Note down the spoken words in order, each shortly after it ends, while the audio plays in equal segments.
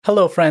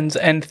Hello, friends,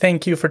 and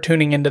thank you for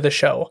tuning into the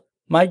show.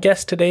 My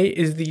guest today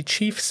is the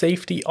Chief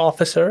Safety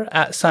Officer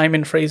at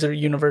Simon Fraser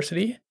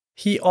University.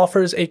 He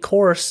offers a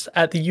course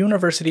at the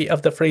University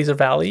of the Fraser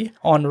Valley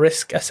on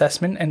risk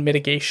assessment and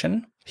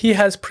mitigation. He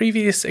has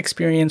previous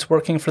experience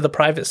working for the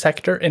private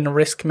sector in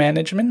risk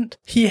management.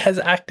 He has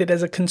acted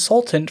as a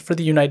consultant for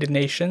the United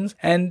Nations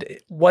and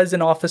was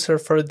an officer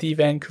for the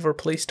Vancouver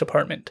Police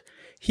Department.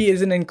 He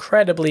is an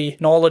incredibly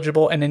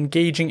knowledgeable and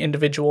engaging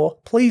individual.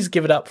 Please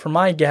give it up for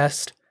my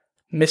guest,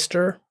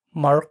 Mr.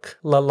 Marc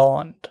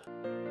Lalonde.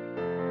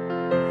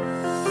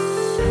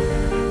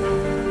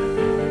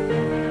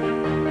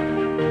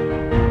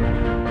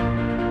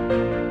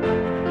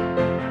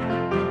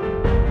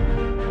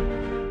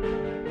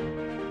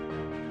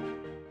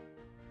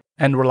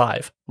 And we're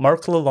live.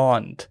 Marc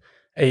Lalonde,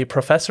 a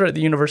professor at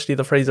the University of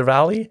the Fraser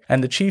Valley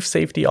and the Chief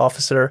Safety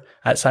Officer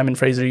at Simon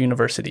Fraser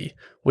University.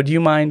 Would you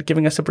mind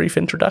giving us a brief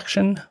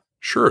introduction?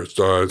 Sure.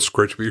 It's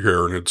great to be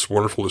here, and it's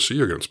wonderful to see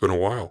you again. It's been a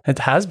while. It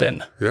has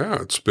been.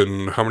 Yeah, it's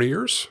been how many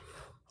years?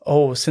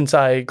 Oh, since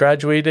I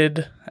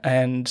graduated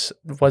and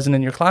wasn't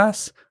in your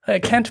class.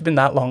 It can't have been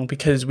that long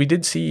because we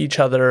did see each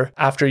other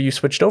after you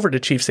switched over to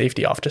Chief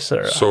Safety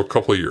Officer. So a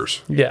couple of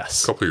years.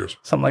 Yes. A couple of years.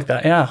 Something like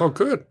that, yeah. Oh,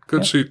 good.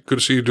 Good to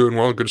see you doing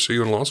well. Good to see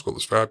you in law school.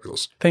 That's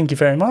fabulous. Thank you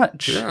very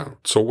much. Yeah.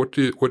 So what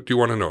do you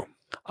want to know?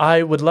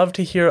 I would love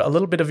to hear a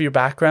little bit of your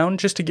background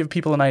just to give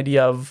people an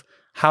idea of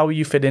how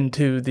you fit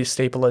into the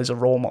staple as a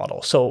role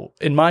model. So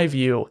in my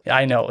view,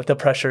 I know the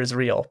pressure is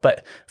real,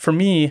 but for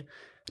me,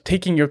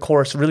 taking your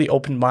course really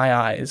opened my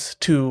eyes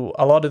to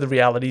a lot of the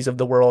realities of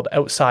the world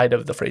outside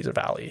of the Fraser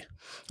Valley.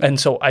 And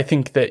so I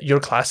think that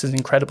your class is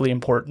incredibly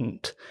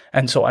important.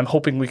 And so I'm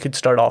hoping we could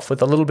start off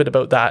with a little bit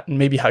about that and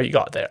maybe how you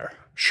got there.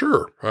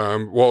 Sure.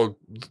 Well,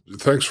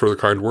 thanks for the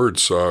kind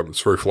words.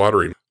 It's very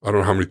flattering. I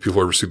don't know how many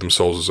people ever see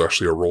themselves as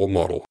actually a role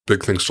model.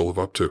 Big things to live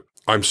up to.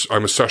 I'm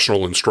a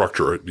sessional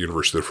instructor at the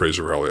University of the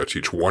Fraser Valley. I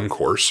teach one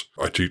course.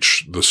 I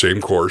teach the same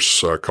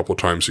course a couple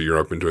of times a year.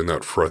 I've been doing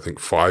that for, I think,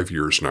 5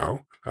 years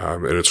now.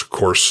 And it's a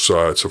course,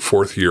 it's a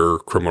fourth-year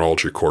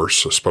criminology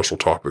course, a special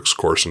topics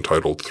course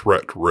entitled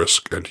Threat,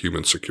 Risk, and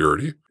Human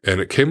Security.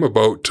 And it came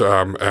about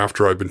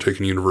after I'd been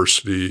taking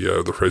University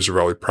of the Fraser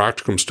Valley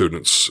practicum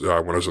students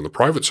when I was in the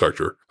private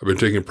sector. I've been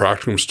taking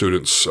practicum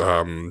students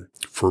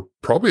for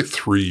probably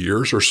 3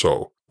 years or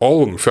so.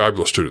 All of them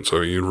fabulous students. I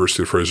mean,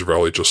 University of Fraser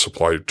Valley just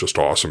supplied just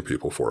awesome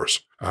people for us.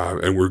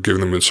 And we're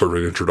giving them sort of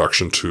an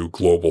introduction to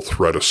global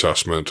threat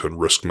assessment and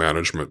risk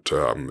management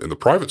in the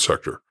private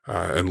sector,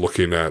 and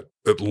looking at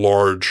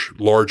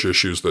large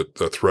issues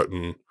that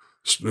threaten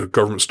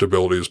government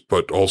stabilities,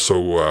 but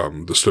also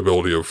the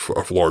stability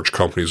of large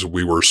companies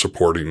we were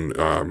supporting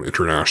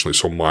internationally,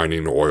 so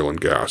mining, oil and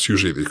gas,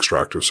 usually the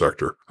extractive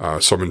sector,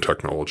 some in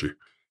technology.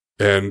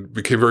 And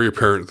became very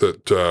apparent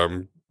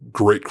that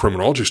great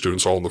criminology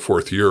students all in the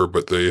fourth year,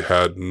 but they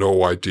had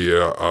no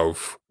idea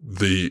of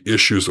the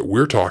issues that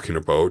we're talking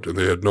about, and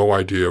they had no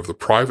idea of the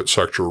private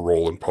sector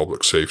role in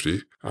public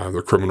safety.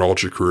 Their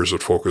criminology careers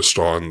had focused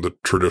on the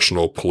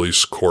traditional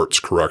police, courts,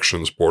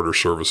 corrections, border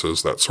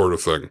services, that sort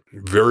of thing.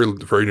 Very,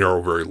 very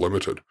narrow, very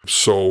limited.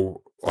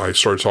 So I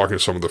started talking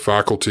to some of the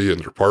faculty and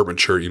the department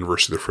chair at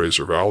University of the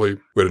Fraser Valley.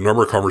 We had a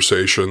number of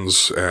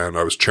conversations, and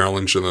I was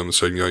challenging them and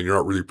saying, you're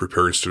not really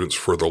preparing students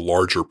for the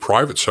larger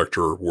private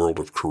sector world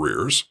of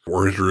careers,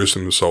 or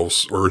introducing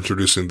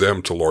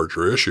them to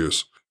larger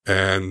issues.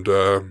 And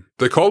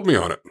they called me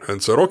on it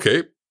and said,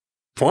 okay,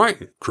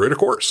 fine, create a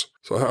course.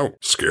 So how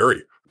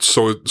scary.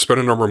 So I spent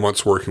a number of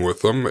months working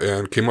with them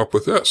and came up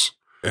with this.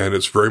 And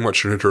it's very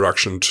much an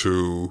introduction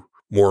to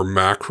more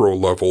macro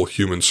level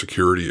human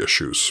security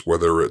issues,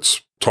 whether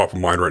it's top of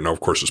mind right now, of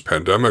course, is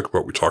pandemic,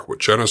 but we talk about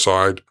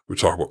genocide, we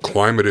talk about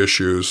climate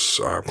issues,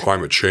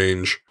 climate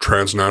change,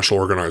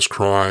 transnational organized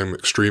crime,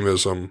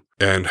 extremism,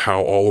 and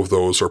how all of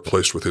those are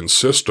placed within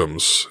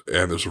systems.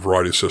 And there's a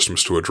variety of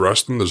systems to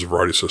address them. There's a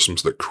variety of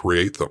systems that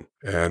create them.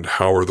 And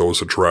how are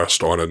those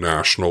addressed on a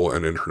national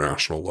and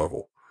international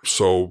level?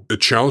 So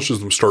it challenges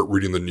them to start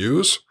reading the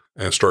news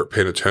and start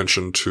paying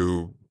attention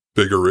to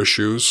bigger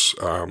issues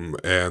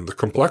and the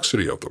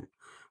complexity of them,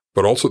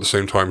 but also at the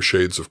same time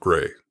shades of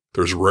gray.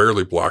 There's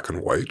rarely black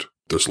and white.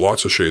 There's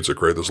lots of shades of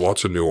gray. There's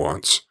lots of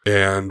nuance.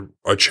 And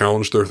I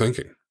challenge their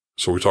thinking.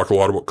 So we talk a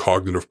lot about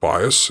cognitive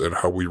bias and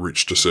how we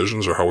reach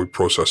decisions or how we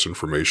process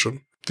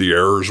information. The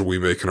errors we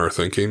make in our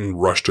thinking,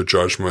 rush to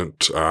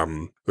judgment.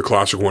 The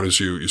classic one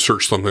is you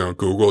search something on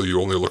Google, you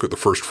only look at the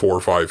first 4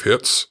 or 5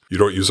 hits. You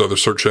don't use other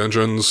search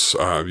engines.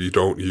 You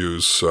don't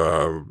use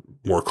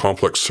more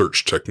complex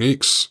search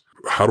techniques.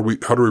 How do we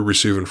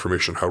receive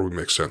information? How do we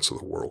make sense of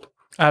the world?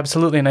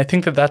 Absolutely. And I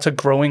think that that's a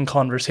growing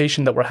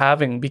conversation that we're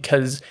having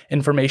because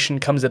information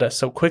comes at us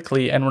so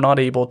quickly and we're not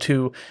able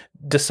to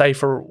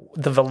decipher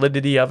the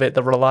validity of it,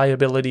 the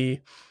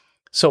reliability.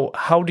 So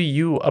how do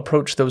you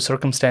approach those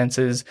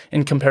circumstances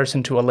in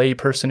comparison to a lay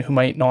person who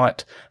might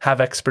not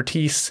have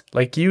expertise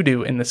like you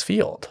do in this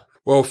field?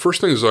 Well, first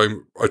thing is I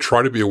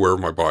try to be aware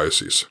of my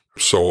biases.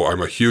 So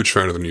I'm a huge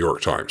fan of the New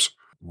York Times.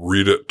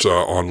 Read it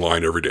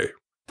online every day.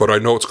 But I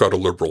know it's got a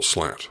liberal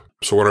slant.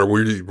 So when I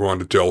really want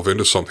to delve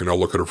into something, I'll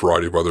look at a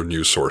variety of other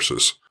news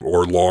sources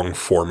or long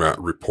format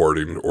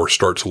reporting, or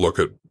start to look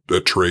at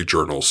trade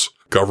journals,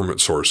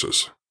 government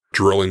sources,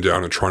 drilling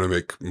down and trying to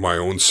make my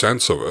own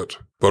sense of it,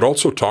 but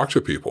also talk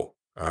to people.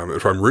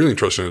 If I'm really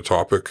interested in a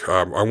topic,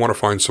 I want to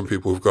find some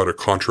people who've got a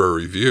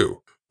contrary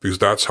view, because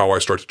that's how I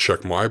start to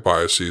check my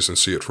biases and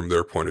see it from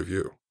their point of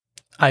view.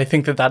 I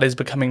think that is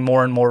becoming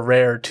more and more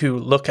rare, to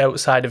look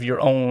outside of your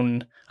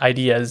own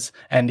ideas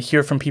and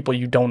hear from people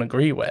you don't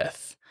agree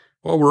with.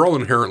 Well, we're all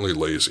inherently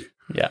lazy.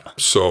 Yeah.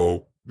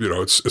 So,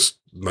 it's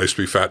nice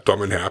to be fat,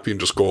 dumb, and happy and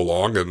just go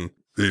along and,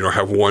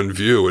 have one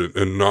view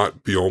and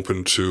not be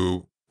open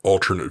to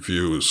alternate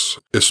views,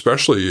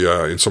 especially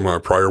in some of my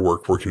prior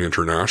work working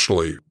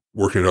internationally,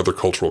 working in other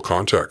cultural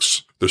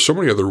contexts. There's so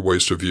many other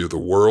ways to view the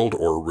world,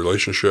 or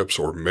relationships,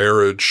 or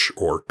marriage,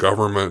 or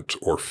government,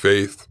 or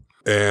faith,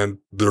 and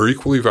they're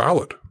equally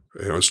valid.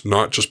 It's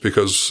not just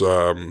because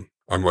I'm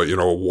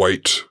a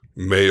white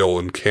male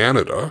in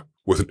Canada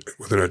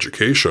with an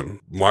education.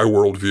 My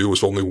worldview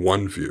is only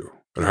one view,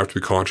 and I have to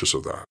be conscious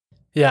of that.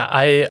 Yeah,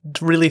 I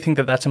really think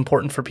that that's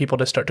important for people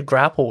to start to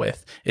grapple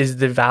with, is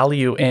the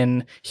value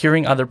in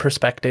hearing other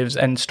perspectives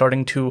and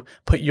starting to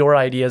put your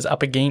ideas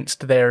up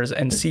against theirs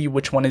and see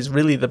which one is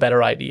really the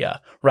better idea,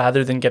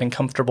 rather than getting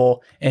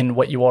comfortable in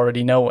what you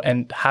already know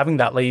and having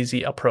that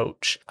lazy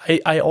approach.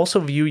 I also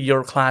view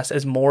your class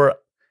as more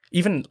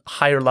even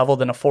higher level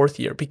than a fourth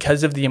year,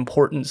 because of the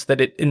importance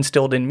that it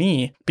instilled in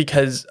me,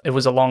 because it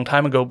was a long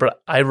time ago,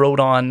 but I wrote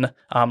on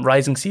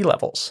rising sea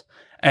levels.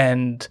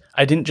 And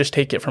I didn't just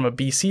take it from a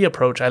BC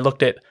approach. I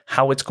looked at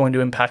how it's going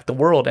to impact the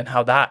world and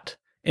how that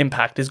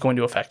impact is going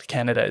to affect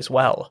Canada as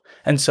well.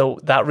 And so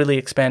that really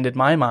expanded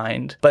my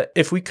mind. But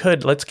if we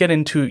could, let's get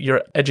into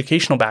your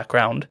educational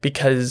background,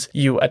 because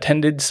you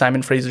attended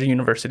Simon Fraser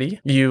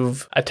University.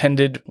 You've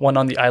attended one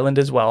on the island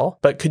as well.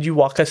 But could you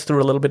walk us through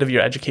a little bit of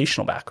your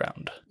educational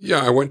background?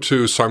 Yeah, I went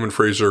to Simon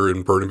Fraser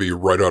in Burnaby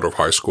right out of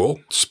high school.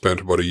 Spent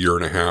about a year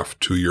and a half,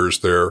 2 years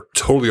there.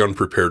 Totally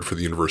unprepared for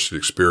the university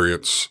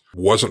experience.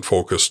 Wasn't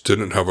focused,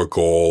 didn't have a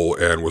goal,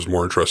 and was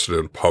more interested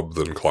in pub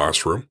than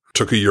classroom.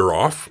 Took a year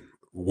off.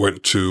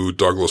 Went to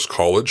Douglas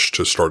College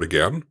to start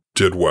again.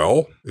 Did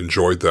well.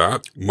 Enjoyed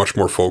that. Much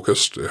more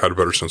focused. Had a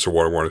better sense of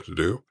what I wanted to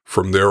do.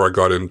 From there, I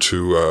got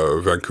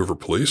into Vancouver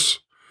Police.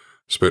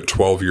 Spent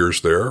 12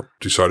 years there.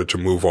 Decided to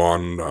move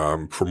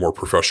on for more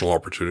professional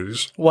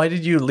opportunities. Why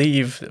did you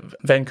leave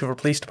Vancouver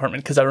Police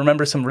Department? Because I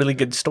remember some really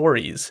good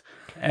stories.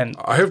 And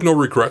I have no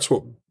regrets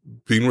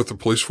being with the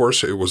police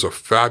force. It was a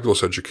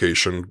fabulous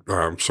education.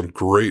 Some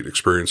great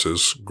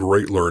experiences.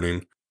 Great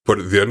learning. But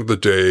at the end of the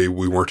day,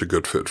 we weren't a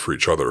good fit for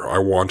each other. I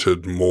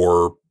wanted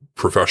more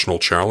professional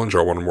challenge.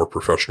 I wanted more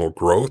professional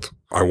growth.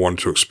 I wanted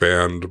to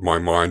expand my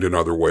mind in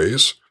other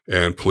ways.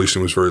 And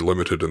policing was very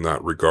limited in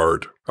that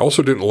regard. I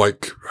also didn't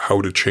like how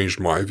it had changed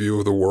my view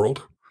of the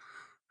world.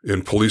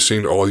 In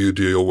policing, all you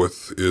deal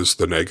with is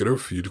the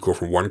negative. You go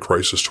from one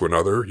crisis to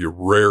another. You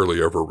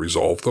rarely ever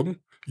resolve them.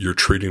 You're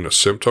treating a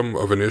symptom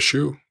of an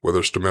issue, whether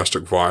it's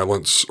domestic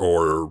violence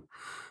or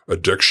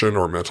addiction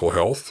or mental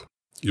health.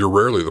 You're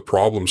rarely the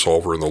problem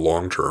solver in the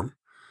long term.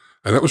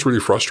 And that was really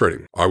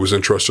frustrating. I was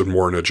interested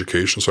more in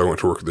education, so I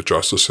went to work at the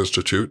Justice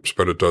Institute,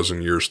 spent a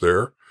dozen years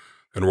there.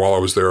 And while I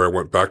was there, I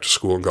went back to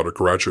school and got a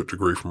graduate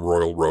degree from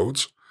Royal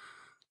Roads.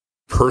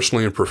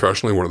 Personally and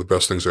professionally, one of the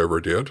best things I ever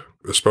did,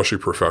 especially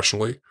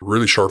professionally.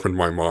 Really sharpened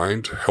my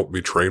mind, helped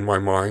me train my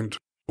mind,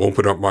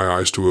 opened up my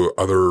eyes to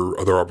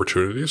other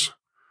opportunities.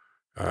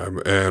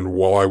 And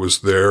while I was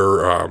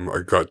there,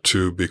 I got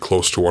to be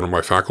close to one of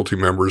my faculty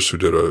members who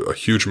did a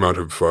huge amount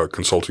of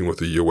consulting with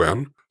the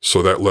UN.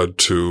 So that led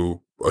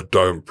to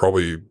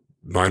probably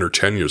 9 or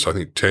 10 years, I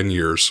think 10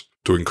 years,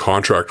 doing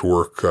contract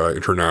work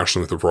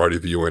internationally with a variety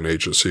of UN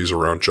agencies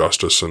around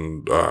justice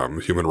and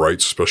human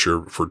rights,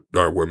 especially for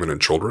women and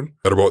children.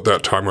 At about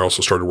that time, I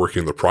also started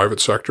working in the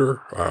private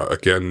sector.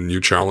 Again, new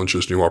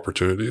challenges, new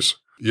opportunities.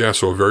 Yeah,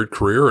 so a varied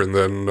career. And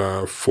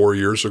then 4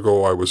 years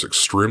ago, I was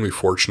extremely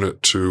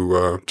fortunate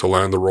to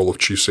land the role of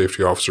Chief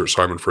Safety Officer at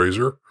Simon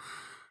Fraser.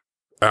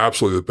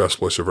 Absolutely the best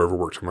place I've ever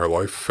worked in my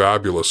life.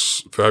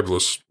 Fabulous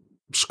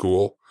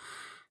school.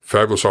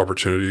 Fabulous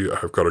opportunity.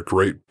 I've got a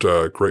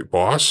great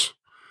boss.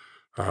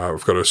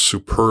 I've got a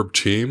superb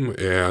team,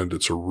 and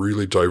it's a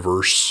really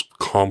diverse,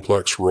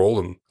 complex role,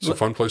 and it's a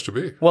fun place to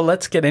be. Well,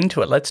 let's get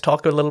into it. Let's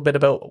talk a little bit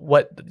about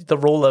what the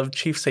role of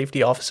Chief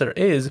Safety Officer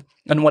is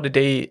and what a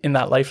day in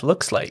that life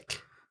looks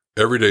like.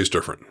 Every day is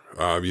different.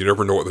 You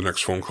never know what the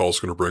next phone call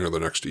is going to bring or the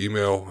next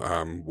email,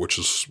 which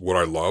is what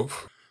I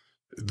love.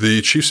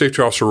 The Chief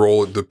Safety Officer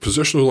role, the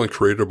position was only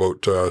created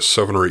about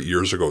 7 or 8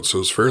 years ago, so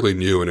it's fairly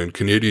new. And in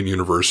Canadian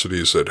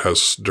universities, it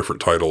has different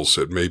titles.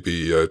 It may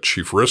be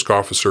Chief Risk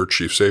Officer,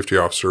 Chief Safety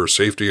Officer,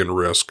 Safety and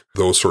Risk,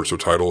 those sorts of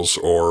titles,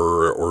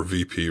 or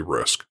VP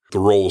Risk. The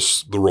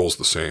role's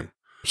the same.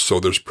 So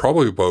there's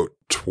probably about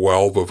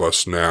 12 of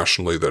us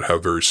nationally that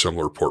have very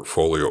similar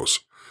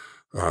portfolios.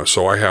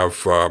 So I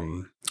have,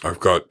 I've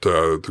got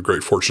the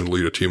great fortune to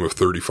lead a team of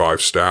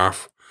 35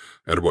 staff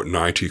and about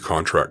 90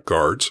 contract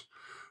guards.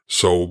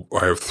 So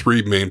I have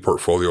three main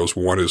portfolios.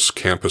 One is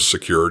campus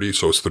security.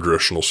 So it's the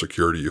traditional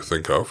security you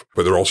think of,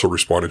 but they're also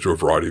responding to a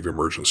variety of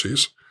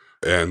emergencies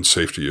and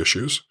safety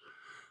issues.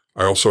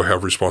 I also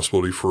have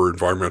responsibility for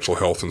environmental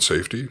health and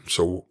safety.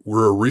 So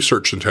we're a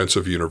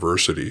research-intensive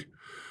university,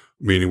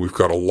 meaning we've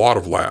got a lot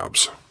of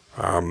labs,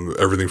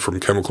 everything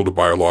from chemical to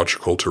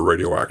biological to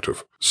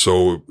radioactive.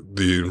 So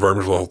the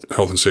environmental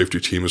health and safety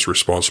team is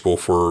responsible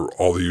for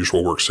all the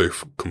usual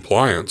WorkSafe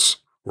compliance,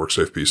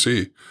 WorkSafe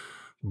BC,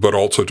 but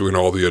also doing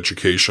all the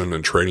education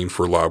and training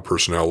for lab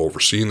personnel,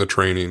 overseeing the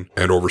training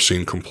and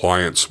overseeing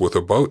compliance with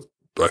about,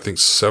 I think,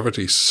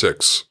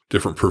 76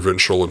 different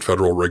provincial and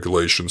federal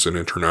regulations and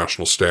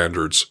international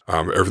standards.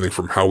 Everything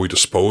from how we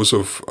dispose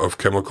of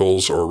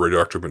chemicals or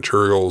radioactive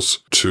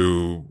materials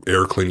to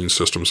air cleaning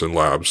systems in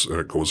labs, and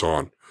it goes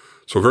on.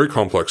 So a very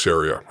complex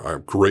area. I have a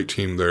great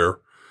team there.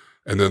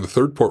 And then the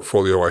third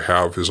portfolio I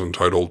have is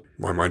entitled,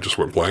 my mind just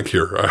went blank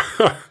here.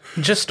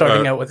 Just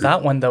starting out with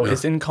that one, though,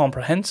 is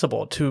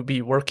incomprehensible to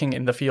be working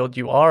in the field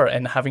you are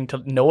and having to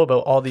know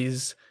about all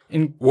these.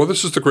 Well,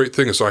 this is the great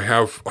thing is I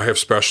have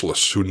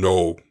specialists who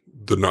know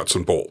the nuts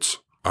and bolts.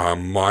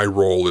 My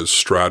role is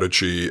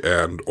strategy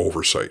and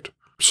oversight.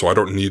 So I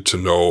don't need to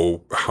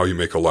know how you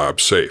make a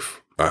lab safe.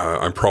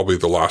 I'm probably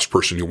the last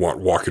person you want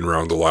walking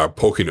around the lab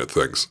poking at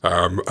things.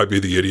 I'd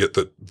be the idiot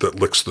that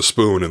licks the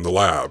spoon in the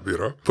lab,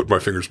 put my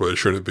fingers where they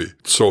shouldn't be.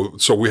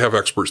 So we have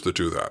experts that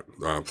do that.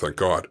 Thank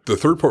God. The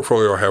third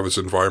portfolio I have is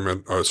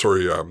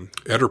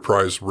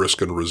enterprise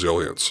risk and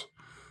resilience.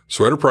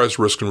 So enterprise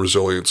risk and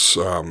resilience,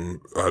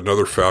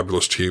 another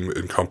fabulous team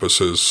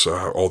encompasses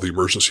all the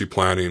emergency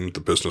planning,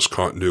 the business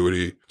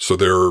continuity. So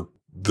they're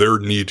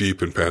knee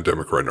deep in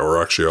pandemic right now,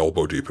 or actually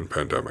elbow deep in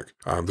pandemic.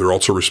 They're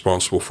also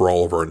responsible for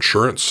all of our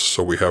insurance.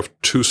 So we have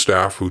 2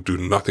 staff who do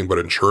nothing but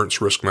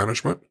insurance risk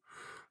management.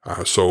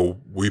 So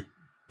we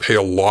pay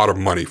a lot of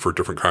money for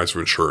different kinds of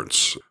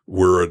insurance.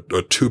 We're a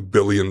 $2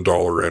 billion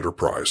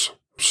enterprise.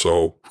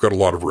 So we've got a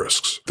lot of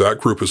risks. That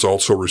group is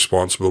also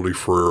responsibility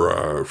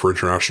for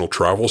international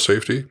travel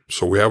safety.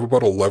 So we have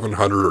about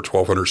 1,100 or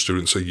 1,200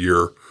 students a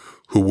year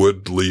who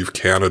would leave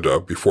Canada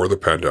before the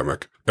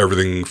pandemic.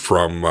 Everything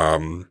from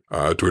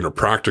doing a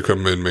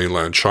practicum in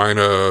mainland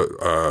China,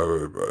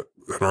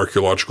 an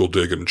archaeological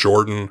dig in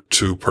Jordan,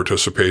 to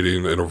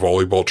participating in a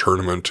volleyball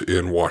tournament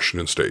in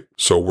Washington State.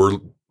 So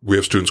we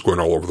have students going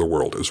all over the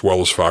world, as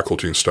well as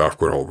faculty and staff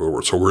going all over the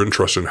world. So we're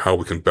interested in how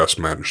we can best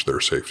manage their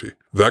safety.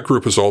 That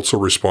group is also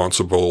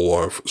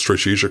responsible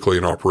strategically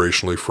and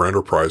operationally for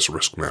enterprise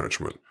risk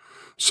management.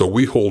 So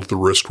we hold the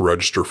risk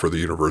register for the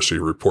university,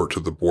 report to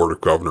the Board of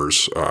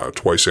Governors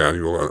twice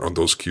annually on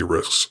those key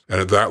risks.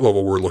 And at that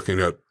level, we're looking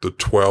at the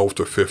 12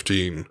 to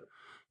 15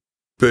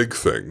 big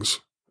things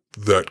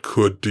that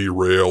could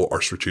derail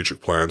our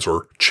strategic plans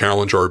or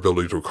challenge our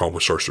ability to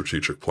accomplish our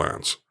strategic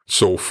plans.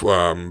 So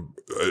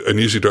an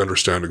easy to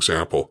understand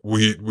example,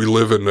 we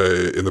live in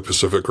the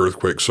Pacific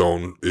earthquake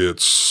zone.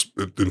 It's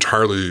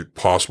entirely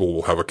possible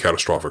we'll have a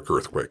catastrophic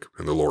earthquake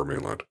in the Lower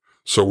Mainland.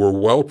 So we're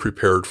well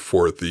prepared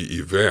for the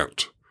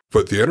event,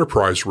 but the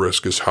enterprise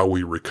risk is how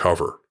we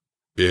recover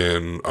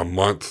in a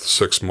month,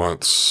 6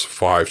 months,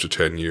 5 to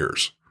 10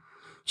 years.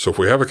 So if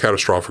we have a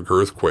catastrophic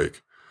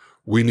earthquake,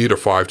 we need a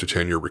 5 to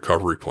 10 year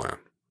recovery plan.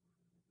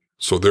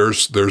 So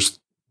there's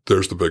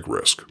the big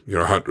risk.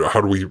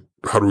 How do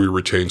we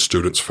retain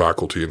students,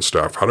 faculty, and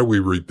staff? How do we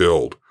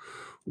rebuild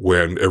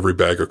when every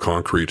bag of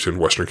concrete in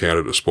Western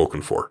Canada is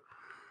spoken for?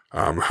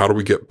 How do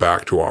we get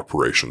back to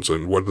operations,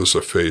 and what does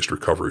a phased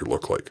recovery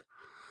look like?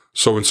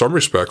 So in some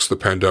respects, the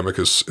pandemic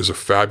is a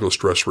fabulous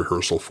dress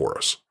rehearsal for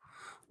us.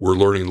 We're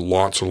learning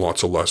lots and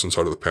lots of lessons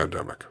out of the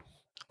pandemic.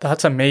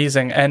 That's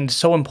amazing and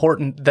so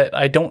important that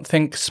I don't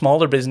think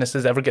smaller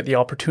businesses ever get the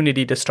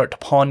opportunity to start to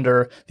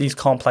ponder these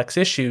complex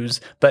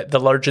issues, but the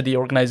larger the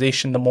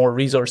organization, the more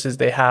resources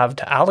they have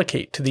to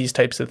allocate to these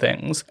types of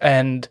things.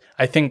 And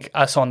I think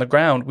us on the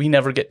ground, we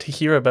never get to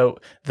hear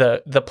about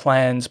the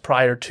plans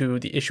prior to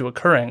the issue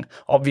occurring.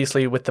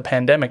 Obviously, with the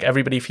pandemic,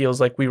 everybody feels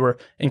like we were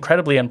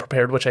incredibly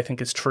unprepared, which I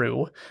think is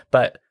true,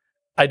 but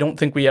I don't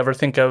think we ever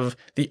think of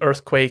the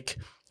earthquake.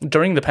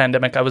 During the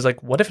pandemic, I was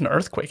like, what if an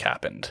earthquake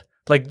happened?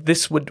 Like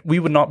we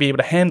would not be able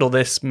to handle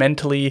this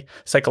mentally,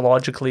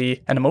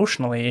 psychologically, and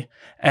emotionally.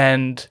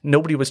 And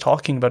nobody was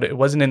talking about it. It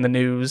wasn't in the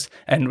news.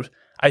 And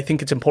I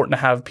think it's important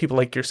to have people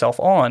like yourself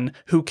on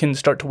who can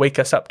start to wake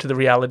us up to the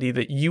reality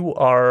that you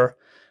are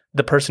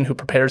the person who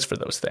prepares for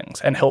those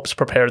things and helps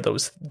prepare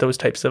those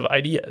types of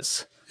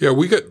ideas. Yeah,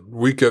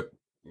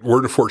 we're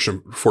in a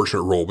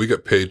fortunate role. We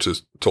get paid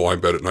to lie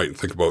in bed at night and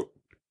think about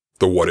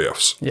the what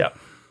ifs. Yeah.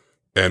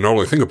 And not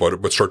only think about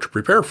it, but start to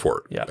prepare for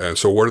it. Yeah. And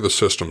so what are the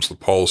systems, the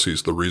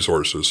policies, the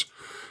resources?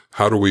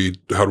 How do we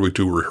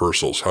do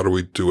rehearsals? How do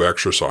we do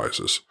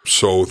exercises?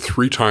 So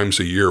 3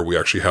 times a year, we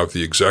actually have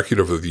the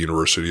executive of the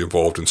university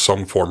involved in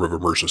some form of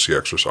emergency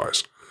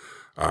exercise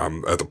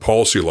at the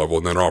policy level.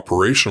 And then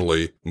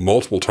operationally,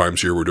 multiple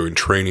times a year, we're doing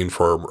training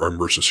for our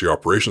emergency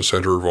operations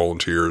center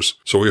volunteers.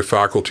 So we have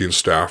faculty and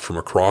staff from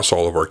across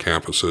all of our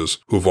campuses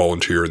who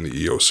volunteer in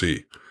the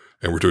EOC.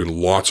 And we're doing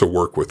lots of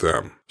work with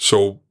them.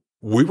 So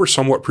we were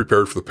somewhat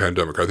prepared for the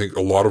pandemic. I think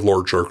a lot of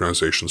large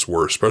organizations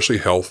were, especially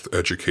health,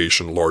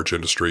 education, large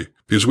industry,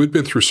 because we'd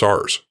been through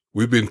SARS.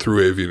 We'd been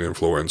through avian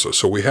influenza.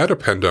 So we had a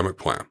pandemic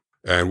plan,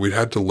 and we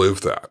had to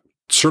live that.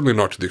 Certainly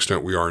not to the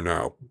extent we are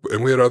now.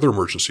 And we had other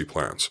emergency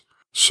plans.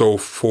 So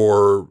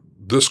for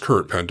this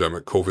current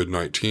pandemic,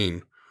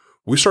 COVID-19,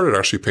 we started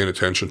actually paying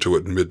attention to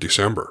it in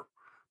mid-December,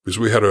 because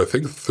we had, I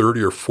think,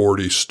 30 or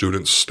 40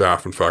 students,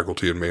 staff, and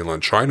faculty in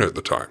mainland China at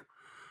the time,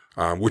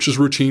 which is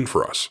routine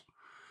for us.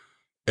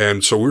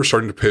 And so we were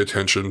starting to pay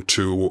attention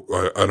to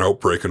an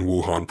outbreak in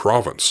Wuhan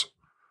province.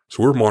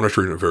 So we were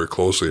monitoring it very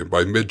closely. And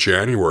by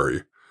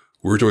mid-January,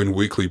 we were doing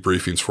weekly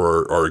briefings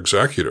for our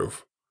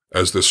executive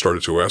as this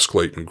started to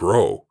escalate and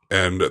grow.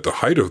 And at the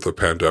height of the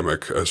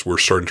pandemic, as we're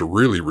starting to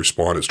really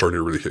respond, it's starting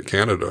to really hit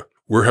Canada,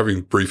 we're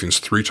having briefings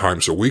 3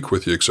 times a week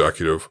with the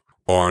executive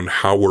on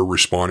how we're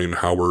responding,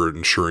 how we're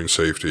ensuring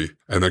safety,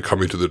 and then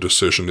coming to the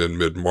decision in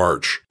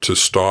mid-March to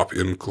stop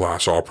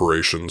in-class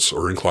operations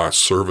or in-class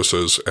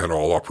services and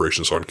all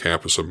operations on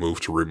campus and move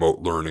to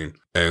remote learning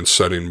and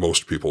sending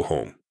most people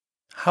home.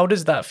 How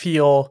does that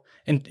feel?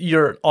 And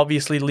you're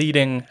obviously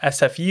leading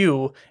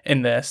SFU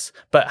in this,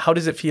 but how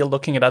does it feel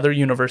looking at other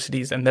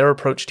universities and their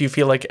approach? Do you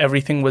feel like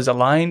everything was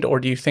aligned, or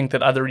do you think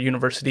that other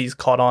universities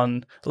caught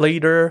on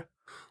later?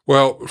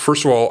 Well,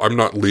 first of all, I'm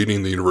not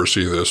leading the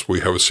university in this.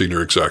 We have a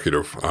senior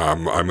executive.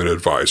 I'm an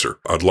advisor.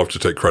 I'd love to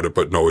take credit,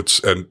 but no,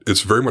 it's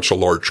very much a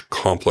large,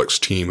 complex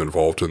team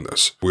involved in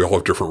this. We all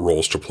have different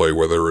roles to play,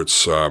 whether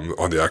it's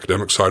on the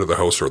academic side of the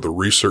house or the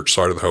research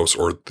side of the house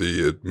or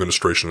the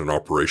administration and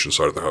operations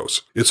side of the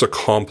house. It's a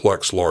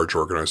complex, large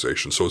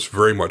organization, so it's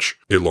very much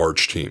a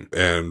large team.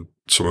 And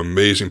some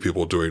amazing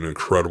people doing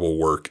incredible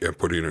work and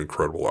putting in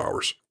incredible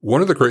hours.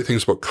 One of the great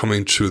things about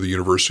coming to the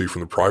university from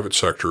the private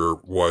sector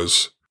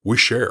was we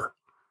share.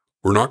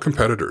 We're not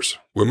competitors.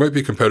 We might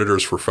be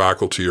competitors for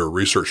faculty or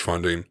research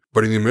funding,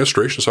 but in the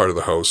administration side of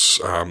the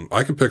house,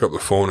 I can pick up the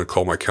phone and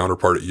call my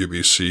counterpart at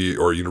UBC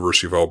or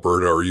University of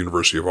Alberta or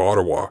University of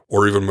Ottawa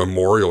or even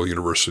Memorial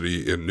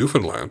University in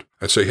Newfoundland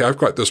and say, hey, I've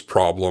got this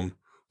problem.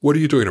 What are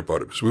you doing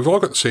about it? Because we've all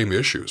got the same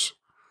issues,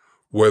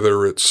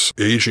 whether it's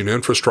aging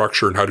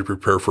infrastructure and how to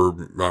prepare for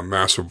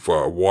massive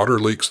water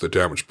leaks that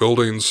damage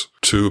buildings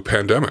to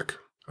pandemic.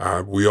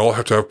 We all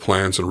have to have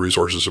plans and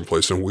resources in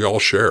place, and we all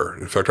share.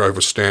 In fact, I have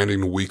a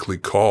standing weekly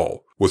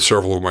call with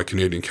several of my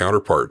Canadian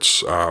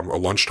counterparts, a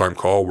lunchtime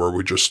call where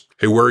we just,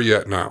 hey, where are you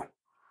at now?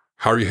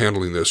 How are you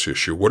handling this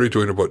issue? What are you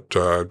doing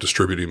about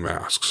distributing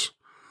masks?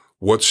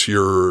 What's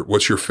your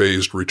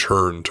phased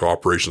return to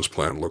operations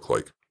plan look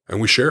like?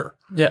 And we share.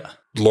 Yeah.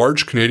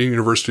 Large Canadian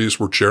universities,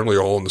 we're generally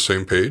all on the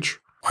same page.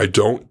 I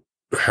don't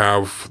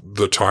have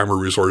the time or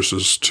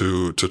resources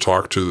to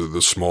talk to the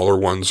smaller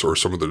ones or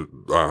some of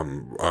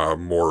the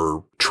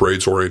more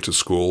trades-oriented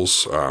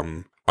schools.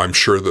 I'm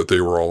sure that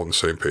they were all on the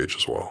same page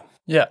as well.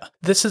 Yeah,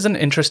 this is an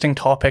interesting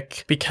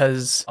topic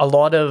because a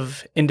lot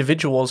of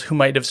individuals who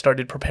might have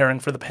started preparing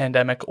for the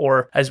pandemic,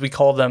 or as we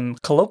call them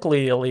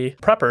colloquially,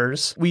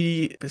 preppers,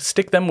 we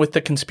stick them with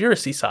the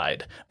conspiracy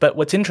side. But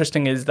what's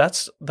interesting is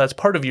that's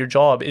part of your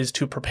job, is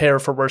to prepare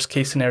for worst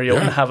case scenario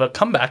and have a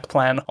comeback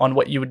plan on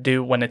what you would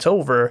do when it's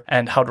over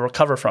and how to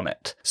recover from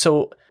it.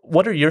 So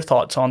what are your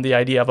thoughts on the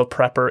idea of a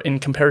prepper in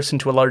comparison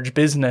to a large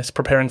business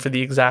preparing for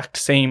the exact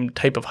same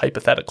type of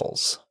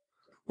hypotheticals?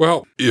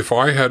 Well, if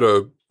I had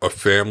a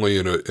family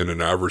in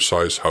an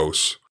average-sized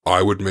house,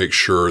 I would make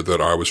sure that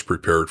I was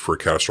prepared for a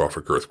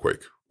catastrophic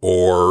earthquake,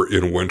 or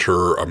in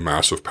winter, a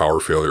massive power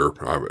failure.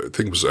 I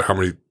think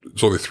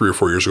it's only 3 or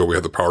 4 years ago we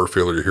had the power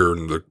failure here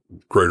in the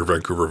Greater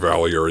Vancouver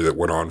Valley area that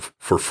went on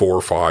for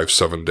 4, 5,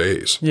 7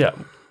 days. Yeah.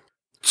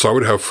 So I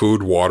would have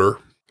food, water.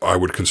 I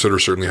would consider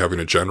certainly having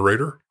a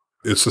generator.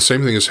 It's the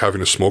same thing as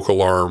having a smoke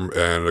alarm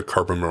and a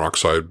carbon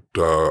monoxide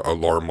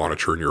alarm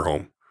monitor in your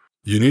home.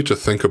 You need to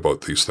think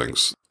about these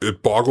things.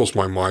 It boggles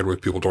my mind when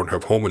people don't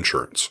have home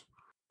insurance.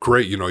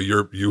 Great,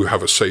 you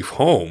have a safe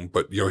home,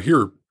 but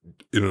here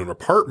in an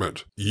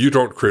apartment, you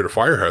don't create a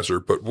fire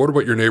hazard. But what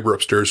about your neighbor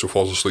upstairs who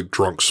falls asleep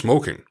drunk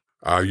smoking?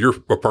 Your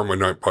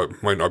apartment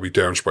might not be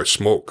damaged by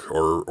smoke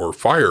or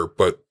fire,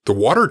 but the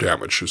water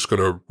damage is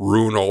going to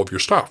ruin all of your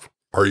stuff.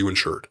 Are you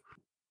insured?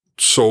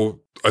 So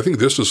I think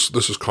this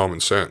is common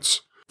sense.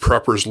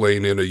 Preppers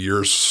laying in a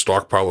year's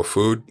stockpile of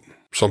food.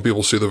 Some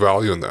people see the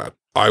value in that.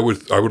 I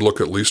would look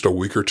at least a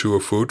week or 2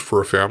 of food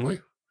for a family.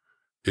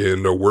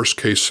 In a worst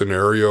case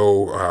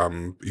scenario,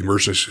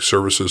 emergency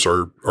services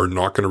are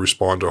not going to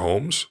respond to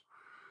homes.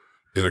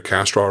 In a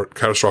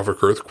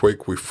catastrophic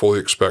earthquake, we fully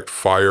expect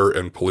fire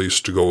and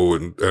police to go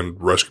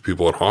and rescue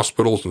people in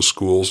hospitals and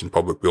schools and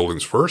public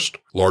buildings first,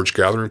 large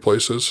gathering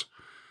places.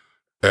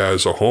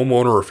 As a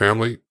homeowner or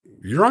family,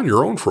 you're on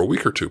your own for a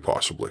week or 2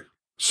 possibly.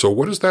 So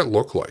what does that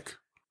look like?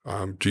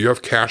 Do you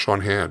have cash on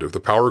hand? If the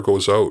power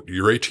goes out,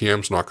 your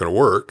ATM's not going to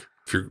work.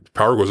 If your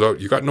power goes out,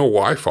 you got no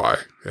Wi-Fi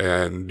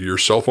and your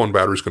cell phone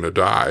battery's going to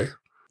die.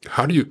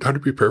 How do you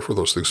prepare for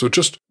those things? So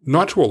just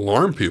not to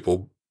alarm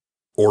people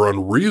or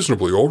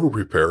unreasonably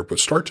over-prepare, but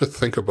start to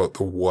think about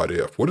the what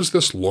if. What does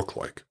this look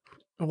like?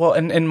 Well,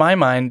 in my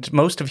mind,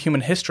 most of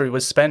human history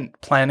was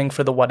spent planning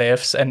for the what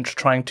ifs and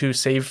trying to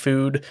save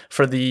food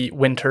for the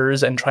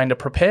winters and trying to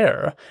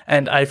prepare.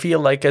 And I feel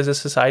like as a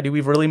society,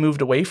 we've really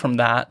moved away from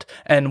that.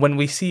 And when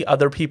we see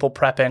other people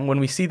prepping, when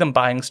we see them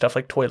buying stuff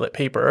like toilet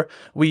paper,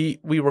 we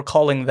were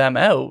calling them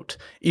out,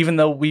 even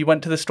though we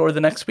went to the store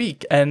the next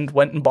week and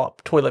went and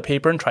bought toilet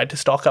paper and tried to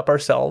stock up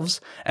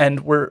ourselves. And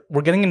we're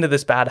getting into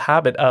this bad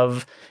habit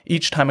of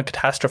each time a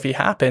catastrophe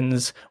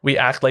happens, we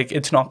act like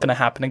it's not going to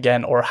happen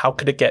again, or how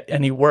could it get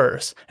any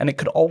worse? And it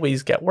could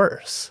always get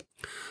worse.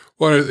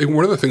 Well, I think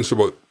one of the things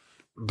about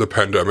the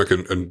pandemic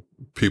and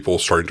people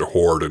starting to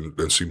hoard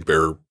and see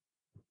bare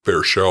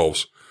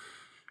shelves,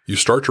 you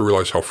start to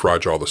realize how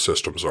fragile the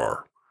systems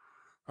are.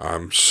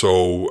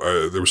 So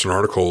there was an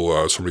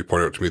article somebody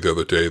pointed out to me the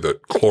other day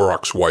that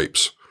Clorox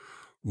wipes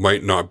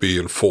might not be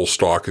in full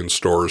stock in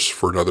stores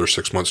for another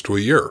 6 months to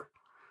a year.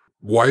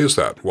 Why is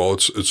that? Well,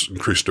 it's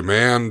increased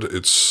demand.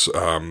 It's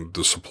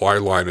the supply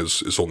line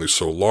is only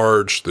so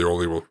large. They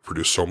only will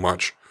produce so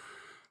much.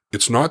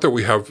 It's not that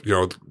we have,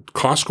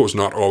 Costco is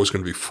not always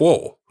going to be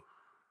full.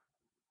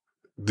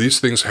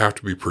 These things have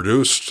to be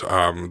produced.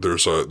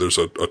 There's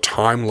a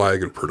time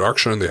lag in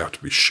production. They have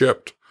to be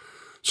shipped.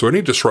 So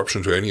any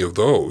disruption to any of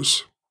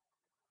those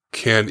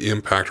can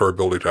impact our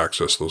ability to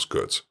access those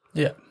goods.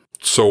 Yeah.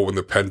 So when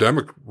the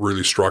pandemic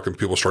really struck and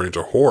people starting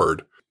to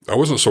hoard, I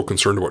wasn't so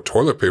concerned about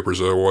toilet paper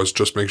as I was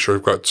just making sure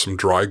I've got some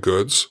dry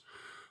goods.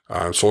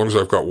 So long as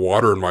I've got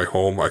water in my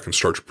home, I can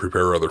start to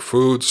prepare other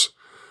foods.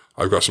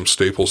 I've got some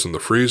staples in the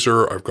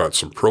freezer. I've got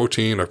some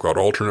protein. I've got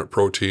alternate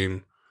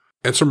protein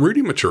and some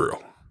reading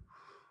material.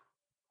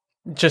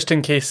 Just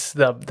in case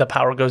the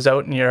power goes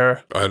out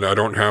and I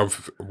don't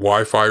have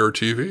Wi-Fi or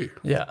TV.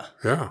 Yeah.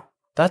 Yeah.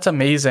 That's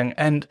amazing.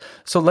 And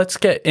so let's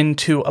get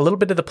into a little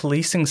bit of the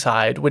policing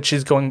side, which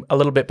is going a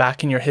little bit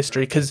back in your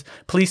history, because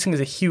policing is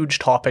a huge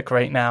topic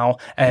right now.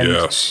 And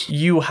yes.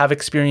 You have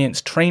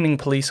experience training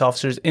police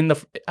officers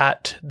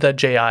at the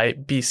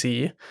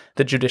JIBC,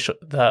 the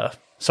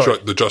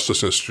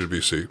Justice Institute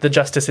BC. The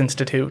Justice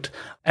Institute.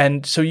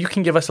 And so you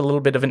can give us a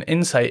little bit of an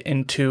insight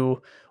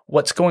into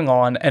what's going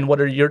on and what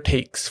are your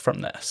takes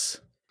from this?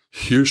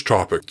 Huge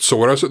topic. So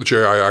when I was at the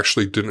JI, I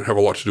actually didn't have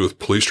a lot to do with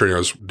police training. I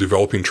was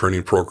developing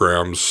training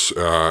programs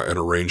and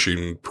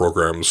arranging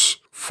programs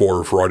for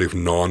a variety of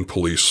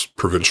non-police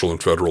provincial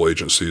and federal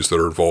agencies that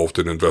are involved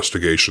in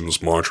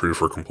investigations, monitoring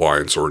for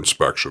compliance, or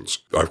inspections.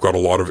 I've got a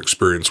lot of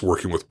experience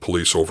working with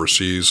police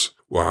overseas,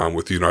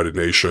 with the United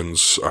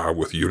Nations,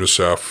 with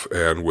UNICEF,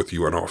 and with the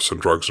UN Office on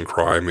Drugs and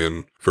Crime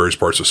in various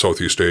parts of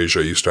Southeast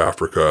Asia, East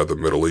Africa, the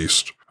Middle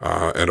East,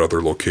 and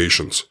other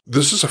locations.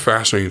 This is a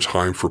fascinating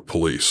time for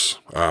police,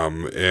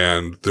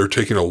 and they're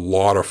taking a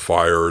lot of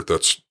fire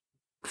that's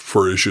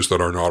for issues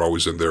that are not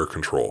always in their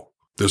control.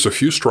 There's a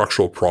few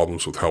structural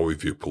problems with how we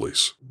view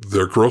police.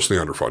 They're grossly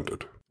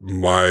underfunded.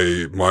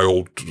 My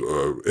old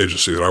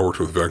agency that I worked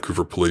with,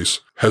 Vancouver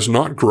Police, has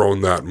not grown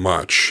that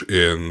much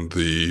in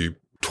the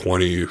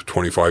 20,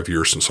 25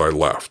 years since I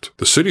left.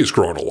 The city has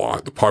grown a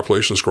lot. The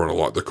population has grown a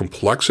lot. The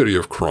complexity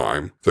of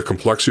crime, the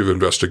complexity of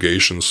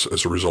investigations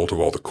as a result of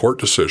all the court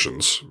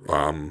decisions,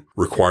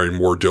 requiring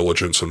more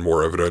diligence and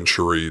more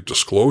evidentiary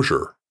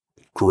disclosure,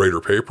 greater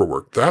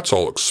paperwork, that's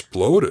all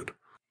exploded.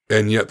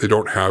 And yet they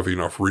don't have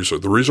enough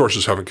resources. The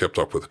resources haven't kept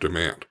up with the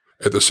demand.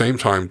 At the same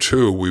time,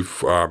 too, we've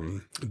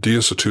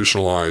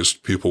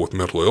deinstitutionalized people with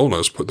mental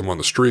illness, put them on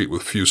the street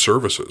with few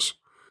services.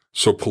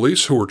 So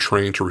police who are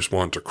trained to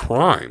respond to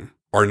crime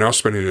are now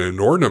spending an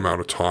inordinate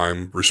amount of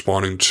time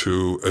responding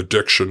to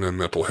addiction and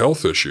mental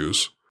health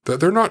issues that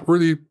they're not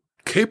really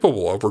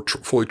capable of or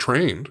fully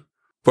trained.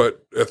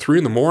 But at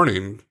 3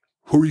 a.m,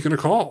 who are you going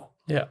to call?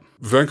 Yeah.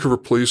 Vancouver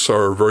Police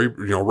are very,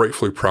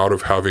 rightfully proud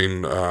of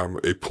having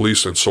a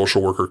police and social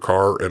worker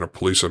car and a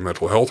police and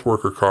mental health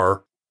worker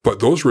car. But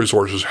those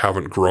resources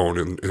haven't grown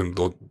in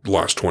the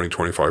last 20,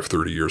 25,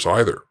 30 years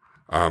either.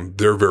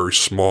 They're very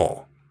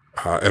small.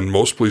 And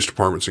most police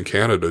departments in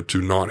Canada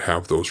do not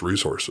have those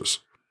resources.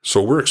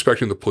 So we're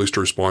expecting the police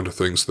to respond to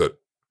things that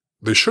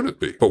they shouldn't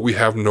be. But we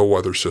have no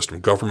other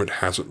system. Government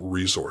hasn't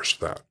resourced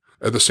that.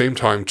 At the same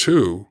time,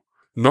 too,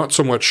 not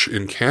so much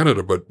in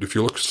Canada, but if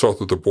you look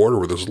south of the border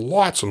where there's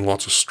lots and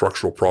lots of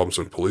structural problems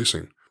in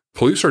policing,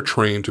 police are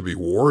trained to be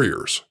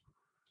warriors,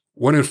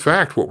 when in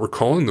fact what we're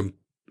calling them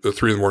at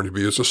 3 a.m. to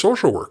be is a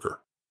social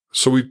worker.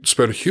 So we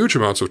spend huge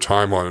amounts of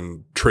time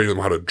on training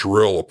them how to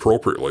drill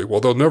appropriately.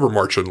 Well, they'll never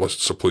march unless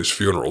it's a police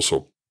funeral,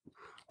 so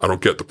I don't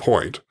get the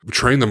point. We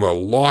train them a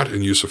lot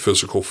in use of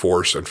physical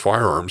force and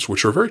firearms,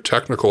 which are very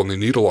technical and they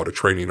need a lot of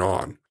training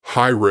on.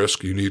 High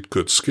risk, you need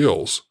good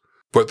skills,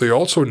 but they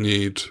also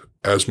need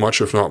as much,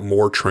 if not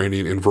more,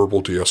 training in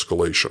verbal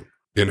de-escalation,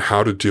 in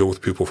how to deal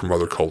with people from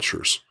other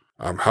cultures,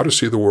 how to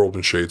see the world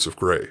in shades of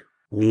gray.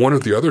 One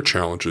of the other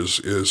challenges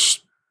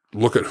is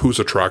look at who's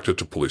attracted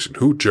to policing,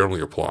 who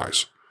generally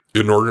applies.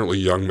 Inordinately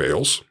young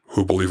males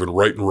who believe in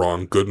right and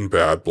wrong, good and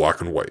bad, black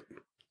and white.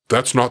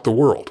 That's not the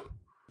world.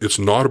 It's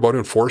not about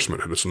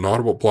enforcement, and it's not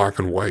about black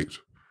and white.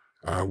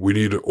 We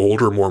need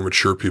older, more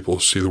mature people who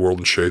see the world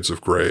in shades of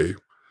gray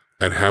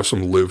and have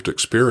some lived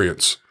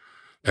experience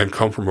and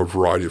come from a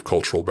variety of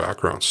cultural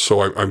backgrounds.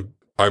 So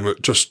I'm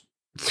just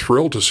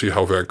thrilled to see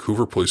how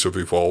Vancouver police have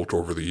evolved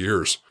over the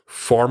years.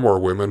 Far more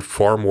women,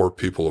 far more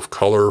people of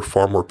color,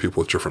 far more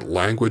people with different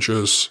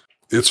languages.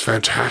 It's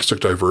fantastic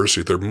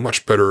diversity. They're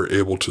much better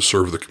able to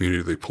serve the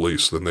community they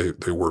police than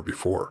they were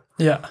before.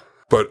 Yeah.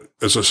 But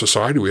as a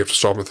society, we have to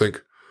stop and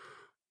think,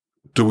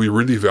 do we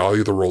really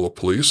value the role of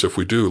police? If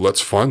we do,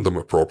 let's fund them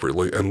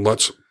appropriately and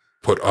let's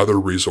put other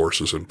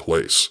resources in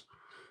place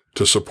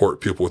to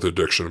support people with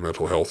addiction and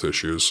mental health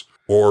issues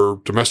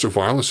or domestic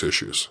violence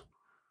issues.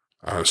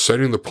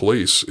 Sending the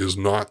police is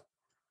not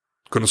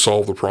going to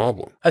solve the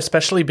problem.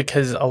 Especially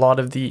because a lot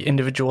of the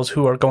individuals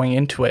who are going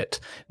into it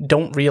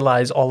don't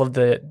realize all of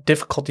the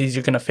difficulties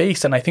you're going to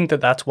face. And I think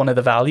that that's one of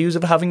the values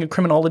of having a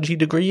criminology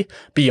degree,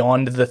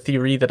 beyond the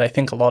theory that I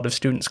think a lot of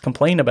students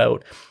complain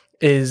about,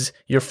 is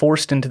you're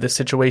forced into this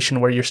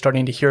situation where you're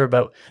starting to hear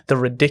about the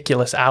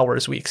ridiculous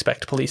hours we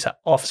expect police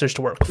officers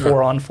to work,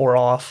 4 on, 4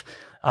 off,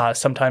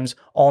 sometimes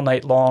all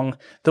night long.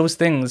 Those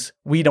things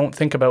we don't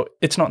think about.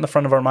 It's not in the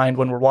front of our mind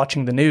when we're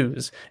watching the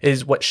news,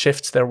 is what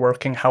shifts they're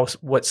working,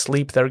 what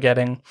sleep they're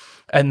getting.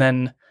 And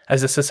then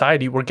as a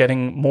society, we're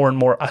getting more and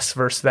more us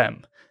versus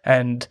them.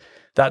 And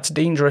that's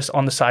dangerous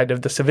on the side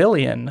of the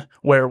civilian,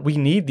 where we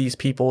need these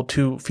people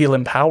to feel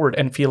empowered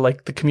and feel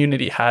like the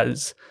community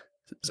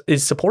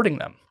is supporting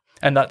them.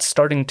 And that's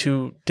starting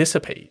to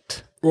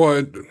dissipate.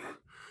 Well,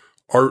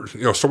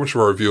 so much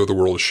of our view of the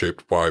world is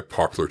shaped by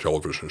popular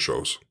television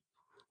shows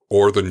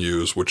or the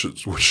news,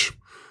 which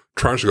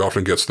tragically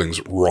often gets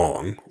things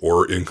wrong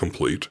or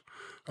incomplete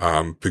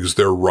because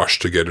they're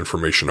rushed to get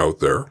information out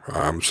there.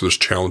 So there's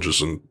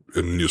challenges in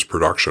news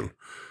production.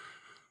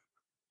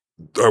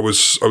 I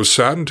was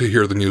saddened to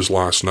hear the news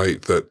last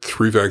night that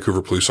 3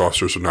 Vancouver police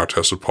officers have now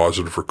tested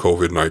positive for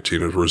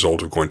COVID-19 as a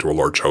result of going to a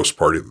large house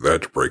party that they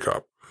had to break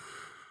up.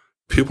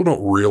 People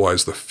don't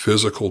realize the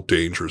physical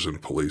dangers in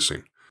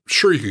policing.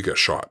 Sure, you could get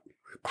shot.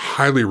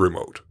 Highly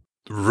remote.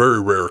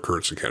 Very rare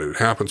occurrence in Canada. It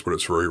happens, but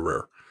it's very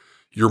rare.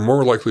 You're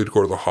more likely to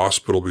go to the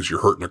hospital because you're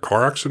hurt in a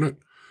car accident.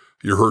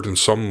 You're hurt in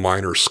some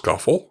minor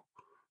scuffle.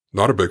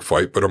 Not a big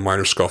fight, but a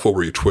minor scuffle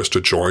where you twist a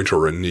joint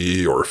or a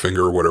knee or a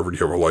finger or whatever and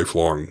you have a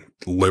lifelong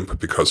limp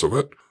because of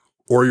it.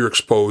 Or you're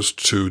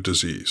exposed to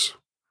disease.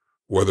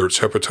 Whether it's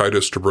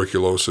hepatitis,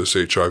 tuberculosis,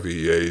 HIV,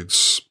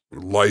 AIDS,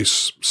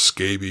 lice,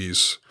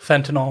 scabies.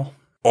 Fentanyl.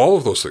 All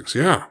of those things,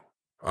 yeah.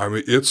 I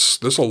mean,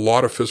 there's a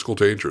lot of physical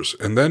dangers.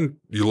 And then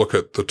you look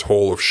at the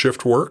toll of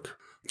shift work,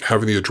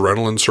 having the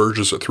adrenaline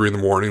surges at 3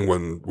 a.m.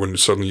 when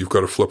suddenly you've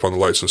got to flip on the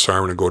lights and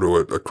siren and go to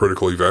a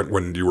critical event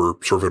when you were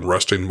sort of in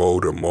resting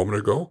mode a moment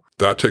ago.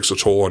 That takes a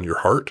toll on your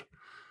heart.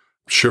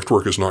 Shift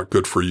work is not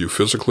good for you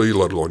physically,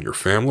 let alone your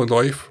family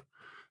life,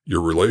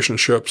 your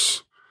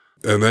relationships.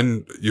 And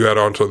then you add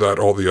on to that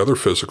all the other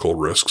physical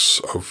risks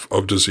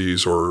of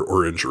disease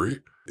or injury.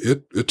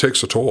 It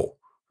takes a toll.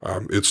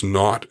 It's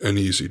not an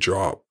easy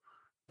job.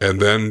 And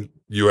then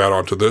you add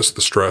on to this the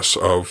stress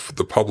of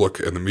the public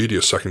and the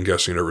media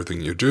second-guessing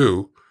everything you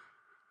do,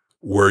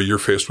 where you're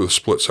faced with a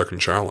split-second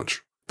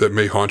challenge that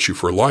may haunt you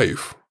for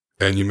life,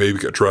 and you may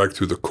get dragged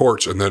through the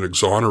courts and then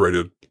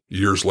exonerated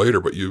years later,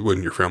 but you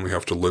and your family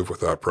have to live with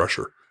that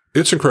pressure.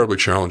 It's incredibly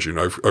challenging.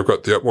 I've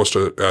got the utmost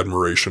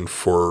admiration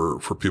for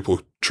people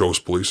who chose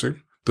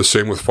policing. The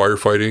same with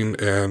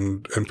firefighting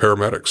and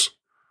paramedics.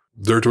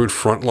 They're doing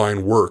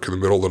frontline work in the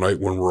middle of the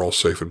night when we're all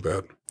safe in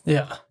bed.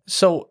 Yeah.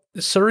 So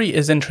Surrey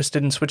is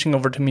interested in switching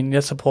over to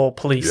municipal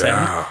policing.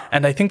 Yeah.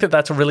 And I think that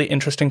that's a really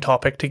interesting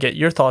topic to get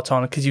your thoughts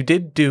on, because you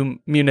did do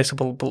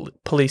municipal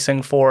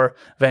policing for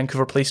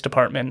Vancouver Police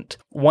Department.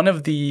 One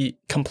of the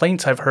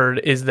complaints I've heard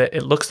is that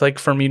it looks like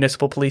for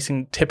municipal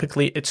policing,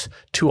 typically it's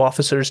 2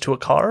 officers to a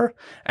car,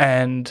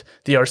 and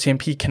the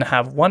RCMP can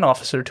have 1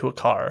 officer to a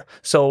car.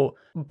 So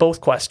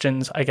both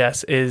questions, I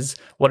guess, is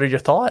what are your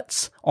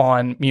thoughts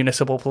on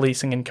municipal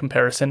policing in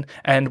comparison,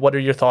 and what are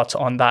your thoughts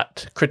on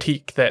that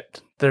critique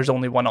that there's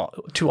only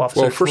 2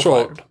 officers? Well, first of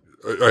all,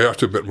 I have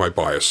to admit my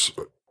bias.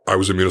 I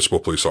was a municipal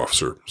police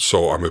officer,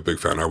 so I'm a big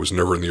fan. I was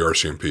never in the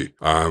RCMP.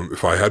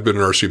 If I had been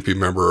an RCMP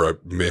member, I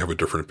may have a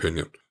different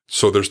opinion.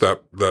 So there's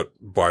that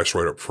bias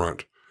right up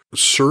front.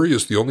 Surrey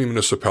is the only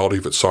municipality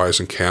of its size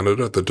in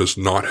Canada that does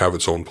not have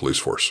its own police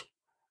force.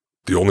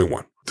 The only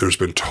one. There's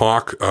been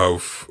talk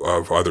of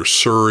either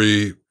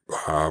Surrey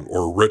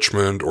or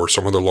Richmond or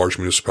some other large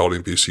municipality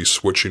in BC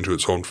switching to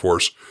its own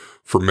force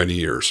for many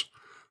years.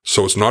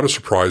 So it's not a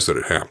surprise that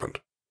it happened.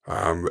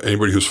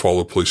 Anybody who's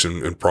followed police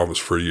in province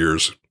for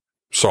years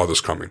saw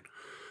this coming.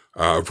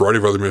 A variety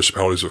of other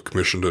municipalities have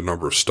commissioned a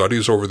number of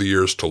studies over the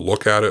years to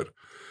look at it,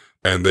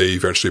 and they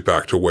eventually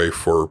backed away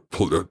for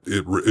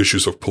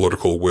issues of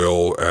political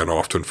will and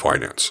often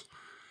finance.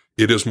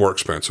 It is more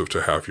expensive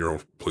to have your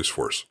own police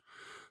force.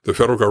 The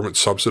federal government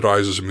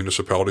subsidizes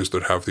municipalities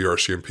that have the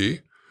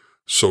RCMP.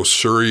 So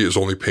Surrey is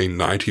only paying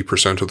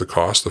 90% of the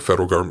cost. The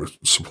federal government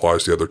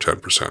supplies the other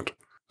 10%.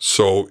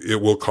 So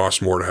it will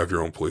cost more to have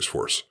your own police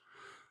force.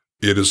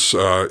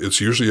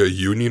 It's usually a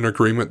union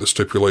agreement that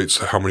stipulates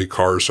how many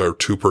cars are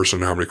 2-person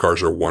and how many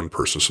cars are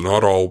 1-person. So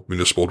not all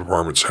municipal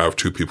departments have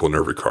 2 people in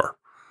every car.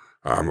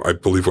 I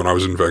believe when I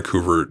was in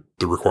Vancouver,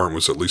 the requirement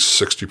was at least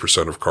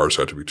 60% of cars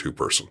had to be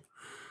two-person.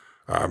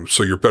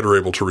 So you're better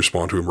able to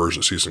respond to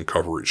emergencies and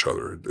cover each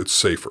other. It's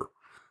safer.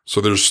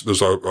 So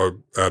there's a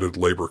added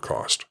labor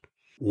cost.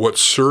 What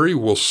Surrey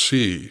will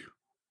see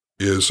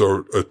is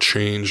a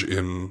change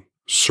in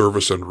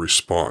service and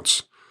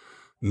response,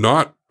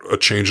 not a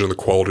change in the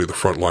quality of the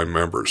frontline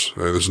members.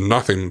 There's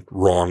nothing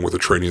wrong with the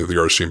training of the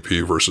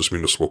RCMP versus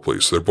municipal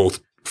police. They're both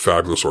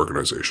fabulous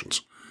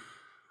organizations.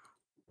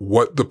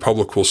 What the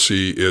public will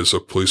see is a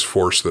police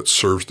force that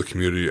serves the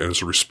community and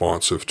is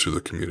responsive to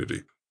the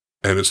community.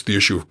 And it's the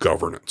issue of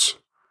governance.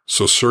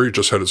 So Surrey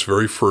just had its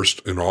very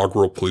first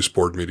inaugural police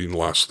board meeting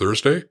last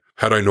Thursday.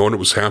 Had I known it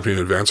was happening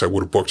in advance, I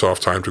would have booked off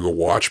time to go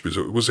watch because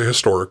it was a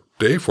historic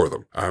day for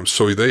them.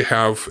 So they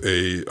have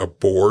a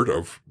board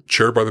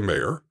chaired by the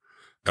mayor,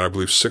 and I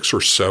believe 6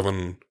 or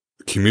 7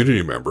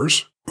 community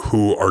members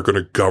who are going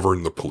to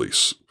govern the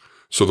police.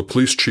 So the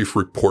police chief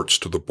reports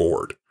to the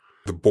board.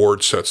 The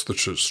board sets the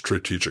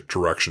strategic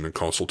direction in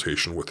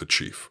consultation with the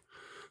chief.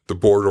 The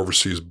board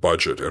oversees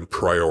budget and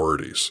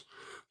priorities.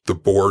 The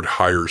board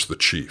hires the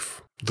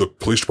chief. The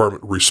police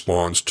department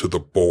responds to the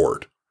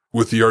board.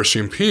 With the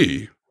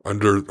RCMP,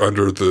 under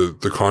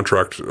the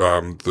contract the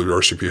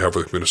RCMP have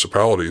with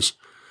municipalities,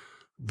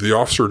 the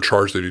officer in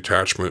charge of the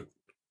detachment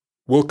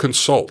will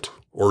consult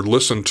or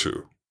listen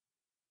to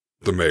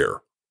the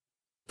mayor,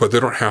 but they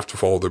don't have to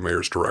follow the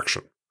mayor's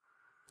direction.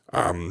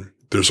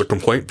 There's a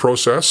complaint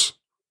process.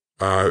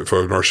 If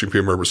an RCMP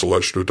member is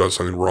alleged to have done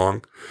something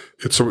wrong,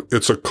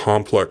 it's a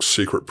complex,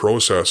 secret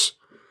process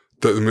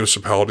that the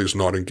municipality is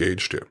not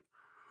engaged in.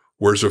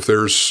 Whereas if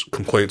there's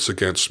complaints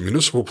against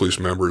municipal police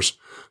members,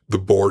 the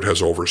board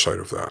has oversight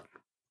of that.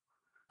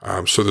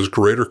 So there's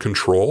greater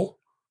control,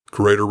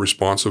 greater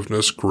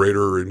responsiveness,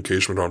 greater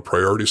engagement on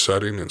priority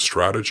setting and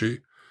strategy.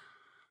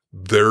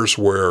 There's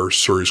where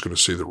Surrey's going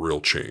to see the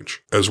real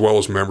change, as well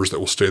as members that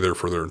will stay there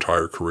for their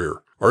entire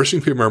career.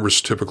 RCMP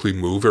members typically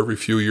move every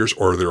few years,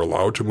 or they're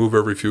allowed to move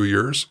every few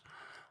years.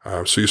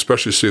 So you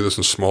especially see this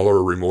in smaller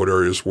or remote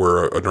areas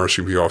where an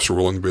RCMP officer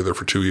will only be there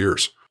for 2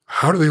 years.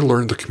 How do they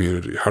learn the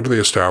community? How do they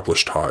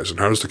establish ties? And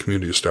how does the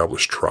community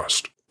establish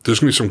trust? There's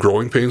going to be some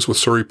growing pains with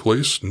Surrey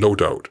Police, no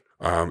doubt.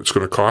 It's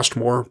going to cost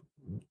more.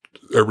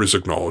 Everybody's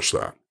acknowledged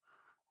that.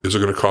 Is it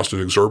going to cost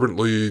an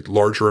exorbitantly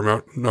larger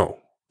amount? No.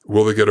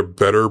 Will they get a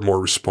better,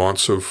 more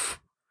responsive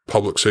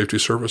public safety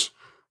service?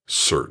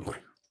 Certainly.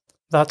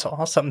 That's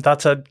awesome.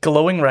 That's a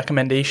glowing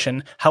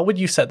recommendation. How would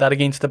you set that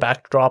against the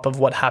backdrop of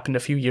what happened a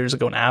few years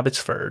ago in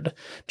Abbotsford?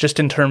 Just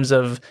in terms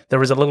of there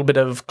was a little bit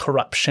of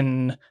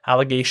corruption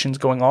allegations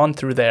going on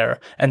through there.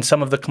 And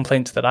some of the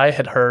complaints that I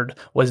had heard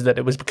was that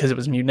it was because it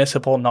was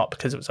municipal, not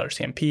because it was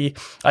RCMP.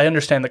 I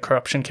understand that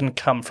corruption can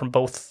come from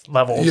both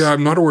levels. Yeah,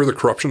 I'm not aware of the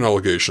corruption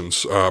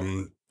allegations.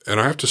 And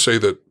I have to say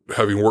that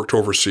having worked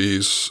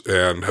overseas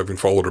and having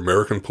followed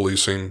American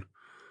policing,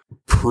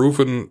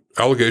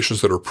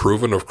 allegations that are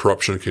proven of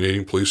corruption in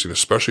Canadian policing,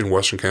 especially in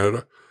Western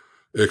Canada,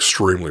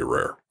 extremely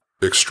rare.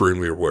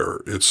 Extremely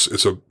rare.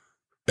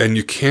 And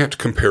you can't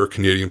compare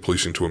Canadian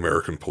policing to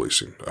American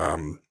policing.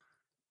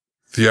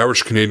 The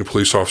average Canadian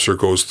police officer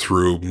goes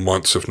through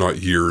months, if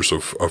not years,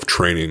 of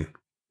training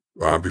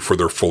before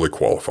they're fully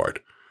qualified.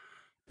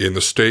 In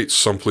the States,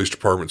 some police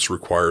departments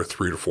require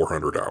 300 to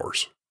 400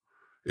 hours.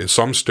 In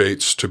some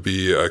states, to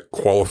be a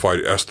qualified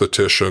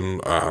esthetician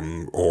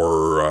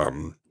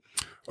or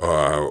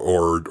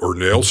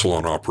nail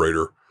salon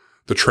operator,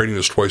 the training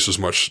is twice as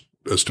much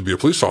as to be a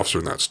police officer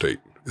in that state.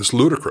 It's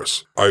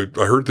ludicrous. I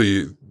heard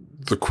the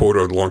quote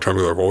a long time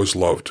ago that I've always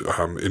loved.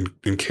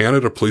 In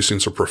Canada,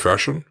 policing's a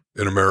profession.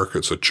 In America,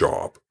 it's a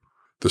job.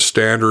 The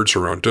standards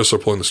around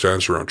discipline, the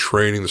standards around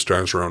training, the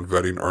standards around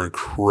vetting are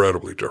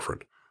incredibly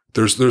different.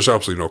 There's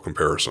absolutely no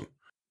comparison.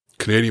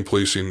 Canadian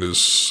policing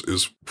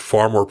is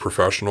far more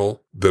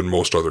professional than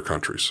most other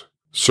countries.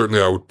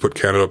 Certainly, I would put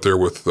Canada up there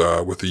with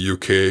the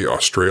UK,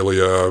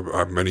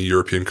 Australia, many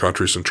European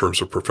countries in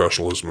terms of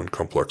professionalism and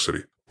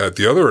complexity. At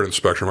the other end of the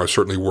spectrum, I've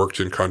certainly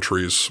worked in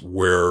countries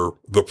where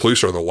the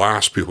police are the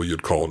last people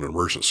you'd call in an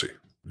emergency.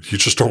 You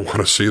just don't want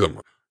to see them.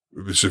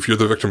 Because if you're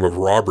the victim of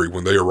robbery,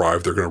 when they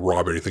arrive, they're going to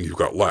rob anything you've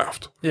got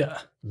left. Yeah.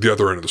 The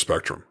other end of the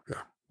spectrum,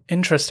 yeah.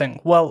 Interesting.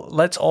 Well,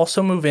 let's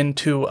also move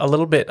into a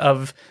little bit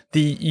of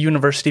the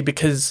university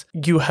because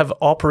you have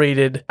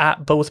operated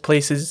at both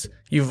places.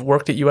 You've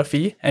worked at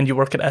UFE and you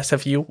work at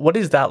SFU. What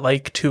is that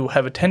like to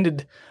have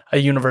attended a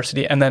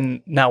university and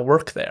then now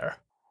work there?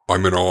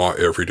 I'm in awe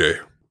every day.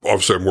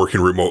 Obviously, I'm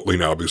working remotely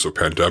now because of the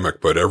pandemic,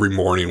 but every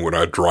morning when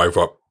I drive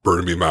up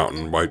Burnaby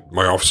Mountain,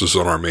 my office is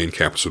on our main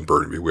campus in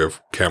Burnaby. We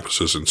have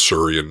campuses in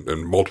Surrey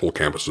and multiple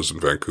campuses in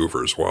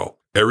Vancouver as well.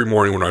 Every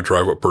morning when I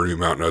drive up Burnaby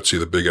Mountain, I'd see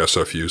the big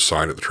SFU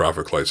sign at the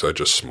traffic lights. I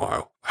just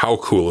smile. How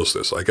cool is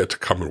this? I get to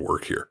come and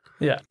work here.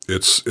 Yeah.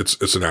 It's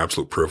an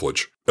absolute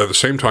privilege. At the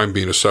same time,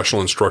 being a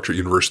sessional instructor at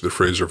University of the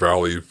Fraser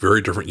Valley,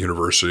 very different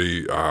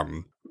university,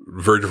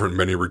 very different in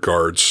many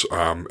regards,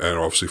 and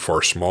obviously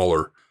far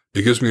smaller.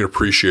 It gives me an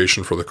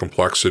appreciation for the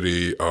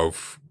complexity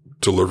of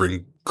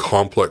delivering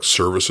complex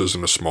services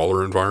in a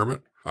smaller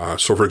environment.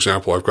 So, for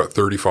example, I've got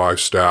 35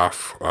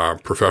 staff,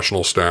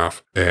 professional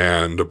staff,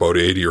 and about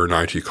 80 or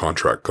 90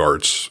 contract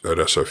guards at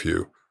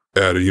SFU.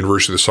 At a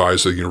university the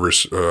size of the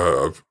University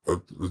of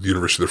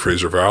the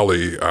Fraser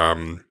Valley,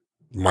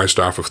 my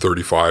staff of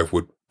 35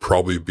 would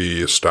probably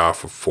be a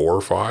staff of 4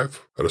 or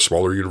 5 at a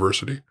smaller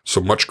university. So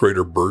much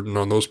greater burden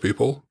on those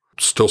people.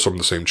 Still some of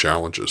the same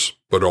challenges,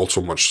 but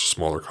also much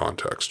smaller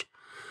context.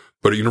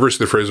 But at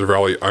University of the Fraser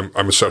Valley, I'm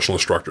a sessional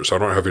instructor, so I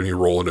don't have any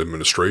role in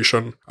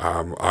administration.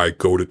 I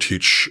go to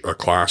teach a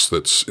class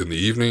that's in the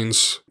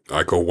evenings.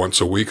 I go once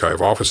a week. I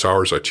have office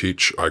hours. I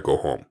teach. I go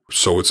home.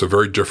 So it's a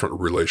very different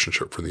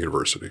relationship for the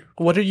university.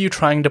 What are you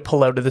trying to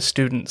pull out of the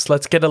students?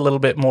 Let's get a little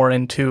bit more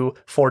into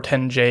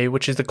 410J,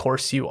 which is the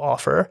course you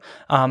offer,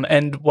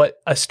 and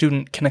what a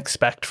student can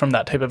expect from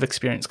that type of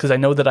experience. Because I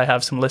know that I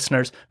have some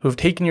listeners who have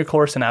taken your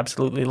course and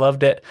absolutely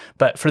loved it.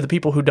 But for the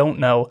people who don't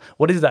know,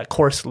 what is that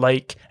course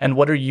like, and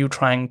what are you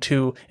trying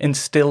to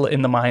instill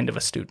in the mind of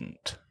a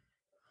student?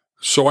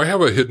 So I have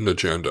a hidden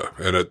agenda,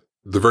 and at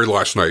the very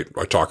last night,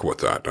 I talk about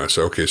that. And I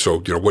say, okay, so,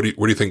 what do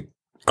you think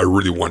I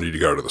really want you to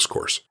get out of this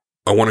course?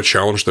 I want to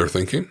challenge their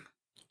thinking.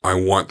 I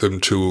want them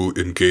to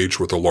engage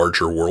with the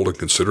larger world and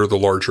consider the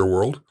larger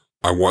world.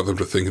 I want them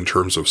to think in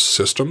terms of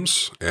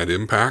systems and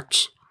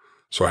impacts.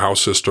 So how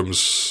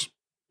systems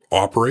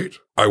operate.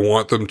 I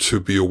want them to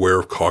be aware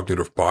of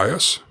cognitive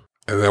bias.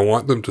 And I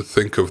want them to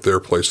think of their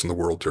place in the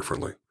world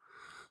differently.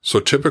 So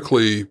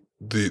typically,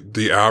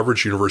 the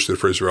average University of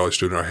Fraser Valley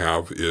student I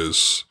have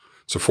is,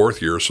 it's a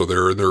 4th year, so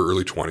they're in their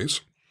early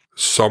 20s.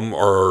 Some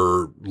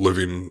are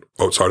living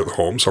outside of the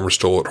home. Some are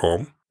still at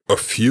home. A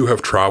few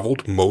have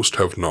traveled. Most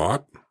have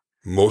not.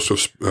 Most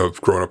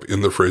have grown up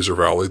in the Fraser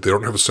Valley. They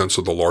don't have a sense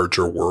of the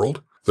larger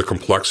world, the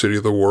complexity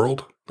of the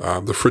world,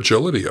 the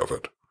fragility of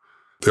it.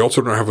 They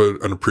also don't have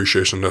an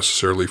appreciation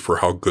necessarily for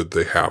how good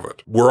they have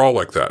it. We're all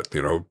like that.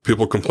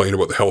 People complain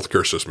about the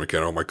healthcare system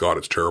again. Oh my God,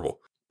 it's terrible.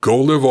 Go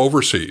live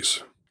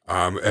overseas.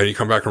 And you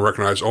come back and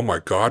recognize, oh my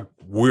God,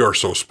 we are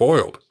so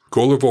spoiled.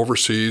 Go live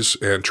overseas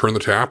and turn the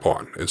tap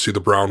on and see the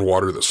brown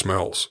water that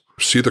smells.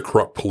 See the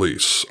corrupt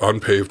police,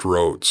 unpaved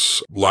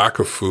roads, lack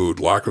of food,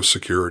 lack of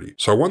security.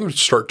 So I want them to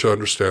start to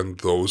understand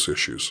those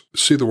issues,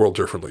 see the world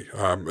differently.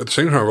 At the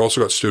same time, I've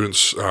also got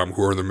students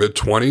who are in their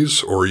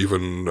mid-20s or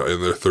even in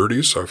their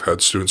 30s. I've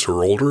had students who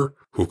are older,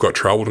 who've got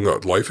traveled and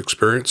got life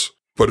experience.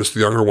 But it's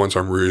the younger ones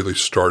I'm really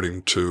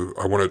starting to,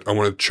 I want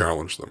to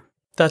challenge them.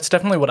 That's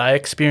definitely what I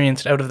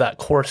experienced out of that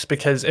course,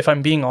 because if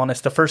I'm being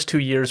honest, the first 2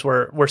 years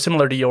were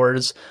similar to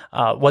yours,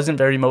 wasn't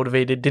very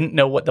motivated, didn't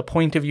know what the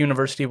point of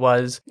university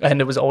was, and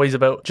it was always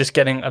about just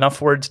getting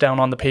enough words down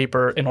on the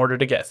paper in order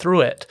to get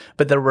through it.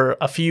 But there were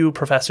a few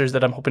professors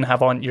that I'm hoping to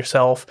have on,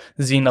 yourself,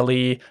 Zena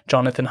Lee,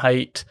 Jonathan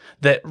Haidt,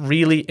 that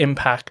really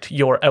impact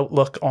your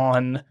outlook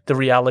on the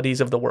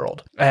realities of the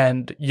world.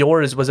 And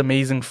yours was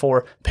amazing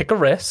for pick a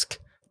risk,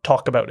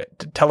 talk about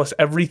it. Tell us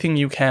everything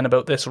you can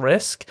about this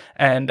risk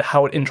and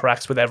how it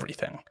interacts with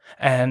everything.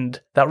 And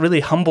that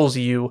really humbles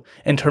you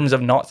in terms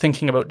of not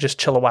thinking about just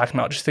Chilliwack,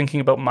 not just thinking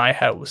about my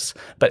house,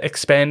 but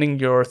expanding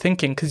your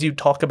thinking, because you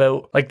talk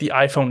about like the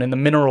iPhone and the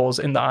minerals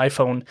in the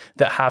iPhone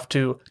that have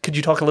to, could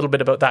you talk a little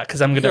bit about that?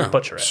 Because I'm going to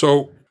butcher it.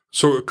 So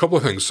a couple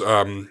of things.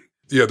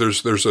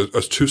 There's a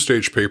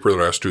 2-stage paper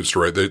that I ask students to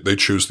write. They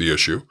choose the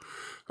issue.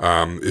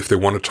 If they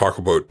want to talk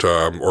about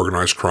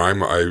organized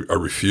crime, I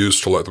refuse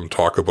to let them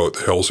talk about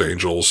the Hells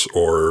Angels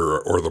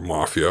or the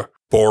mafia.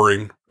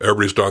 Boring.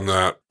 Everybody's done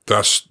that.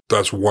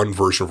 That's one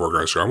version of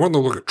organized crime. I want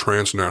them to look at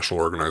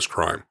transnational organized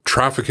crime.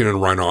 Trafficking in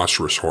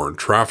rhinoceros horn,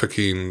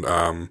 trafficking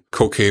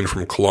cocaine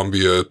from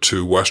Colombia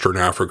to Western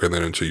Africa and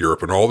then into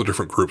Europe, and all the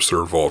different groups that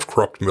are involved,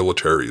 corrupt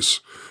militaries,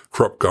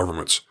 corrupt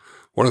governments.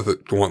 I want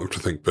them to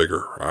think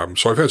bigger.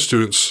 So I've had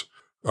students...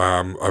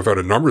 I've had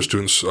a number of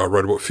students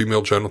write about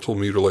female genital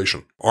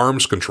mutilation,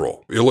 arms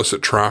control,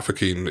 illicit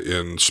trafficking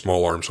in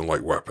small arms and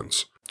light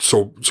weapons.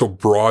 So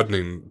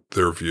broadening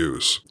their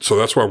views. So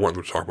that's what I want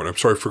them to talk about. I'm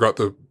sorry, I forgot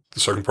the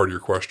second part of your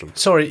question.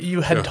 Sorry,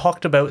 you had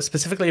talked about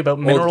specifically about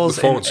minerals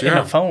in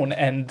a phone,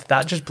 and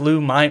that just blew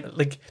my,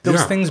 like,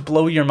 those things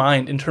blow your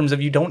mind in terms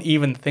of you don't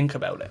even think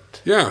about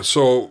it. Yeah,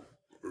 so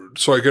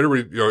I get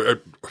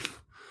everybody,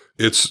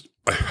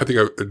 I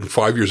think in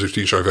 5 years of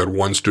teaching, I've had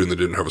one student that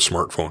didn't have a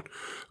smartphone.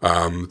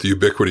 The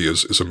ubiquity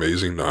is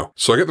amazing now.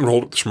 So I get them to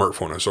hold up the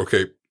smartphone. I say,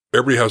 okay,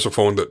 everybody has a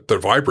phone that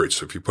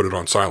vibrates if you put it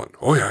on silent.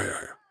 Oh, yeah.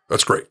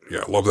 That's great.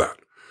 Yeah, love that.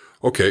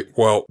 Okay,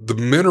 well, the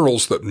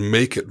minerals that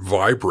make it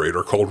vibrate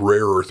are called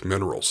rare earth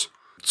minerals.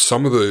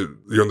 Some of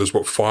there's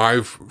about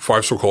five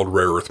so-called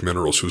rare earth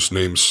minerals whose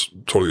names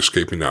totally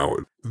escape me now.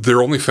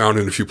 They're only found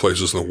in a few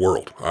places in the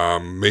world.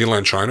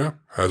 Mainland China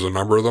has a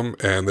number of them,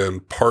 and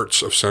then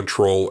parts of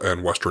Central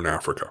and Western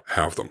Africa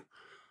have them.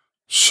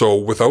 So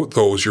without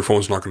those, your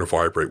phone's not going to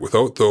vibrate.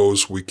 Without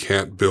those, we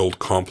can't build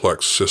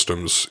complex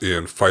systems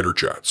in fighter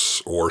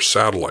jets or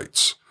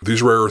satellites.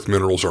 These rare earth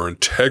minerals are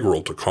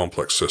integral to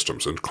complex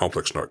systems and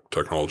complex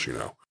technology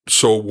now.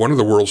 So one of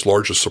the world's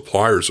largest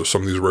suppliers of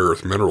some of these rare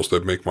earth minerals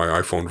that make my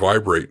iPhone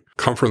vibrate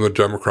come from the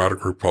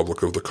Democratic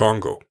Republic of the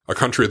Congo, a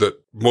country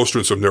that most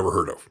students have never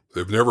heard of.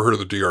 They've never heard of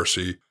the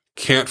DRC,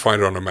 can't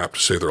find it on a map to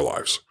save their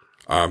lives.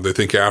 They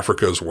think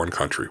Africa is one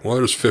country. Well,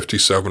 there's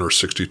 57 or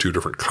 62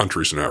 different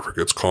countries in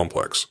Africa. It's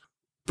complex.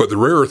 But the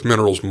rare earth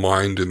minerals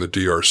mined in the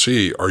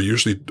DRC are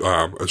usually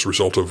as a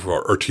result of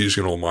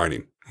artisanal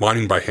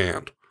mining by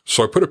hand.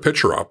 So I put a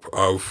picture up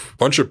of a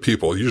bunch of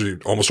people, usually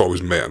almost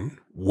always men,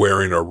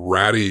 wearing a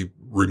ratty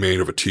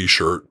remain of a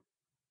t-shirt,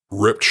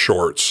 ripped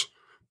shorts,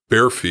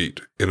 bare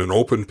feet in an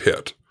open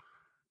pit,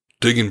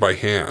 digging by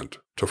hand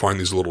to find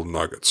these little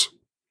nuggets.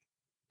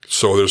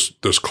 So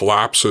there's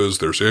collapses,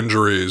 there's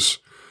injuries,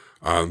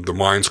 the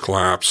mines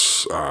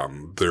collapse,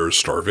 there's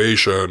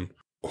starvation,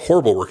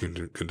 horrible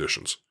working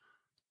conditions.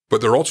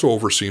 But they're also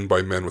overseen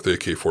by men with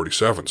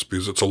AK-47s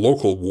because it's a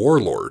local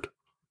warlord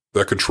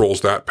that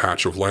controls that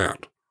patch of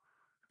land.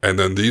 And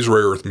then these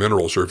rare earth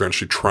minerals are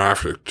eventually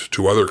trafficked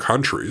to other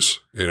countries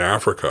in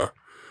Africa.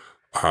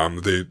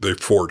 They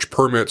forge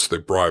permits, they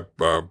bribe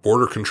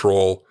border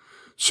control,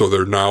 so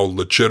they're now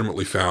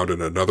legitimately found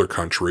in another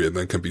country and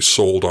then can be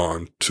sold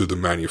on to the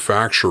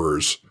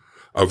manufacturers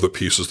of the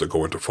pieces that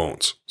go into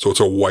phones. So it's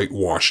a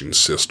whitewashing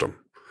system.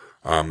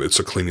 It's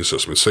a cleaning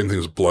system. It's the same thing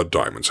as blood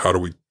diamonds. How do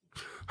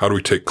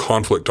we take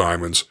conflict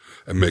diamonds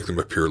and make them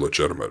appear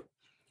legitimate?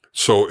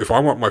 So if I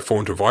want my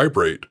phone to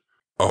vibrate,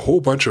 a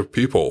whole bunch of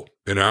people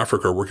in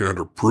Africa are working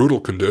under brutal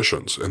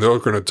conditions, and they're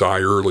going to die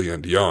early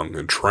and young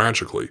and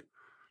tragically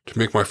to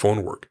make my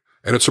phone work.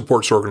 And it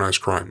supports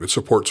organized crime. It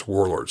supports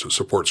warlords. It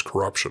supports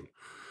corruption.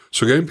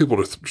 So getting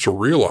people to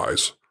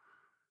realize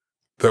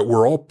that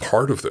we're all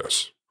part of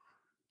this.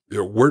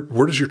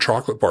 Where does your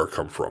chocolate bar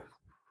come from?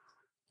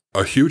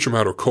 A huge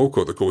amount of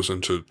cocoa that goes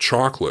into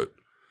chocolate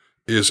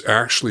is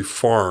actually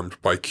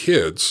farmed by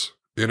kids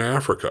in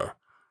Africa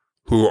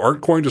who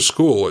aren't going to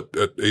school at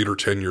 8 or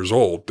 10 years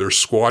old. They're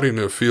squatting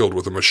in a field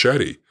with a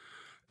machete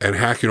and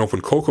hacking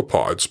open cocoa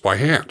pods by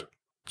hand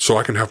so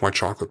I can have my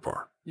chocolate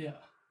bar. Yeah.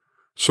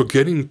 So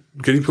getting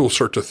people to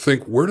start to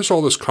think, where does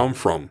all this come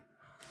from?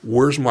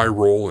 Where's my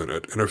role in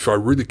it? And if I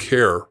really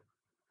care,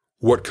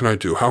 what can I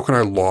do? How can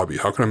I lobby?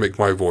 How can I make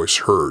my voice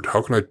heard?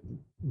 How can I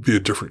be a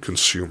different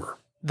consumer?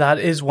 That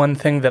is one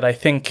thing that I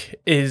think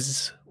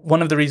is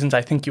one of the reasons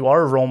I think you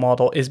are a role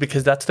model, is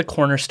because that's the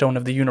cornerstone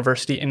of the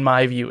university, in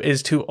my view,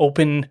 is to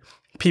open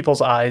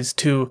people's eyes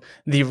to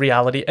the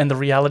reality. And the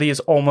reality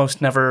is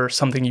almost never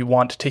something you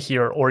want to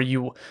hear or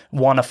you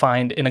want to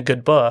find in a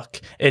good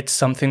book. It's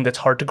something that's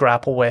hard to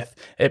grapple with.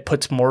 It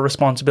puts more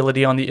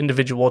responsibility on the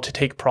individual to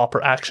take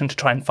proper action to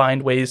try and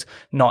find ways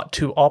not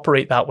to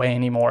operate that way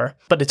anymore.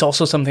 But it's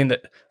also something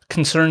that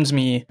concerns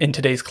me in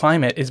today's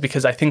climate, is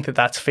because I think that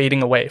that's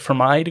fading away. For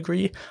my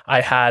degree,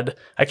 I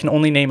can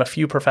only name a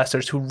few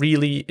professors who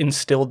really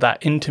instilled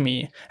that into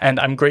me,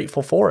 and I'm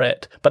grateful for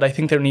it, but I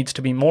think there needs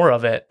to be more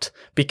of it,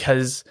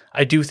 because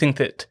I do think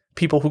that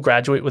people who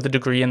graduate with a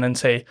degree and then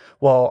say,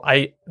 well,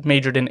 I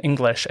majored in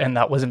English and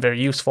that wasn't very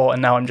useful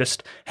and now I'm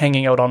just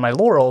hanging out on my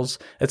laurels.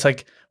 It's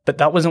like, but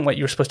that wasn't what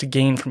you were supposed to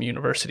gain from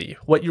university.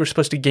 What you were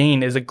supposed to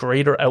gain is a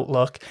greater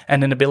outlook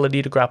and an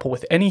ability to grapple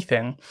with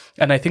anything.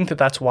 And I think that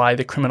that's why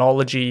the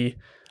criminology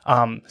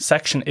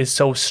section is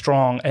so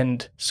strong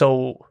and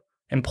so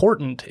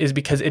important, is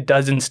because it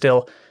does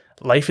instill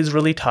life is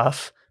really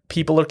tough.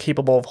 People are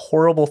capable of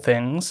horrible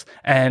things,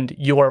 and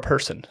you're a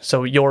person.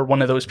 So you're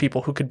one of those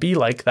people who could be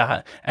like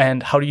that.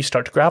 And how do you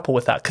start to grapple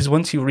with that? Because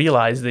once you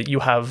realize that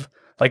you have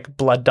like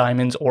blood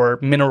diamonds or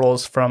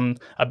minerals from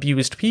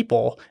abused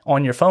people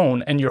on your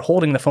phone, and you're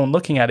holding the phone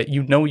looking at it,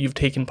 you know you've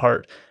taken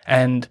part,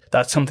 and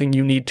that's something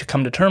you need to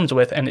come to terms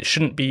with, and it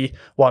shouldn't be,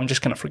 well, I'm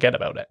just going to forget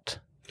about it.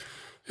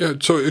 Yeah,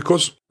 so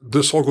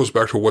this all goes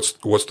back to what's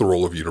the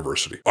role of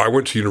university. I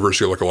went to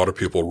university like a lot of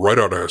people right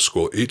out of high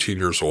school, 18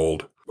 years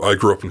old. I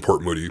grew up in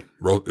Port Moody.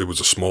 It was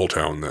a small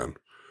town then.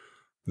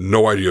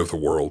 No idea of the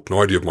world,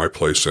 no idea of my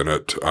place in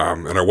it,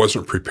 and I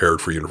wasn't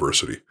prepared for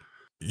university.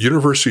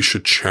 University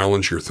should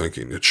challenge your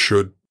thinking. It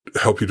should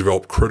help you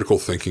develop critical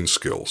thinking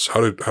skills,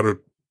 how to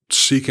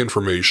seek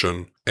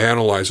information,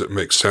 analyze it,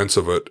 make sense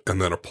of it,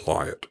 and then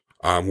apply it.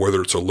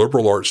 Whether it's a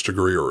liberal arts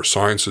degree or a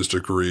sciences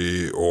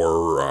degree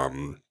or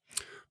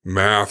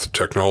math,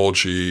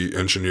 technology,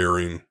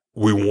 engineering,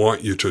 we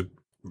want you to,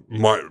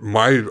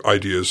 my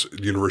idea is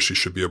university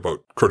should be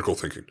about critical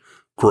thinking,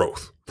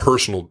 growth,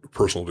 personal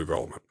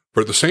development.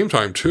 But at the same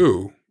time,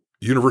 too,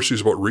 university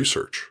is about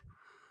research.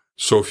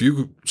 So if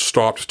you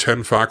stopped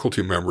 10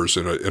 faculty members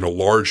in a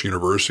large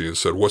university and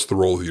said, what's the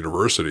role of the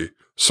university?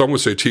 Some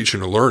would say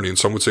teaching and learning.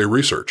 Some would say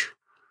research.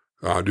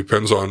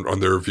 Depends on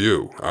their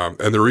view.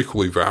 And they're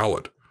equally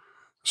valid.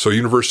 So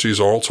universities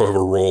also have a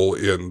role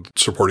in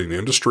supporting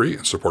industry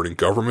and supporting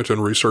government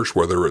and research,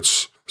 whether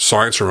it's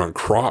science around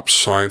crops,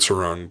 science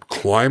around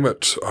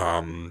climate,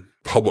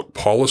 public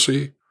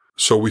policy.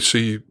 So we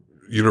see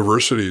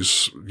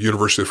universities,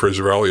 University of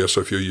Fraser Valley,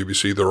 SFU,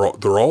 UBC,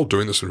 they're all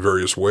doing this in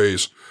various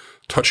ways,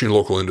 touching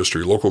local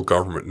industry, local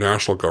government,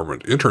 national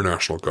government,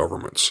 international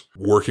governments,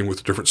 working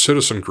with different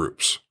citizen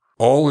groups,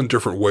 all in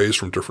different ways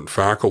from different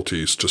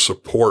faculties to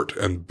support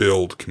and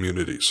build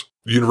communities.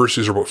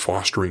 Universities are about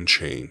fostering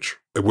change,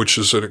 which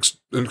is an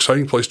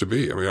exciting place to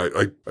be. I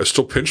mean, I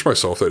still pinch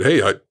myself that,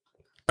 hey,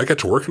 I get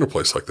to work in a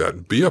place like that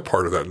and be a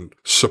part of that and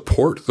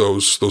support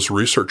those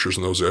researchers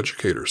and those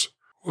educators.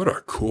 What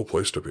a cool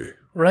place to be.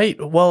 Right.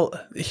 Well,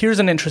 here's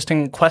an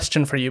interesting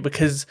question for you,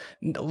 because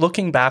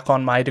looking back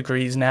on my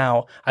degrees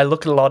now, I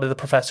look at a lot of the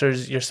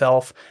professors,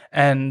 yourself,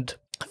 and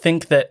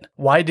think that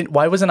why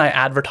wasn't I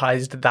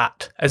advertised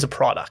that as a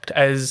product,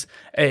 as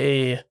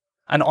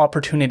an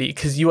opportunity?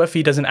 Because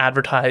UFV doesn't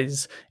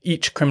advertise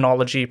each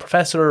criminology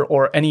professor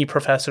or any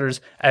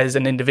professors as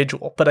an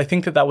individual. But I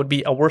think that would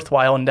be a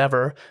worthwhile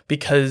endeavor,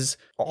 because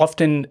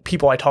often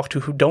people I talk to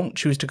who don't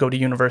choose to go to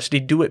university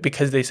do it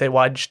because they say,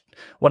 well,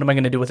 what am I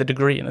going to do with a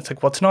degree? And it's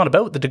like, well, it's not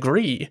about the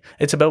degree.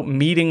 It's about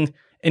meeting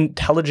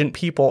intelligent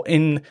people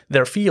in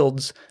their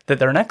fields that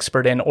they're an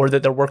expert in, or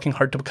that they're working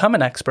hard to become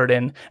an expert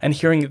in, and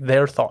hearing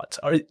their thoughts.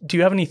 Do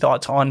you have any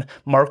thoughts on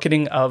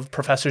marketing of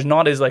professors,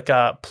 not as like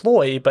a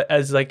ploy, but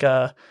as like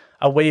a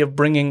way of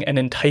bringing and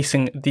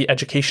enticing the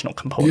educational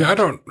component?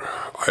 Yeah,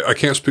 I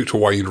can't speak to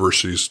why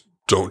universities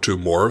don't do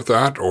more of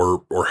that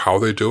or how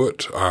they do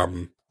it.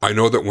 I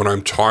know that when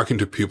I'm talking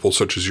to people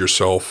such as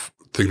yourself,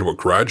 thinking about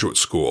graduate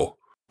school,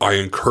 I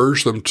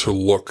encourage them to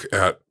look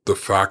at the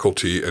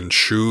faculty and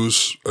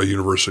choose a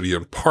university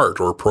in part,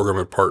 or a program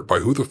in part, by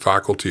who the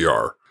faculty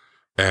are.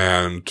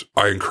 And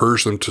I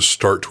encourage them to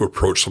start to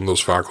approach some of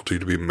those faculty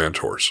to be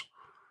mentors.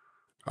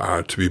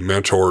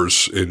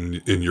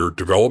 In your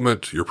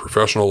development, your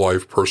professional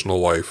life, personal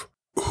life,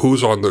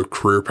 who's on the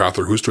career path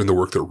or who's doing the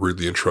work that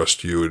really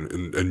interests you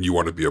and you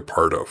want to be a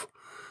part of.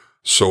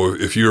 So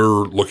if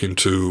you're looking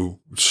to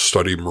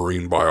study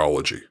marine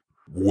biology,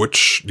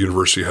 which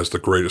university has the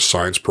greatest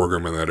science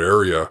program in that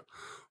area,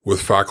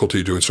 with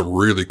faculty doing some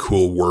really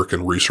cool work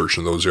and research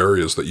in those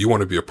areas that you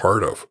want to be a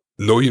part of?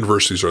 No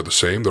universities are the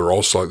same. They're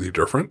all slightly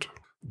different.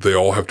 They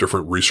all have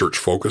different research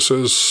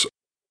focuses,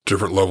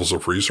 different levels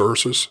of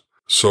resources.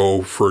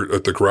 So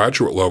at the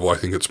graduate level, I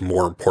think it's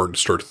more important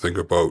to start to think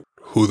about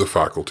who the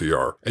faculty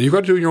are. And you've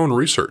got to do your own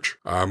research.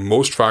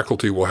 Most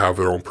faculty will have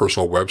their own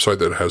personal website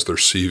that has their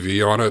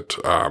CV on it,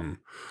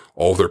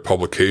 all of their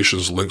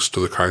publications, links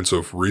to the kinds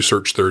of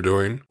research they're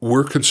doing.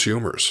 We're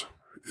consumers.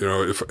 You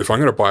know, if I'm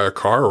going to buy a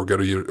car or get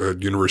a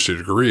university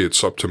degree,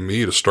 it's up to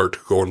me to start to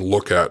go and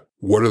look at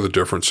what are the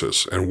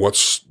differences and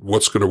what's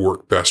going to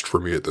work best for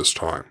me at this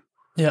time.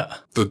 Yeah.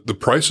 The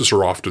prices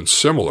are often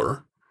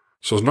similar.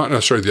 So it's not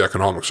necessarily the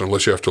economics,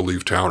 unless you have to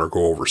leave town or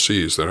go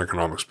overseas, then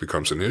economics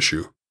becomes an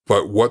issue.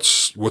 But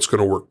what's going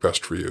to work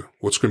best for you?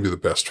 What's going to be the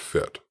best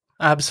fit?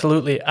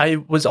 Absolutely. I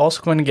was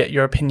also going to get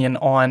your opinion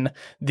on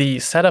the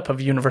setup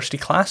of university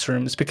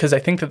classrooms, because I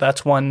think that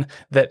that's one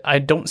that I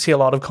don't see a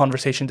lot of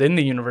conversations in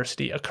the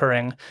university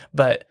occurring,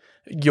 but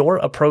your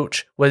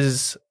approach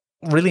was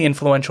really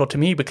influential to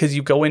me, because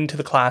you go into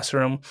the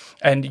classroom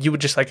and you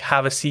would just like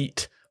have a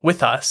seat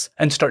with us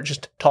and start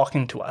just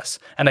talking to us.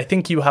 And I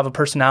think you have a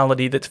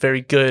personality that's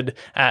very good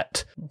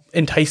at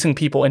enticing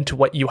people into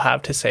what you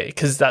have to say,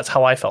 because that's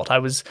how I felt. I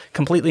was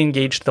completely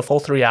engaged the full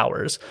 3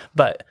 hours.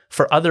 But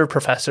for other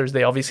professors,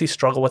 they obviously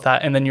struggle with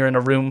that. And then you're in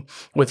a room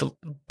with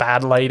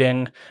bad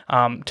lighting,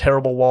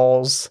 terrible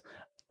walls.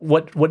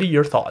 What are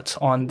your thoughts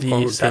on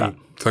the setup?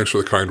 Thanks for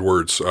the kind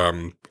words.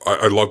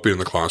 I love being in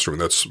the classroom.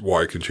 That's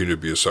why I continue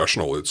to be a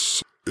sessional.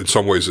 It's in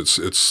some ways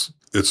it's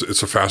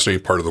a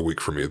fascinating part of the week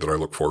for me that I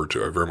look forward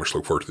to. I very much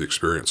look forward to the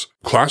experience.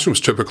 Classrooms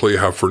typically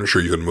have furniture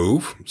you can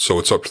move, so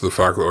it's up to the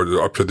faculty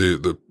or up to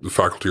the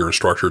faculty or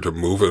instructor to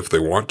move it if they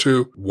want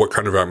to. What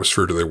kind of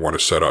atmosphere do they want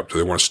to set up? Do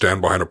they want to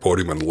stand behind a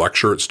podium and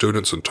lecture at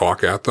students and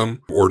talk at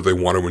them, or do they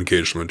want to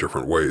engage them in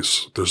different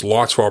ways? There's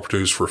lots of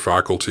opportunities for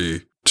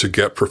faculty to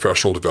get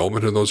professional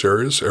development in those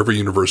areas. Every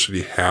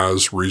university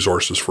has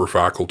resources for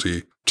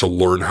faculty to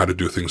learn how to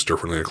do things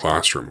differently in a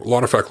classroom. A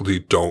lot of faculty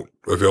don't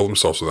avail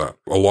themselves of that.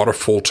 A lot of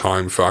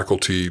full-time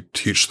faculty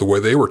teach the way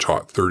they were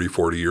taught 30,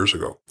 40 years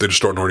ago. They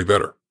just don't know any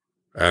better.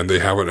 And they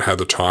haven't had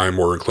the time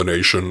or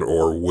inclination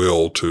or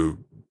will to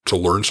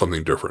learn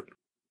something different.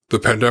 The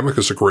pandemic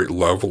is a great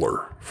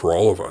leveler for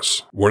all of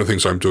us. One of the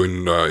things I'm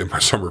doing in my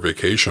summer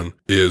vacation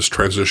is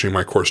transitioning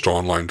my course to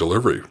online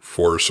delivery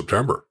for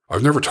September.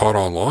 I've never taught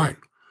online.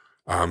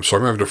 So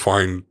I'm having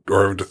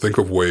to think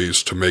of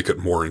ways to make it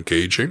more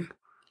engaging.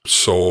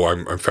 So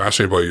I'm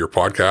fascinated by your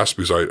podcast,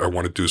 because I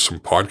want to do some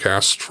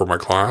podcasts for my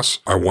class.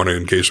 I want to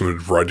engage them in a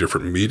variety of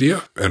different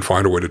media and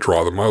find a way to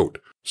draw them out.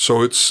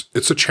 So it's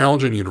a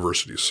challenge in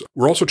universities.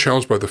 We're also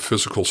challenged by the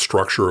physical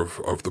structure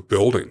of the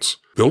buildings.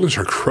 Buildings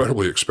are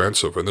incredibly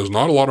expensive, and there's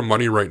not a lot of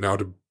money right now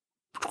to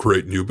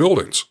create new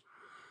buildings.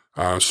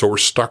 So we're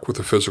stuck with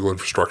the physical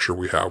infrastructure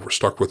we have. We're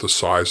stuck with the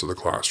size of the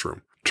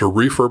classroom. To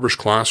refurbish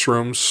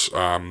classrooms,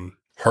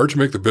 hard to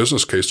make the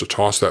business case to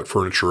toss that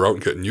furniture out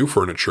and get new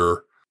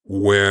furniture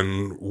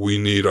when we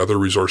need other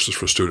resources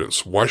for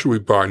students. Why should we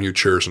buy new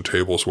chairs and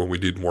tables when we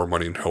need more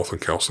money in health and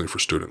counseling for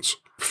students?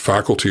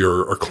 Faculty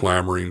are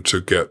clamoring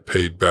to get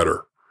paid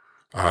better.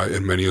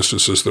 In many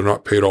instances, they're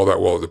not paid all that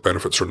well. The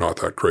benefits are not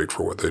that great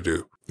for what they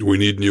do. We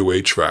need new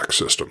HVAC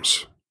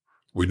systems.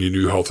 We need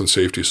new health and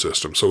safety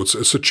systems. So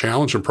it's a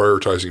challenge in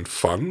prioritizing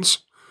funds,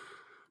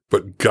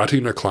 but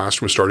gutting a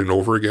classroom, starting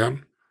over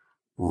again,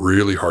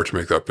 really hard to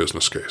make that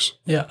business case.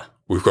 Yeah.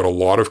 We've got a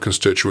lot of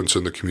constituents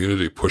in the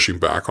community pushing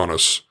back on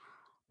us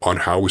on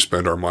how we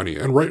spend our money,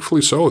 and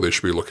rightfully so. They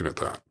should be looking at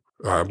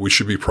that. We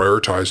should be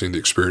prioritizing the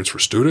experience for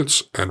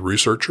students and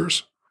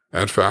researchers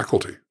and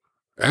faculty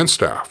and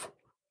staff.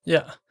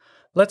 Yeah.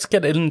 Let's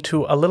get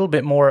into a little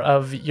bit more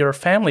of your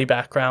family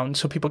background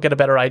so people get a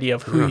better idea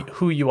of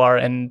who you are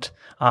and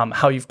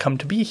how you've come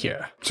to be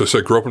here. So I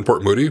said, grew up in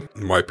Port Moody.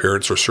 My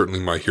parents are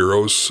certainly my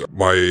heroes.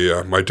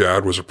 My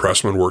dad was a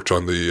pressman, worked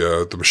on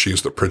the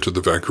machines that printed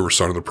the Vancouver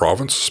Sun of the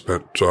province,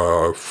 spent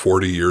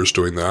 40 years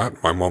doing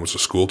that. My mom was a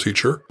school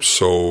teacher.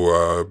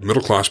 So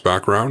middle-class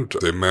background.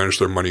 They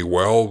managed their money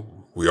well.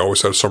 We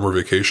always had a summer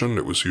vacation.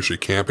 It was usually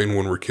camping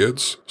when we were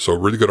kids. So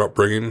really good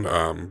upbringing.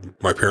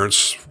 My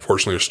parents,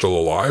 fortunately, are still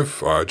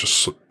alive. I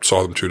just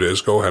saw them 2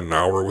 days ago, had an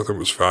hour with them.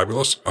 It was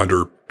fabulous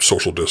under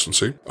social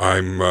distancing.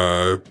 I'm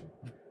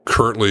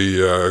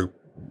currently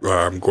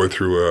I'm going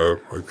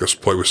through I guess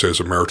what we say is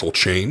a marital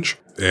change.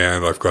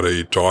 And I've got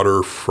a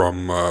daughter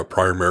from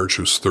prior marriage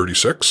who's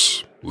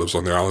 36. Lives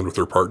on the island with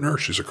her partner.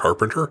 She's a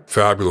carpenter.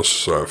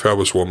 Fabulous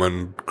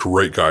woman.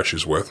 Great guy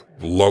she's with.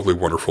 Lovely,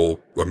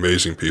 wonderful,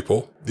 amazing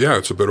people. Yeah,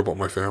 it's a bit about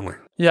my family.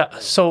 Yeah.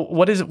 So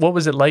what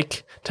was it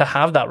like to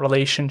have that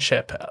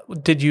relationship?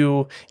 Did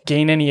you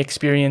gain any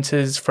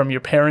experiences from your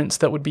parents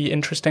that would be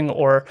interesting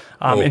or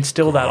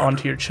instill that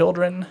onto your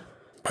children?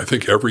 I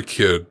think every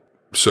kid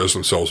says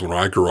themselves, when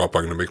I grow up,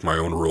 I'm going to make my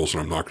own rules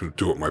and I'm not going to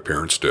do what my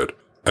parents did.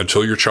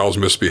 Until your child's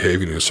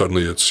misbehaving and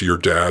suddenly it's your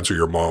dad's or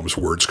your mom's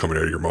words coming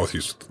out of your mouth,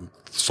 you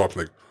stop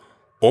and think,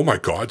 oh my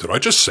God, did I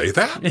just say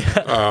that?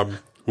 Yeah.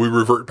 We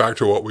revert back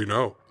to what we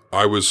know.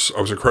 I was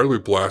incredibly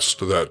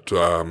blessed that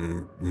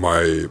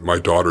my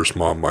daughter's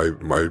mom,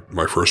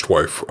 my first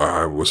wife,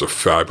 was a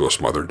fabulous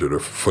mother, did a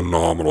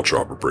phenomenal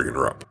job of bringing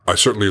her up. I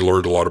certainly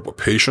learned a lot about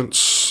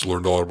patience,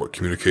 learned a lot about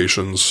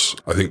communications.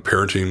 I think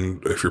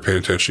parenting, if you're paying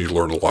attention, you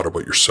learn a lot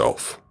about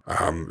yourself.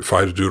 If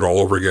I had to do it all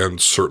over again,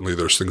 certainly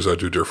there's things I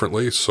do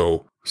differently.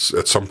 So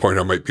at some point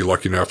I might be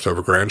lucky enough to have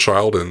a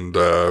grandchild and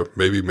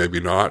maybe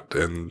not.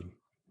 And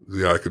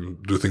yeah, I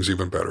can do things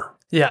even better.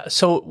 Yeah.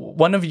 So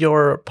one of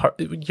your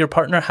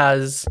partner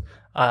has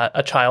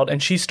a child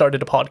and she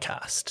started a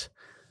podcast.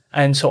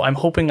 And so I'm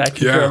hoping I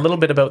can hear a little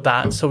bit about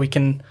that so we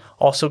can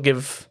also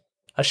give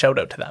a shout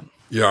out to them.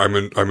 Yeah, I'm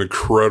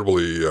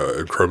incredibly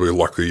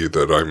lucky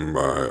that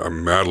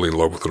I'm madly in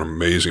love with an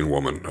amazing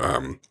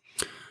woman.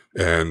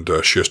 And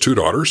she has two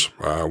daughters.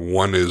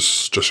 One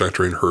is just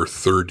entering her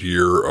third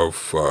year of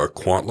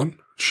Kwantlen.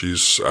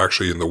 She's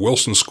actually in the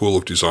Wilson School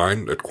of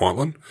Design at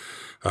Kwantlen.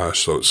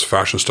 So it's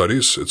fashion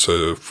studies. It's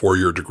a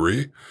 4-year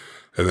degree.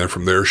 And then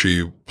from there,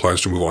 she plans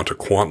to move on to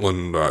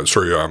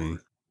Kwantlen.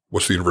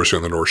 What's the university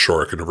on the North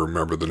Shore? I can never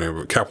remember the name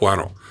of it.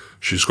 Capilano.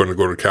 She's going to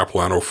go to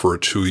Capilano for a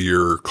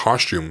 2-year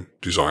costume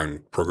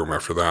design program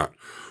after that.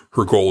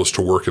 Her goal is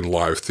to work in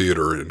live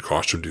theater in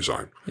costume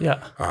design.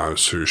 Yeah.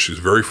 So she's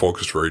very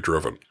focused, very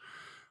driven.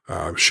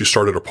 She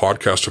started a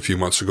podcast a few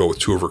months ago with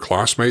 2 of her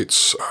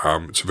classmates.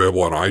 It's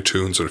available on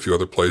iTunes and a few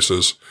other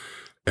places.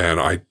 And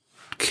I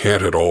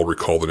can't at all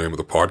recall the name of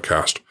the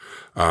podcast.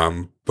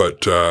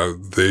 But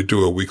they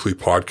do a weekly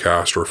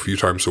podcast or a few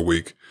times a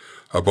week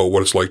about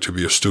what it's like to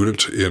be a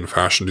student in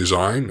fashion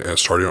design and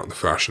starting out in the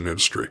fashion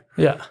industry.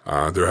 Yeah.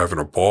 They're having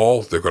a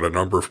ball. They've got a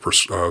number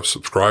of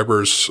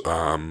subscribers.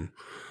 And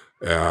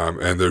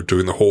they're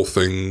doing the whole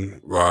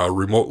thing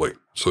remotely.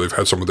 So they've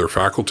had some of their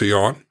faculty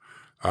on.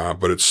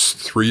 But it's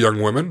 3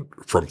 young women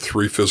from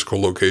 3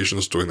 physical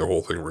locations doing the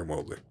whole thing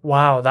remotely.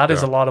 Wow, that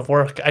is a lot of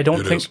work. I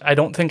don't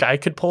think I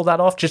could pull that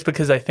off just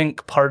because I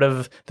think part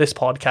of this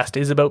podcast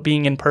is about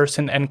being in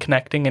person and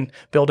connecting and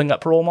building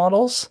up role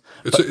models.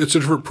 It's a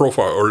different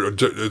profile, or you've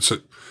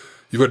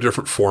got a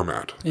different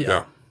format.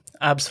 Yeah.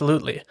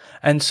 Absolutely.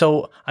 And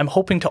so I'm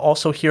hoping to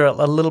also hear a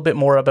little bit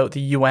more about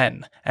the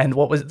UN and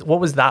what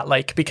was that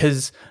like,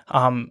 because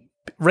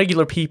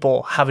regular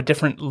people have a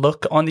different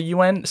look on the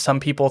UN. Some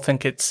people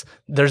think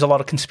there's a lot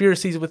of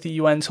conspiracies with the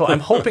UN. So I'm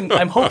hoping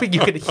you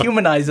could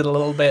humanize it a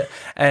little bit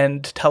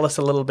and tell us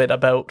a little bit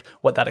about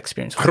what that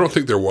experience was. I don't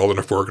think they're well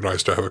enough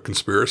organized to have a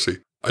conspiracy.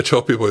 I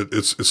tell people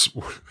it's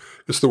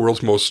the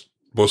world's most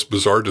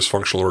bizarre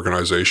dysfunctional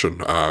organization.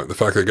 The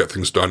fact they get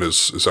things done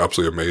is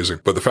absolutely amazing.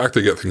 But the fact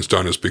they get things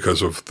done is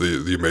because of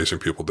the amazing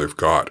people they've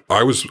got.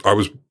 I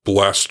was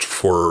blessed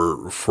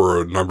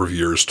for a number of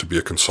years to be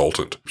a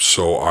consultant.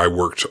 So I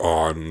worked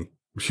on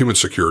human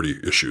security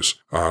issues,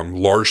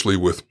 largely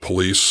with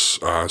police,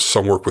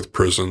 some work with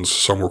prisons,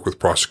 some work with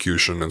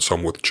prosecution, and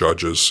some with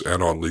judges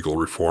and on legal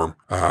reform,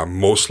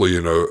 mostly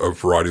in a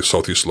variety of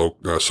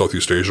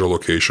Southeast Asia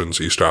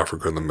locations, East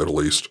Africa and the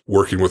Middle East,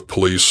 working with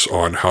police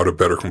on how to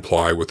better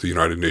comply with the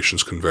United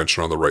Nations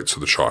Convention on the Rights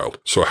of the Child.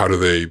 So how do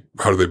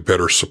they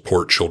better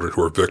support children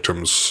who are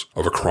victims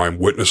of a crime,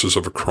 witnesses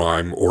of a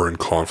crime, or in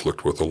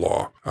conflict with the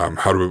law?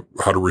 How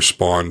to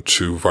respond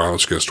to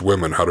violence against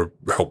women, how to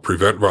help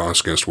prevent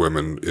violence against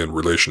women in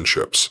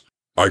relationships.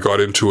 I got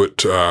into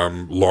it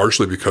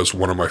largely because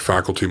one of my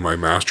faculty in my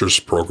master's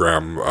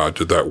program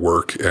did that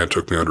work and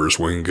took me under his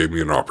wing and gave me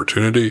an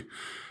opportunity.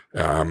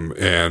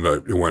 And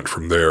it went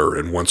from there.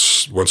 And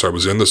once I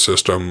was in the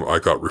system, I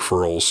got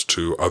referrals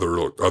to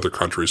other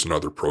countries and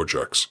other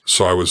projects.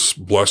 So I was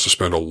blessed to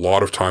spend a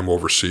lot of time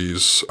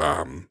overseas,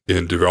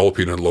 in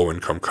developing and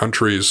low-income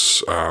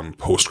countries,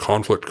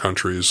 post-conflict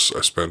countries.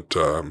 I spent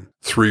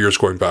 3 years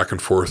going back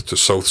and forth to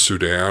South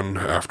Sudan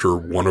after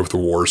one of the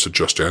wars had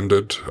just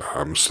ended.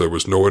 So there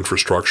was no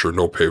infrastructure,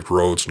 no paved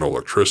roads, no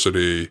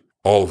electricity,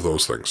 all of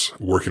those things,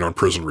 working on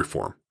prison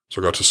reform.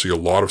 So I got to see a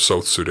lot of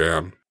South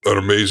Sudan. An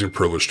amazing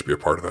privilege to be a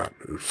part of that.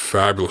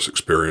 Fabulous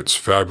experience,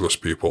 fabulous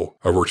people.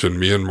 I worked in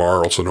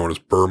Myanmar, also known as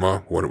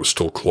Burma, when it was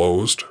still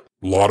closed.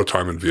 A lot of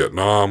time in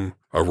Vietnam.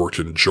 I worked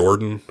in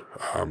Jordan.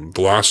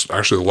 The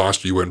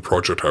last UN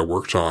project I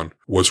worked on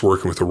was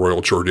working with the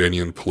Royal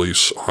Jordanian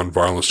Police on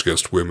violence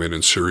against women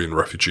in Syrian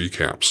refugee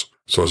camps.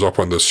 So I was up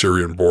on the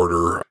Syrian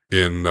border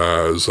in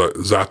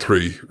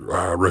Zatri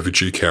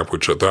refugee camp,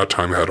 which at that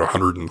time had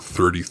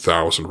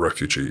 130,000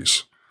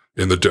 refugees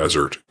in the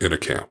desert in a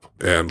camp,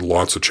 and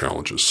lots of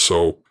challenges.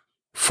 So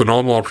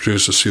phenomenal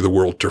opportunities to see the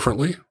world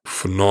differently,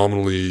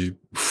 phenomenally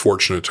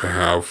fortunate to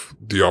have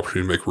the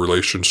opportunity to make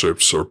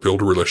relationships or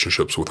build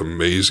relationships with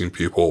amazing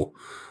people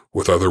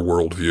with other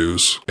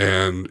worldviews,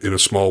 and in a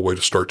small way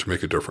to start to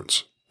make a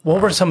difference.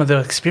 What were some of the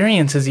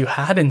experiences you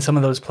had in some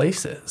of those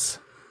places?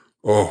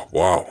 Oh,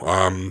 wow.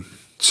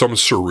 Some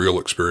surreal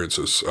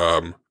experiences.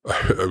 I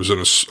was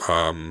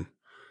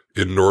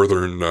in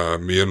northern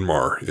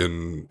Myanmar,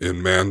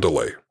 in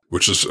Mandalay,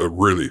 which is a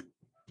really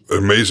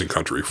amazing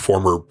country,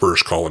 former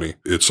British colony.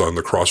 It's on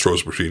the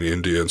crossroads between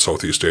India and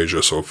Southeast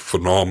Asia. So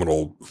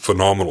phenomenal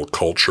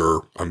culture,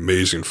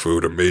 amazing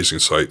food, amazing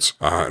sights.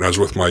 And I was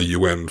with my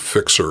UN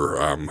fixer,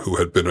 who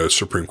had been a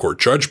Supreme Court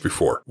judge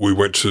before. We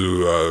went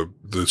to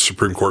the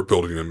Supreme Court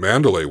building in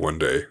Mandalay one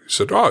day. He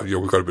said,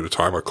 we've got a bit of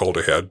time. I called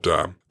ahead.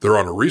 They're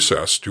on a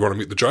recess. Do you want to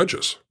meet the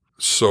judges?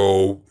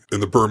 So in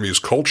the Burmese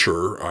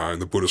culture, in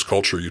the Buddhist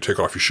culture, you take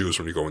off your shoes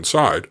when you go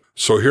inside.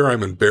 So here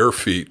I'm in bare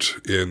feet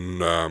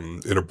in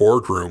a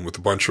boardroom with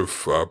a bunch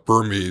of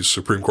Burmese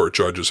Supreme Court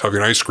judges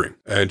having ice cream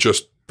and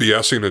just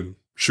BSing and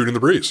shooting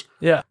the breeze.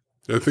 Yeah.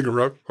 And thinking,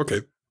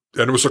 okay.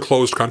 And it was a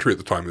closed country at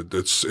the time.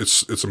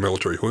 It's a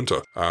military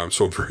junta.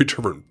 So very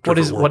different what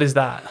world. is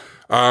that?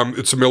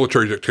 It's a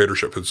military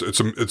dictatorship.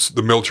 It's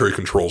the military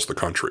controls the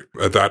country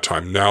at that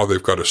time. Now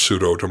they've got a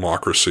pseudo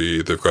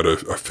democracy. They've got a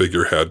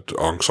figurehead,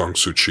 Aung San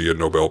Suu Kyi, a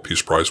Nobel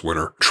Peace Prize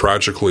winner.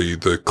 Tragically,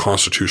 the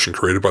constitution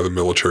created by the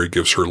military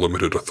gives her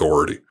limited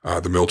authority.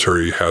 The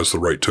military has the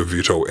right to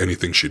veto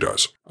anything she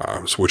does,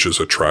 which is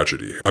a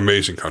tragedy.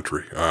 Amazing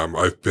country.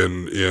 I've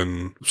been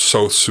in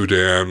South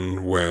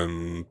Sudan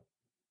when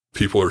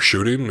people are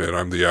shooting, and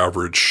I'm the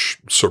average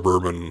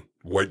suburban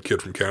white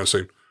kid from Canada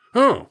saying,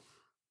 "Oh,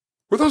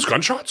 were those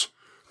gunshots?"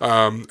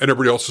 And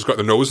everybody else has got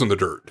their nose in the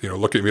dirt,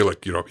 looking at me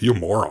like, you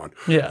moron.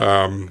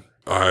 Yeah.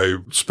 I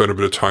spent a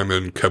bit of time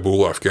in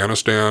Kabul,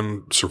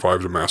 Afghanistan,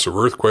 survived a massive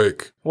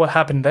earthquake. What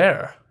happened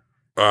there?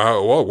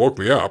 Well, it woke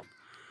me up.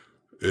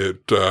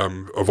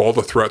 Of all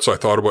the threats I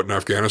thought about in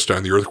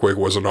Afghanistan, the earthquake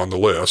wasn't on the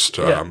list.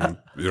 I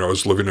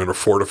was living in a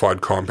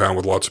fortified compound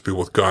with lots of people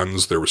with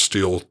guns. There was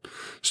steel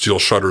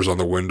shutters on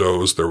the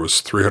windows. There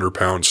was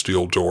 300-pound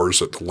steel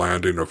doors at the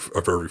landing of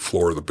every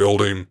floor of the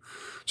building,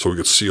 so we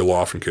could seal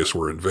off in case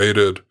we're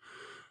invaded.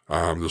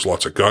 There's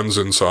lots of guns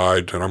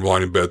inside, and I'm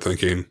lying in bed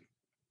thinking,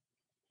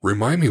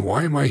 remind me,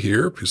 why am I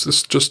here? Because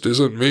this just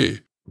isn't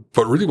me.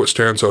 But really what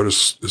stands out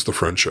is the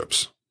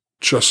friendships.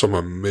 Just some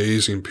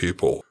amazing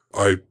people.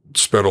 I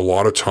spent a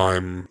lot of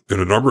time in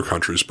a number of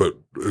countries, but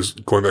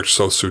going back to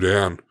South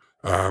Sudan,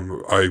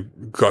 I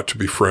got to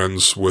be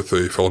friends with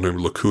a fellow named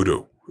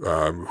Lakudu,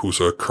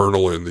 who's a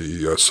colonel in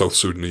the South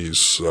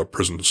Sudanese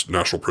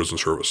National Prison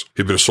Service.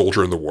 He'd been a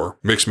soldier in the war.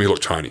 Makes me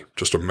look tiny.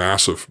 Just a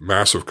massive,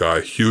 massive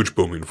guy, huge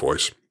booming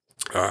voice.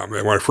 And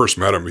when I first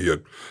met him, he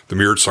had the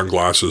mirrored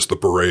sunglasses, the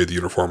beret, the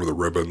uniform with the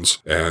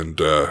ribbons, and,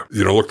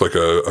 looked like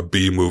a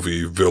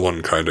B-movie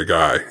villain kind of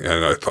guy.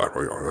 And I thought,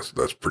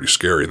 that's pretty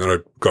scary. And then I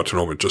got to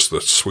know him as just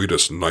the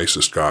sweetest,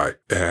 nicest guy.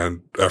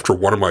 And after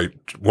one of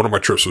my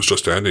trips was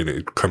just ending,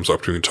 he comes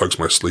up to me and tugs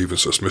my sleeve and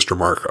says, "Mr.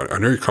 Mark, I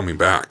know you're coming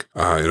back,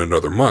 in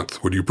another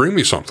month. Would you bring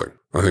me something?"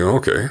 I think,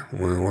 okay,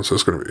 well, what's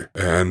this going to be?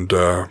 And,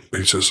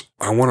 he says,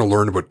 "I want to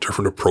learn about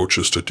different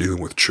approaches to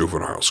dealing with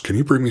juveniles. Can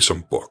you bring me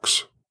some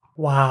books?"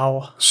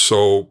 Wow.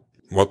 So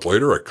a month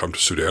later, I come to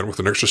Sudan with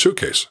an extra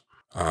suitcase.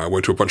 I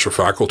went to a bunch of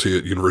faculty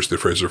at University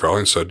of Fraser Valley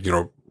and said,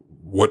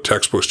 what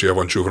textbooks do you have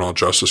on juvenile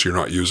justice you're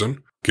not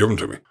using? Give them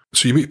to me.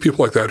 So you meet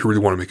people like that who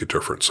really want to make a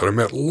difference. And I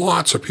met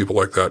lots of people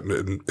like that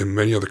in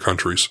many other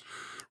countries,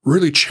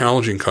 really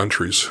challenging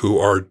countries who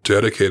are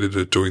dedicated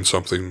to doing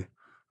something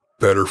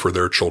better for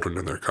their children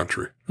in their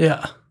country.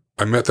 Yeah.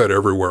 I met that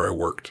everywhere I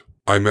worked.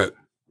 I met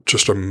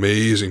just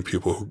amazing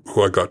people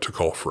who I got to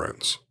call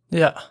friends.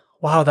 Yeah.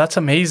 Wow, that's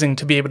amazing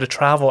to be able to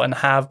travel and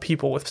have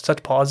people with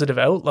such positive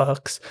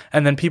outlooks,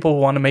 and then people who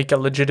want to make a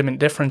legitimate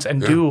difference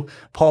and do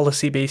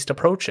policy-based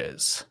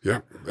approaches.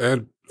 Yeah.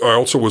 And I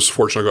also was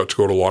fortunate I got to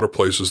go to a lot of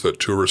places that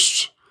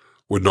tourists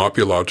would not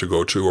be allowed to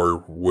go to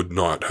or would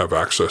not have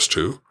access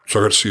to. So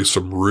I got to see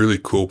some really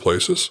cool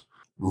places.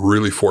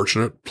 really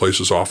fortunate,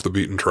 places off the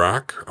beaten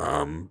track,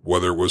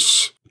 whether it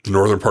was the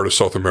northern part of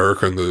South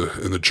America in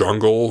the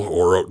jungle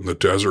or out in the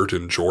desert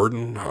in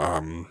Jordan.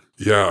 I'm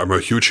a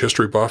huge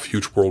history buff,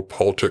 huge world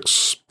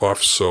politics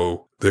buff,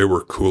 so they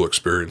were cool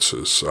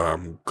experiences.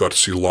 Got to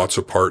see lots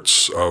of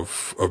parts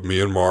of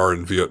Myanmar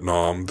and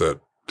Vietnam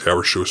that the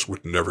average tourist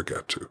would never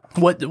get to.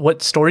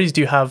 What stories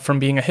do you have from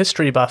being a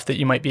history buff that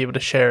you might be able to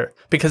share?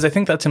 Because I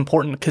think that's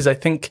important, because I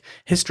think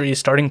history is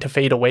starting to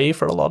fade away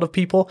for a lot of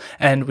people,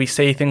 and we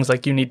say things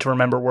like you need to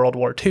remember World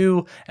War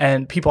II,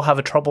 and people have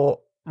a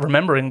trouble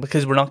remembering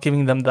because we're not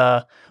giving them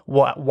the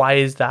why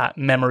is that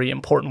memory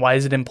important? Why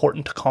is it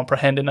important to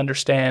comprehend and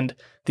understand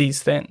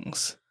these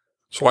things?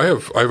 So I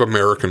have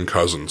American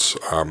cousins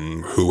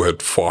who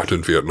had fought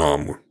in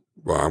Vietnam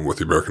with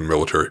the American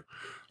military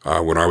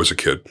when I was a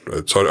kid.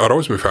 So I'd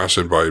always been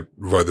fascinated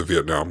by the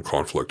Vietnam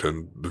conflict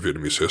and the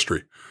Vietnamese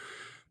history.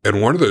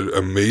 And one of the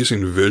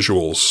amazing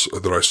visuals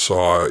that I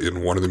saw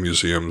in one of the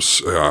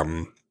museums, I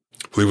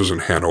believe it was in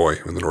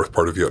Hanoi in the north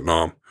part of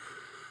Vietnam,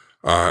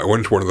 I went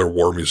into one of their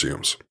war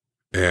museums,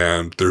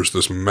 and there's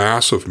this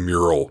massive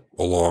mural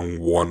along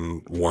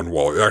one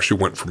wall. It actually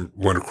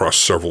went across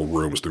several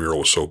rooms. The mural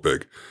was so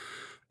big,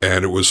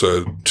 and it was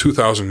a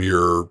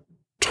 2,000-year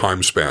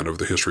time span of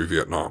the history of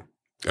Vietnam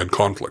and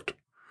conflict.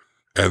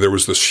 And there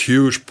was this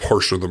huge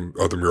portion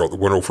of the mural that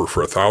went over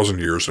for 1,000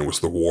 years, and it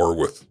was the war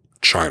with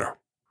China.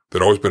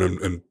 They'd always been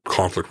in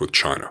conflict with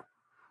China,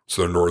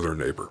 so their northern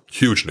neighbor,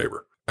 huge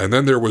neighbor. And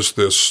then there was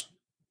this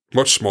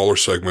much smaller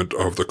segment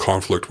of the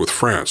conflict with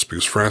France,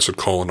 because France had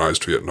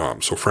colonized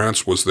Vietnam. So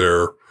France was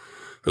there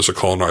as a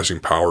colonizing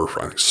power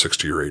for, I think,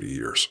 60 or 80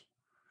 years.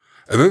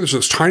 And then there's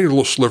this tiny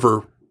little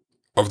sliver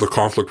of the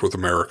conflict with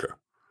America,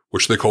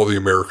 which they call the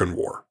American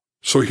War.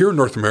 So here in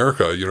North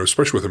America,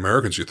 especially with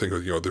Americans, you think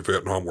of, the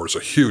Vietnam War is a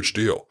huge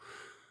deal.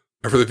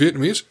 And for the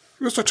Vietnamese,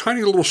 it was a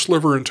tiny little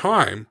sliver in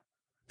time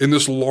in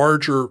this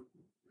larger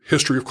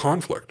history of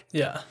conflict.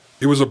 Yeah.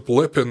 It was a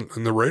blip in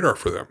the radar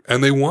for them,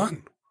 and they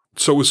won.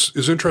 So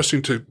it's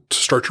interesting to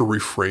start to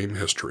reframe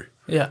history.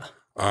 Yeah.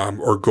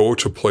 Or go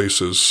to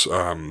places,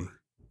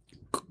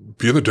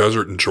 be in the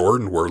desert in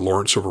Jordan where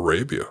Lawrence of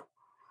Arabia,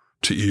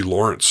 T.E.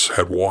 Lawrence,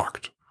 had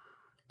walked.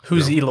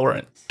 Who's E.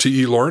 Lawrence?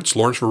 T.E. Lawrence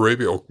of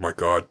Arabia. Oh my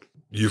God.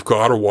 You've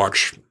got to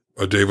watch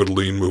a David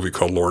Lean movie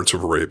called Lawrence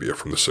of Arabia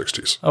from the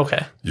 60s.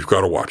 Okay. You've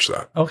got to watch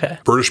that. Okay.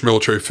 British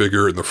military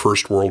figure in the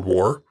First World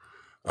War,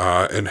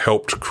 and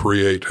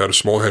had a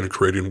small hand in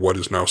creating what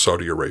is now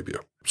Saudi Arabia.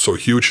 So a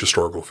huge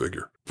historical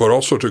figure. But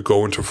also to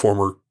go into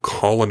former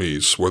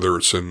colonies, whether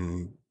it's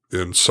in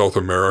South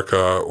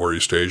America or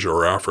East Asia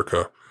or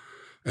Africa,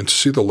 and to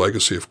see the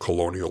legacy of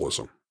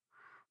colonialism.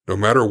 No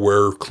matter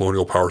where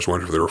colonial powers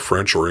went, if they were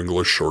French or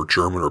English or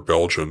German or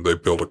Belgian, they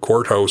built a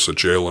courthouse, a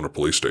jail, and a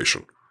police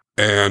station,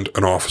 and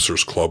an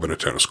officers' club and a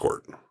tennis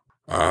court.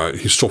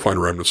 You still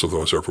find remnants of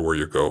those everywhere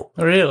you go.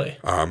 Really?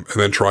 And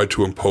then tried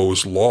to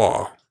impose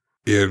law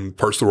in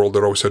parts of the world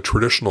that always had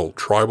traditional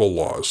tribal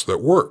laws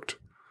that worked.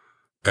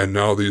 And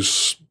now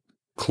these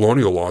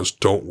colonial laws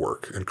don't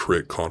work and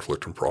create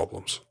conflict and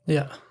problems.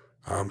 Yeah.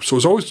 So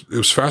it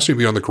was fascinating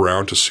to be on the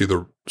ground to see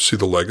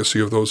the legacy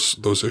of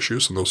those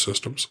issues and those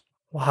systems.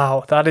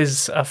 Wow, that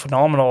is a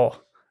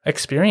phenomenal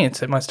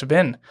experience. It must have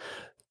been.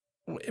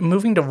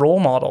 Moving to role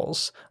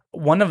models,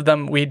 one of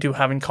them we do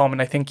have in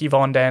common, I think,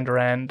 Yvon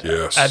Dandurand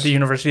at the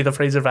University of the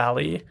Fraser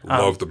Valley.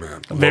 Love the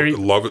man.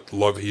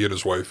 Love he and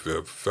his wife,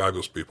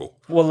 fabulous people.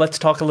 Well, let's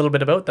talk a little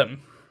bit about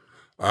them.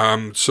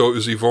 So it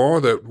was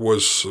Yvon that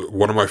was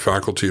one of my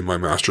faculty in my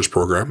master's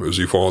program. It was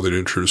Yvon that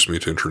introduced me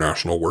to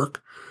international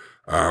work.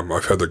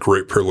 I've had the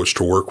great privilege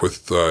to work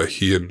with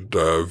he and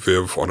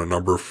Viv on a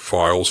number of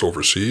files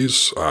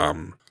overseas.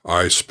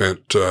 I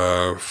spent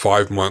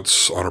 5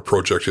 months on a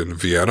project in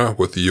Vienna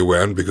with the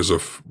UN because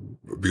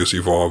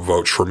Yvon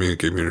vouched for me and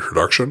gave me an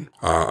introduction.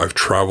 I've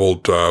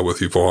traveled with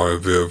Yvon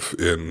and Viv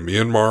in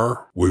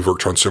Myanmar. We've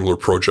worked on similar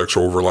projects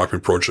or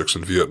overlapping projects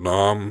in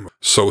Vietnam.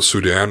 South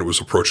Sudan, it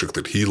was a project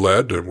that he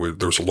led, and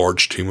there was a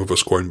large team of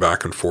us going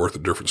back and forth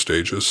at different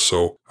stages.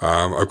 So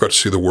I've got to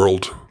see the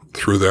world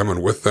through them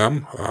and with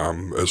them,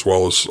 as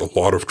well as a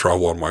lot of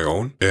travel on my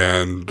own.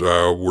 And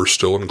we're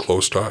still in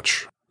close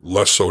touch.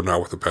 Less so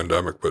now with the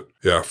pandemic, but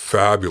yeah,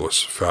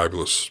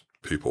 fabulous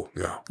people.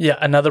 Yeah. Yeah.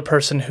 Another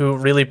person who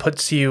really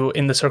puts you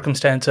in the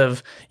circumstance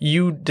of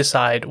you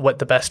decide what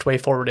the best way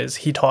forward is.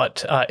 He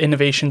taught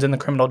innovations in the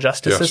criminal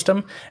justice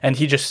system, and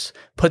he just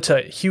puts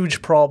a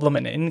huge problem,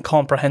 an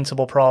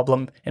incomprehensible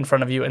problem in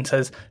front of you and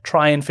says,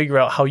 try and figure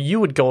out how you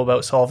would go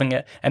about solving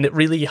it. And it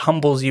really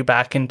humbles you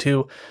back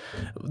into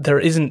there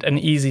isn't an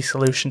easy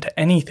solution to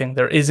anything.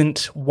 There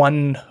isn't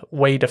one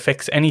way to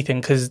fix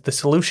anything because the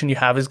solution you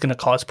have is going to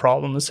cause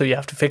problems. So you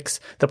have to fix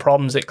the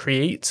problems it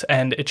creates,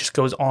 and it just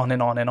goes on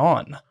and on and on.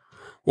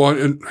 Well,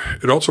 and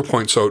it also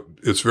points out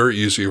it's very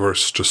easy for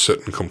us to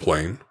sit and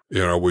complain.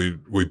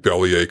 We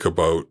bellyache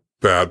about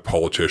bad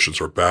politicians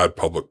or bad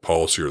public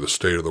policy or the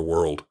state of the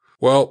world.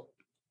 Well,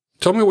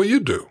 tell me what you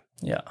do.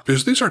 Yeah.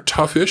 Because these are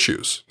tough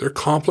issues. They're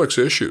complex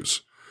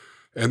issues.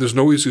 And there's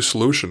no easy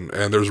solution.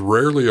 And there's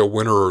rarely a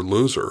winner or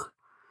loser.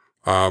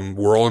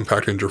 We're all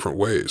impacted in different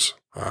ways.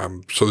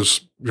 So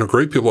there's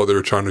great people out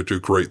there trying to do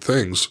great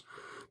things,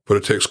 but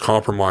it takes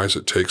compromise,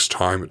 it takes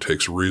time, it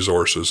takes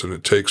resources, and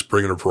it takes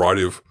bringing a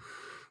variety of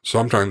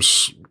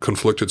sometimes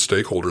conflicted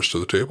stakeholders to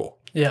the table.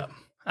 Yeah,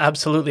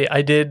 absolutely.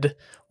 I did,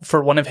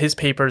 for one of his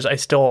papers, I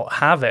still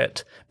have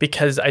it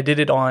because I did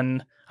it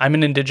on, I'm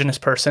an Indigenous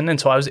person, and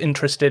so I was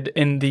interested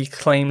in the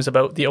claims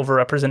about the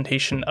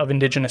overrepresentation of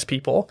Indigenous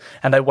people,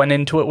 and I went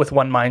into it with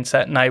one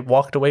mindset, and I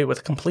walked away with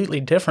a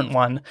completely different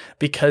one,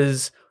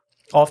 because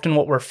often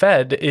what we're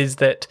fed is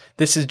that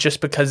this is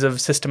just because of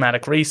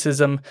systematic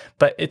racism,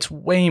 but it's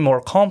way more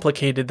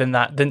complicated than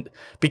that.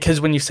 Because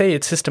when you say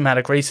it's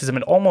systematic racism,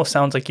 it almost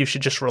sounds like you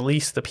should just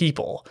release the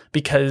people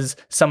because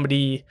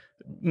somebody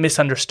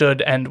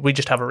misunderstood and we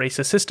just have a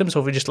racist system, so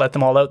if we just let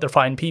them all out, they're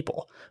fine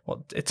people.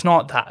 Well, it's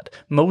not that.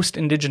 Most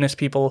Indigenous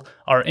people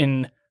are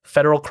in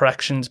federal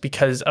corrections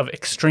because of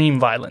extreme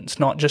violence,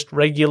 not just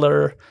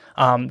regular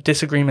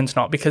disagreements,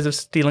 not because of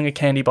stealing a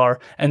candy bar.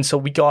 And so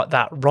we got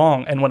that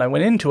wrong. And when I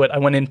went into it,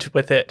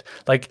 with it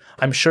like,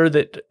 I'm sure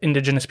that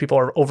Indigenous people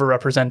are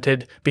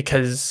overrepresented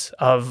because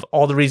of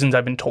all the reasons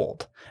I've been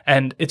told.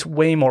 And it's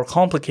way more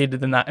complicated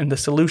than that. And the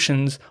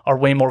solutions are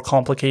way more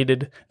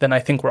complicated than I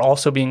think we're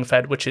also being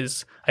fed, which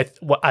is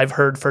what I've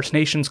heard First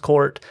Nations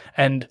court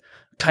and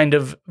kind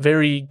of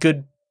very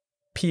good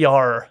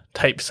PR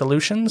type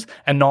solutions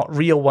and not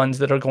real ones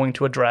that are going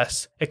to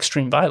address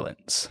extreme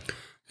violence.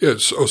 Yeah,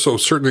 so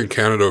certainly in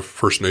Canada,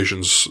 First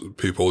Nations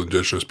people,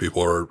 Indigenous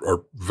people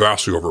are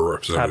vastly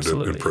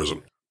overrepresented in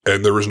prison.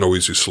 And there is no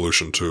easy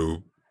solution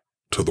to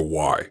the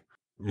why.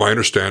 My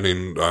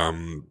understanding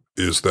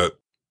is that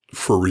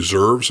for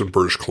reserves in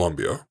British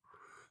Columbia,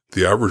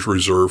 the average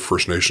reserve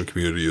First Nation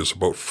community is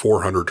about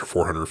 400 to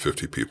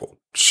 450 people.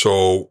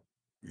 So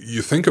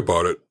you think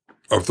about it,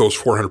 of those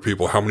 400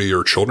 people, how many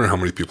are children? How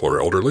many people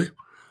are elderly?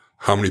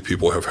 How many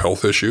people have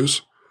health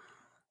issues?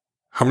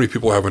 How many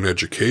people have an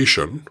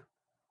education?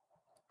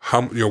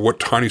 What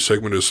tiny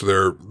segment is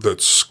there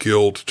that's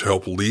skilled to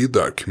help lead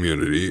that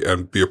community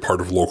and be a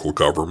part of local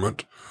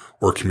government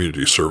or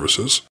community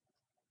services?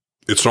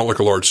 It's not like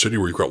a large city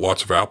where you've got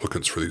lots of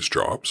applicants for these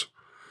jobs.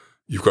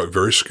 You've got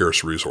very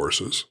scarce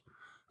resources.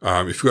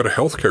 If you've got a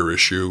healthcare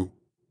issue,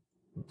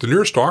 the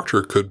nearest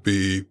doctor could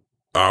be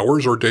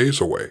hours or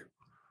days away.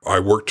 I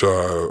worked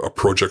a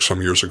project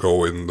some years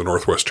ago in the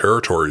Northwest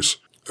Territories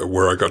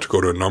where I got to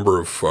go to a number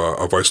of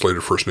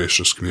isolated First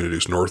Nations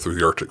communities north of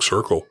the Arctic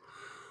Circle,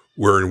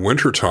 where in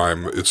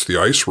wintertime, it's the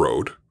ice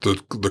road.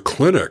 The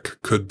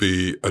clinic could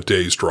be a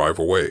day's drive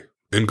away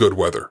in good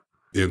weather.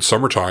 In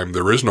summertime,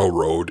 there is no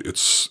road.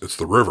 It's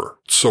the river.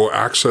 So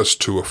access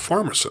to a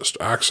pharmacist,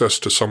 access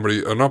to somebody,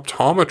 an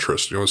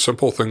optometrist, a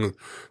simple thing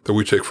that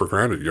we take for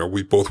granted.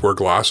 We both wear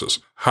glasses.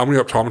 How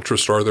many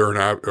optometrists are there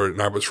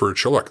in Abbotsford or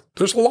Chilliwack?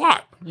 There's a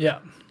lot. Yeah.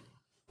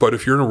 But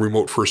if you're in a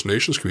remote First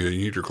Nations community,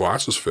 you need your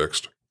glasses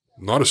fixed.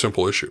 Not a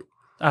simple issue.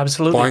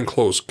 Absolutely. Buying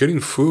clothes, getting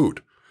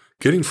food,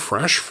 getting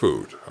fresh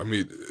food. I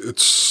mean,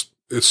 it's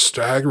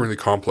staggeringly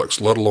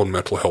complex, let alone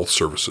mental health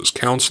services,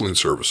 counseling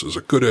services,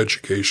 a good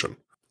education.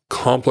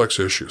 Complex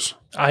issues.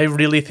 I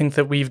really think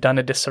that we've done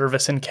a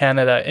disservice in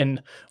Canada,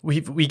 and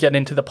we get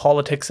into the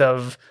politics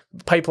of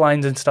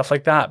pipelines and stuff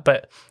like that,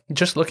 but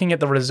just looking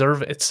at the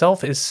reserve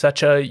itself is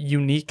such a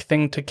unique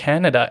thing to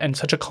Canada and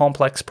such a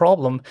complex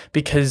problem,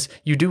 because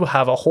you do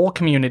have a whole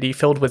community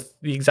filled with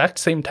the exact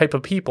same type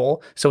of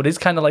people, so it is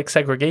kind of like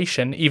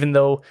segregation, even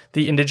though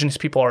the Indigenous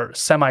people are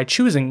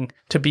semi-choosing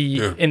to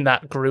be in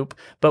that group,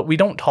 but we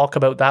don't talk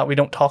about that. We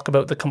don't talk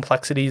about the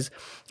complexities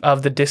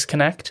of the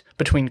disconnect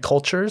between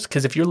cultures,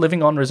 because if you're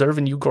living on reserve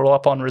and you grow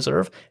up on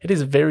reserve, it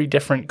is very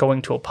different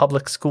going to a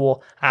public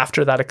school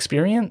after that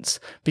experience,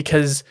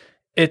 because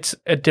it's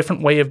a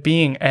different way of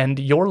being and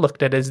you're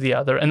looked at as the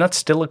other, and that's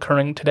still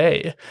occurring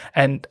today.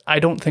 And I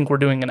don't think we're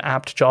doing an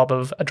apt job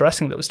of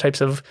addressing those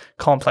types of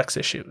complex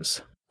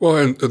issues. Well,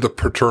 and the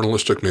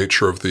paternalistic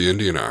nature of the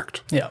Indian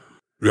Act. Yeah.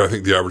 I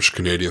think the average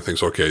Canadian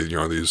thinks, okay,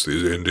 these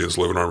Indians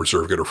living on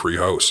reserve get a free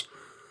house.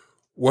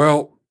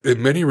 Well,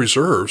 in many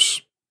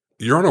reserves,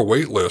 you're on a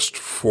wait list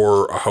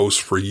for a house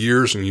for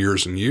years and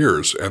years and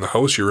years, and the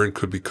house you're in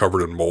could be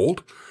covered in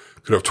mold.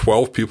 You could have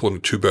 12 people in a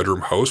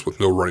 2-bedroom house with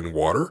no running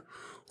water.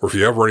 Or if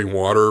you have running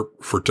water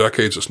for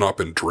decades, it's not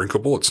been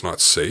drinkable, it's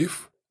not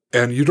safe.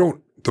 And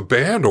the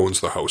band owns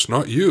the house,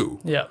 not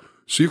you. Yeah.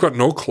 So you've got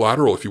no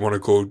collateral if you want to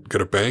go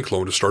get a bank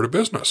loan to start a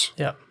business.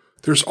 Yeah.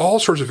 There's all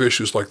sorts of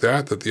issues like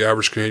that the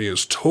average Canadian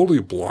is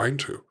totally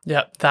blind to.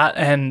 Yeah, that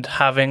and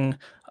having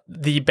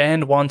the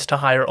band wants to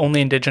hire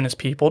only Indigenous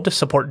people to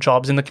support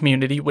jobs in the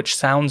community, which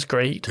sounds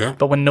great. Yeah.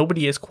 But when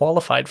nobody is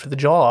qualified for the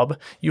job,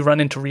 you run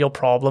into real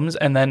problems.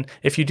 And then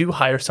if you do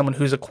hire someone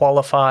who's a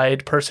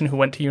qualified person who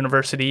went to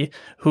university,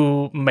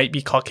 who might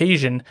be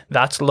Caucasian,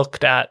 that's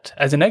looked at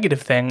as a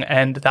negative thing.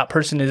 And that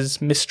person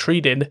is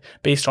mistreated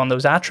based on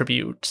those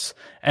attributes.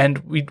 And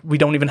we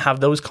don't even have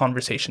those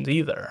conversations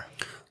either.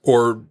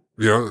 Or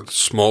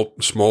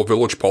small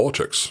village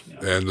politics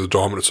and the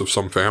dominance of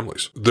some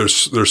families.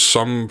 There's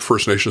some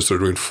First Nations that are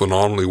doing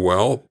phenomenally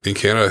well. In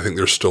Canada, I think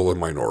they're still a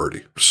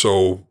minority.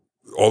 So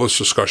all this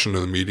discussion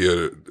in the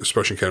media,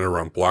 especially in Canada,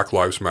 around Black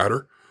Lives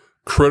Matter,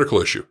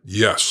 critical issue.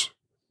 Yes,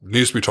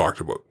 needs to be talked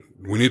about.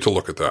 We need to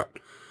look at that.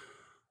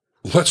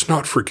 Let's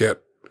not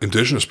forget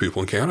Indigenous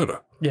people in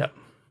Canada. Yeah.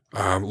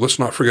 Let's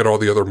not forget all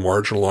the other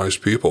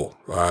marginalized people,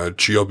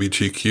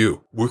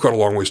 GLBTQ. We've got a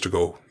long ways to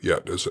go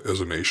yet as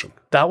a nation.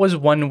 That was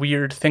one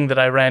weird thing that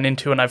I ran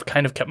into, and I've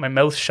kind of kept my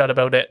mouth shut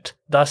about it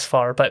thus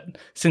far. But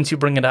since you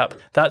bring it up,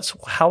 that's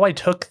how I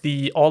took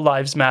the All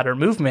Lives Matter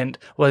movement.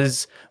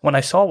 Was when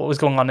I saw what was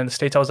going on in the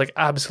States, I was like,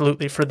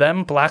 absolutely, for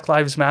them, Black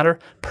Lives Matter,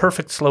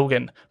 perfect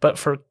slogan. But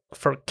for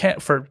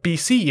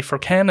BC, for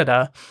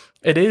Canada,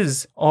 it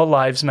is All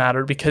Lives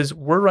Matter because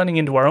we're running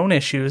into our own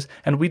issues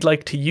and we'd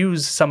like to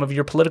use some of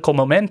your political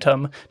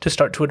momentum to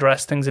start to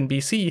address things in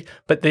BC,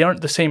 but they aren't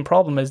the same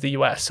problem as the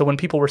US. So when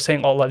people were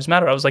saying All Lives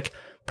Matter, I was like,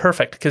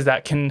 perfect, because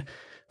that can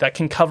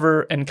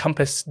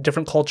encompass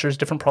different cultures,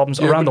 different problems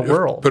around the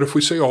world. But if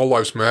we say All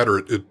Lives Matter,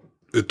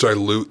 it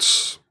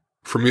dilutes,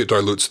 for me, it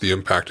dilutes the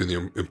impact and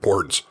the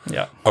importance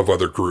of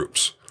other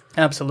groups.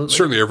 Absolutely.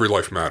 Certainly every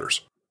life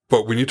matters.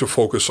 But we need to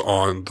focus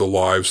on the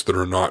lives that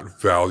are not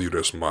valued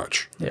as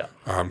much. Yeah.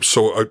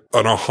 So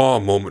an aha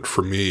moment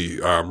for me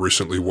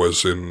recently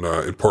was in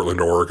Portland,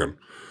 Oregon,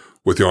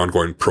 with the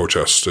ongoing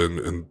protests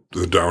in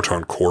the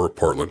downtown core of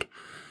Portland,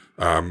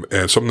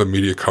 and some of the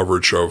media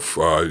coverage of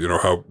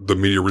how the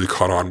media really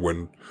caught on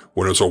when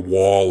it was a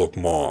wall of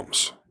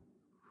moms.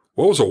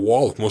 Well, it was a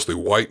wall of mostly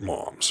white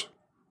moms,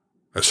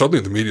 and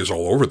suddenly the media is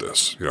all over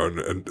this.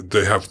 And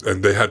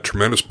they had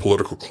tremendous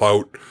political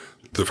clout.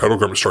 The federal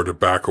government started to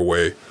back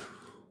away.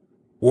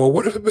 Well,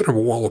 what if it had been a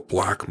wall of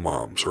Black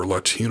moms or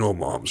Latino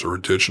moms or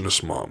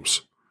Indigenous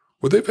moms?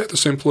 Would they have had the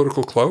same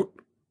political clout?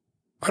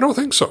 I don't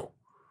think so.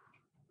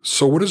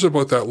 So what is it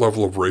about that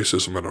level of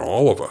racism in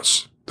all of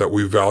us that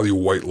we value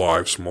white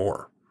lives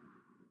more?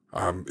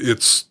 I'm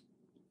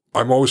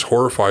always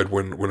horrified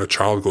when a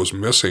child goes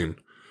missing,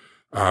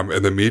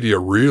 and the media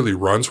really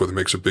runs with it,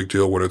 makes a big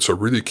deal when it's a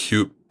really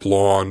cute,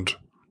 blonde,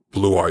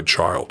 blue-eyed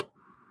child.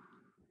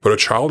 But a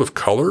child of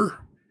color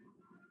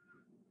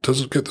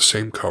doesn't get the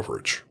same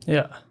coverage.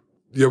 Yeah.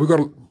 Yeah, we got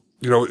to,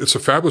 it's a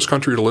fabulous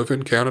country to live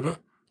in, Canada.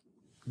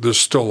 There's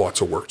still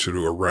lots of work to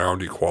do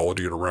around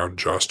equality and around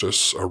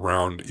justice,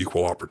 around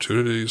equal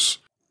opportunities,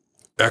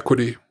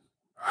 equity,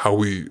 how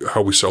we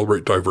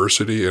celebrate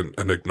diversity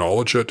and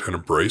acknowledge it and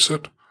embrace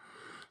it,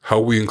 how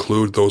we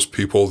include those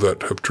people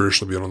that have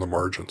traditionally been on the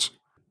margins.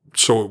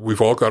 So we've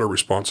all got a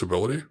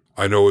responsibility.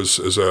 I know as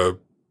a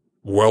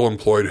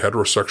well-employed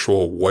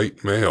heterosexual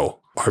white male,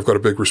 I've got a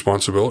big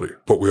responsibility,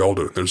 but we all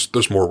do.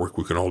 There's more work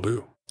we can all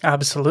do.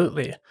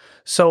 Absolutely.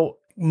 So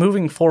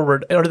moving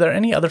forward, are there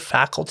any other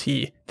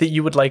faculty that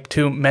you would like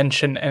to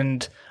mention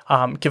and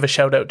give a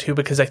shout out to?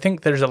 Because I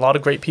think there's a lot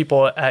of great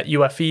people at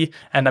UFE,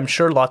 and I'm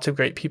sure lots of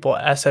great people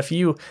at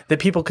SFU, that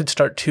people could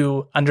start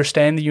to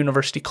understand the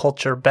university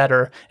culture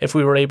better if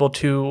we were able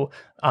to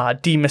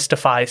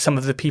demystify some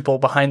of the people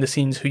behind the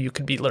scenes who you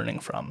could be learning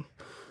from.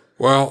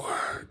 Well,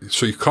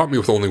 so you caught me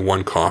with only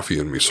one coffee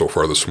in me so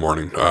far this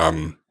morning.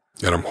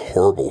 And I'm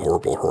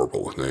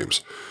horrible with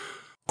names.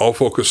 I'll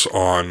focus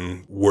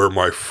on where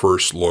my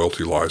first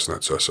loyalty lies, and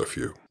that's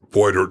SFU.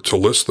 Boy, to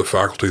list the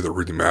faculty that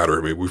really matter.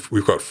 I mean,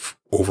 we've got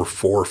over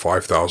 4,000 or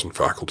 5,000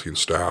 faculty and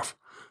staff.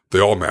 They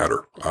all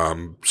matter.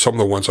 Some of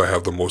the ones I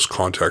have the most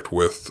contact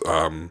with,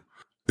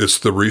 it's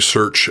the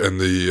research and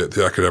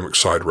the academic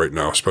side right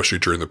now, especially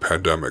during the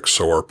pandemic.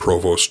 So our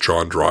provost,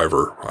 John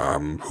Driver,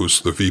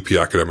 who's the VP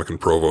academic and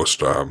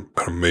provost, an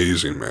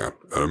amazing man,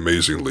 an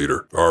amazing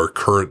leader. Our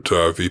current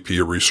VP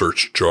of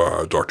research,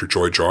 Dr.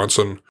 Joy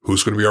Johnson,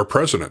 who's going to be our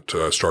president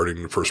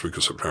starting the first week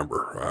of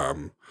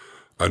September.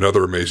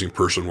 Another amazing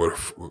person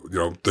with,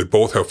 they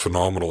both have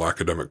phenomenal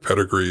academic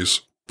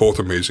pedigrees. Both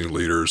amazing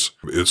leaders.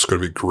 It's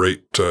going to be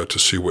great to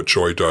see what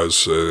Joy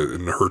does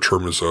in her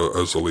term as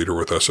a leader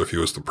with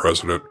SFU as the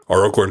president.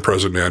 Our outgoing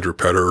president, Andrew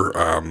Petter,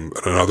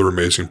 another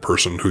amazing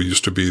person who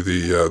used to be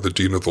the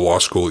dean of the law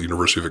school at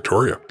University of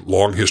Victoria.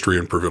 Long history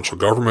in provincial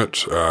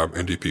government,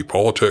 NDP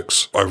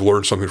politics. I've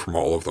learned something from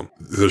all of them.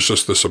 There's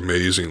just this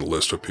amazing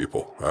list of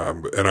people.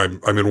 And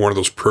I'm in one of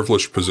those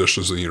privileged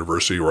positions in the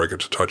university where I get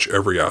to touch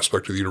every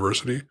aspect of the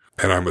university.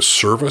 And I'm a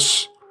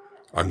service.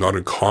 I'm not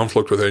in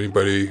conflict with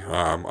anybody.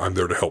 I'm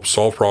there to help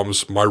solve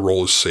problems. My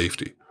role is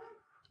safety.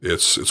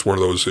 It's one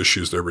of those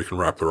issues that everybody can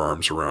wrap their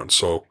arms around.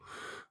 So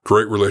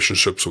great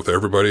relationships with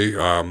everybody,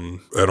 and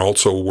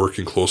also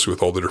working closely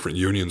with all the different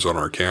unions on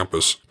our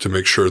campus to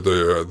make sure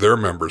their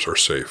members are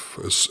safe.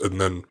 And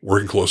then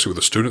working closely with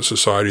the Student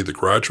Society, the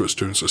Graduate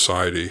Student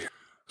Society.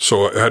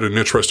 So I had an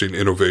interesting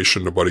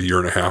innovation about a year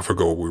and a half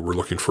ago. We were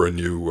looking for a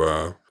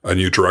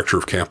new director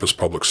of campus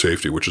public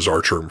safety, which is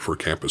our term for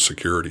campus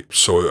security.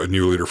 So a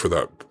new leader for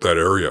that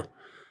area.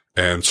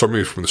 And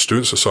somebody from the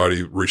Student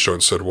Society reached out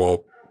and said,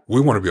 well, we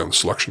want to be on the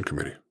selection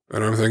committee.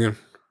 And I'm thinking,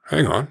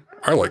 hang on,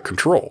 I like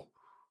control.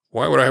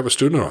 Why would I have a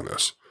student on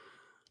this?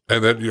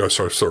 And then,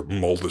 so I sort of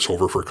mulled this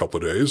over for a couple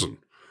of days, and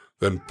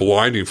then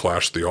blinding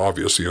flashed the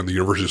obvious. The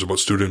university is about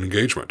student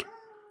engagement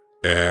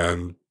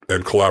and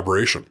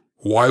collaboration.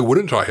 Why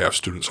wouldn't I have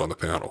students on the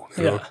panel?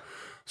 You know?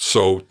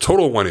 So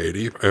total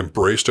 180,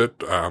 embraced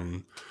it.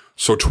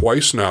 So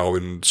twice now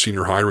in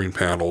senior hiring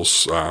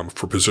panels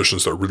for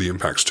positions that really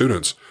impact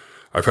students,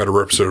 I've had a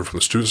representative from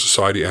the Student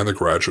Society and the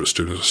Graduate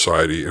Student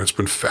Society, and it's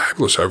been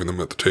fabulous having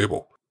them at the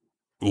table.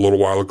 A little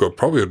while ago,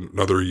 probably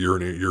another year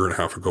and a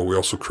half ago, we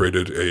also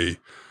created a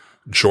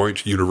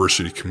joint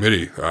university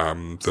committee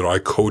that I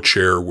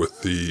co-chair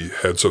with the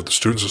heads of the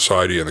Student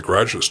Society and the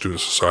Graduate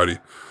Student Society,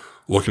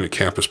 looking at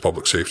campus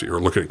public safety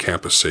or looking at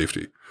campus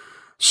safety.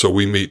 So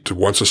we meet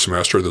once a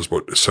semester. There's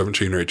about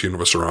 17 or 18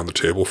 of us around the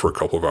table for a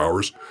couple of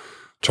hours,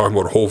 talking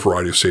about a whole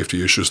variety of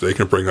safety issues they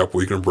can bring up,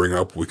 we can bring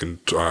up. We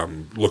can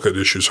look at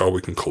issues, how we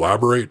can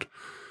collaborate,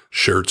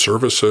 shared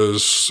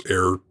services,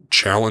 air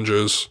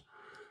challenges,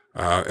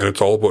 and it's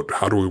all about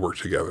how do we work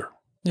together.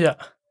 Yeah,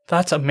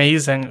 that's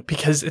amazing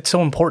because it's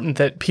so important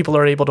that people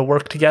are able to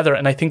work together.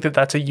 And I think that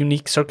that's a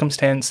unique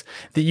circumstance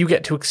that you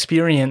get to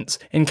experience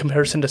in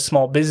comparison to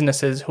small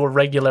businesses who are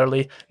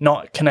regularly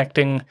not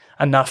connecting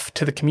enough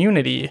to the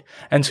community.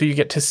 And so you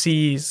get to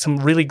see some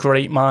really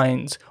great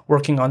minds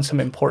working on some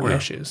important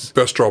issues.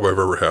 Best job I've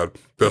ever had.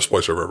 Best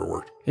place I've ever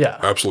worked. Yeah.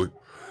 Absolutely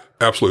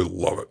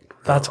love it.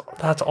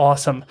 That's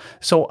awesome.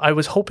 So I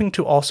was hoping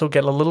to also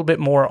get a little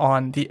bit more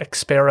on the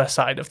Expera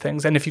side of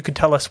things. And if you could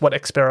tell us what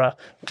Expera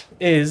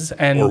is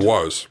and... Or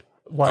was.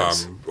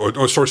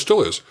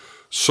 Still is.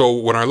 So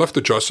when I left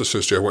the Justice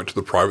Institute, I went to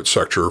the private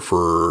sector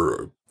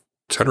for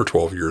 10 or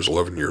 12 years,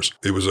 11 years.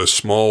 It was in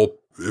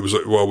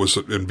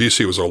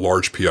BC, it was a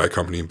large PI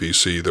company in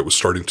BC that was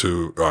starting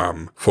to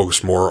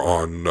focus more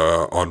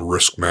on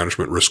risk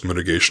management, risk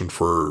mitigation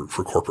for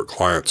corporate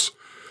clients.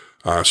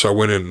 So I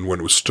went in when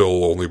it was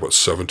still only about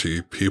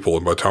 70 people.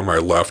 And by the time I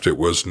left, it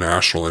was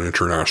national and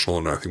international.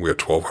 And I think we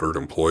had 1,200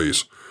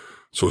 employees.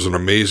 So it was an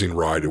amazing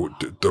ride.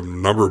 The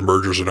number of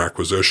mergers and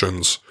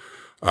acquisitions,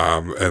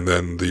 and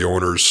then the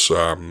owners,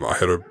 I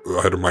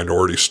had a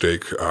minority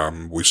stake.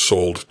 We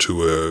sold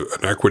to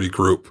an equity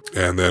group,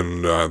 and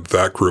then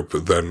that group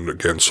then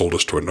again sold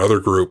us to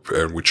another group,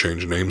 and we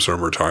changed names a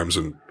number of times.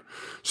 And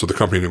so the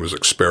company name was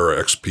Expera,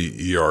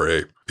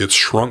 Xpera. It's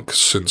shrunk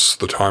since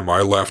the time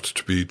I left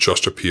to be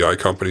just a PI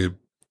company,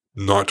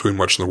 not doing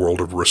much in the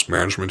world of risk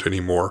management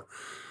anymore.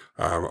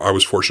 I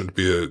was fortunate to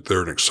be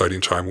there at an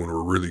exciting time when we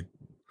were really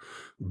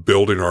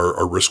building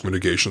our risk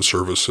mitigation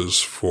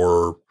services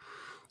for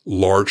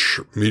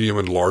medium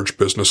and large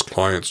business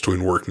clients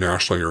doing work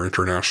nationally or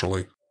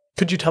internationally.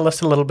 Could you tell us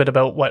a little bit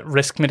about what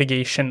risk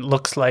mitigation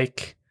looks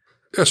like?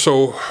 Yeah,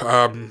 so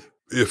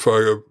if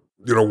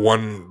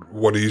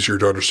one easier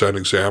to understand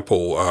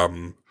example,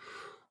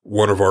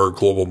 one of our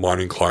global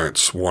mining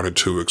clients wanted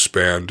to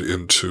expand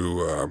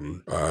into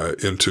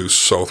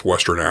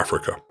southwestern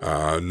Africa,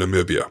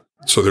 Namibia.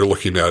 So they're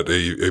looking at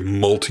a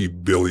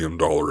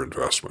multi-billion-dollar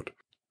investment.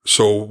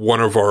 So one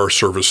of our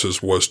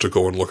services was to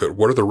go and look at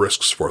what are the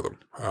risks for them.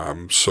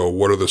 So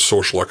what are the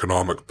social,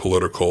 economic,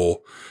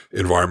 political,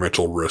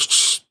 environmental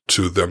risks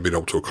to them being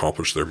able to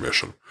accomplish their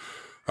mission?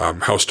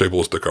 How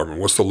stable is the government?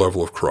 What's the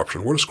level of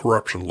corruption? What does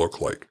corruption look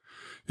like?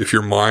 If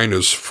your mine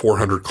is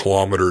 400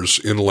 kilometers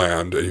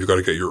inland and you've got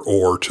to get your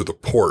ore to the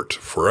port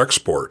for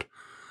export,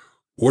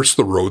 what's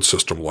the road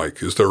system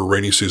like? Is there a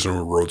rainy season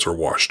when roads are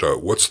washed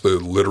out? What's the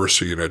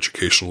literacy and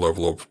education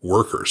level of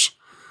workers?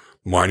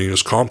 Mining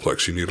is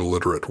complex. You need a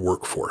literate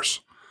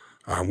workforce.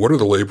 What are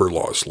the labor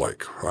laws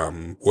like?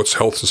 What's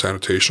health and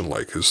sanitation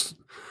like?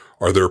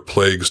 Are there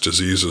plagues,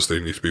 diseases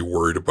they need to be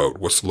worried about?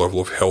 What's the level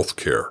of health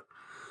care?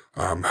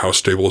 How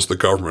stable is the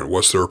government?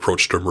 What's their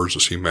approach to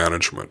emergency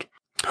management?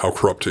 How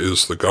corrupt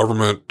is the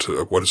government?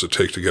 What does it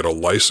take to get a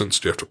license?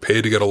 Do you have to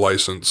pay to get a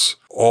license?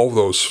 All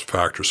those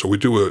factors. So we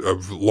do a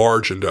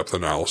large in-depth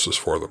analysis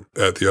for them.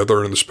 At the other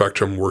end of the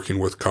spectrum, working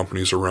with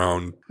companies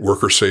around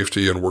worker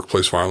safety and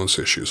workplace violence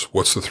issues.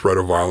 What's the threat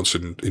of violence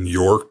in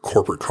your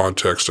corporate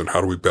context, and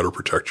how do we better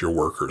protect your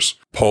workers?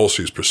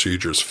 Policies,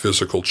 procedures,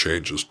 physical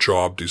changes,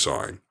 job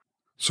design.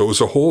 So it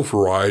was a whole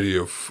variety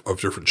of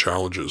different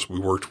challenges. We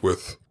worked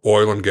with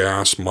oil and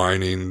gas,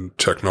 mining,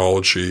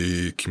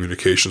 technology,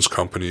 communications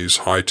companies,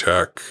 high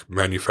tech,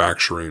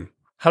 manufacturing.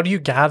 How do you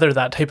gather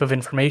that type of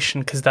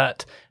information? Because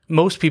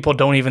most people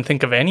don't even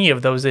think of any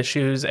of those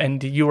issues,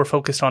 and you were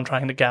focused on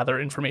trying to gather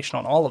information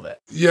on all of it.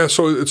 Yeah,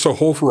 so it's a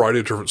whole variety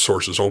of different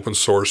sources, open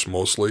source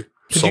mostly.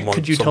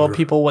 Could you tell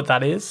people what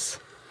that is?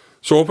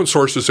 So open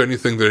source is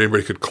anything that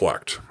anybody could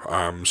collect.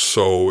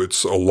 So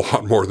it's a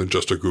lot more than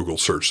just a Google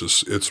search.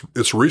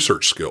 It's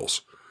research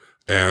skills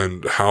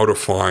and how to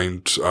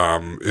find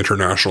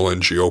international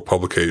NGO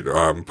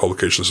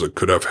publications that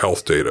could have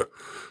health data.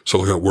 So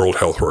looking at World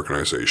Health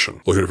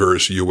Organization, looking at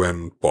various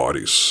UN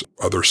bodies,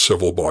 other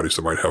civil bodies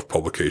that might have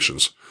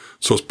publications.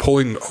 So it's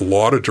pulling a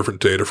lot of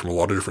different data from a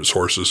lot of different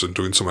sources and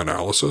doing some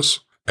analysis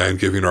and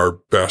giving our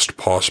best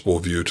possible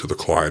view to the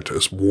client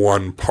as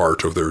one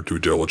part of their due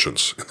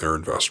diligence in their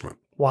investment.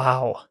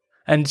 Wow.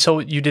 And so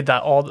you did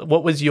that all.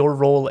 What was your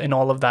role in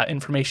all of that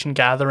information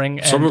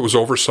gathering? Some of it was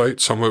oversight.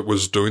 Some of it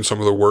was doing some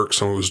of the work.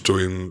 Some of it was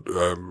doing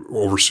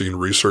overseeing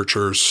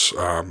researchers.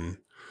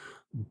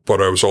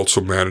 But I was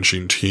also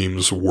managing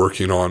teams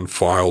working on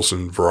files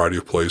in a variety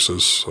of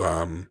places.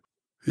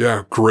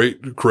 Yeah, great,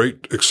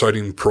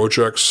 exciting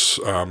projects.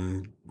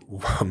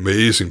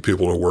 Amazing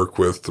people to work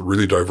with,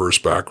 really diverse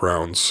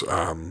backgrounds.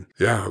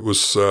 It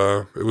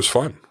was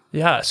fun.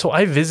 Yeah, so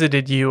I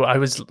visited you. I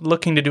was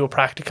looking to do a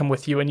practicum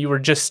with you, and you were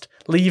just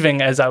leaving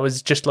as I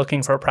was just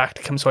looking for a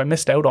practicum, so I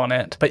missed out on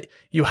it. But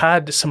you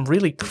had some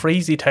really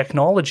crazy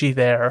technology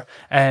there,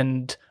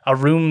 and a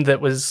room that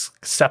was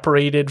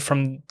separated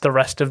from the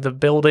rest of the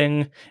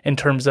building in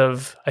terms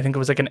of, I think it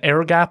was like an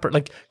air gap. Or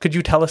could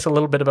you tell us a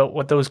little bit about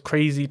what those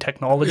crazy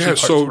technology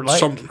parts were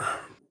like?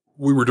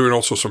 We were doing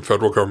also some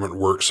federal government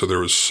work, so there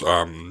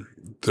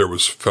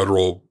was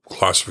federal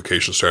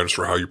classification standards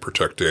for how you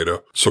protect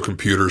data. So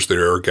computers that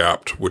are air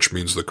gapped, which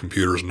means the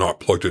computer is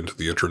not plugged into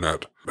the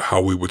internet.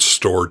 How we would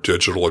store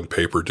digital and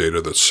paper data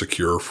that's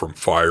secure from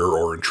fire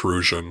or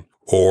intrusion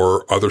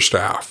or other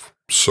staff.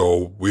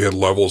 So we had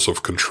levels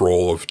of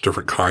control of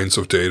different kinds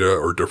of data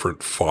or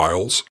different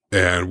files,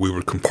 and we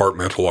would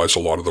compartmentalize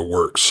a lot of the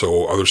work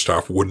so other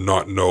staff would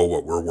not know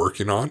what we're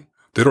working on.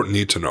 They don't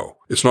need to know.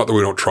 It's not that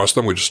we don't trust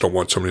them. We just don't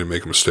want somebody to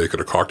make a mistake at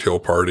a cocktail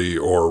party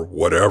or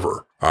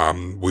whatever.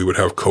 We would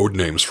have code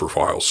names for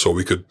files. So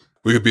we could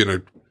be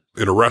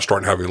in a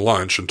restaurant having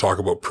lunch and talk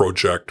about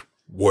project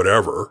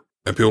whatever,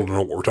 and people don't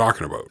know what we're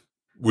talking about.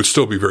 We'd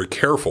still be very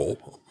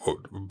careful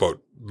about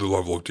the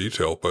level of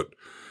detail, but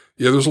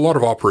yeah, there's a lot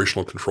of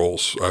operational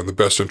controls in the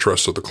best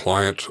interest of the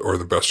client or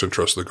the best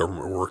interest of the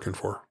government we're working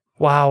for.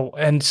 Wow.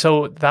 And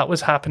so that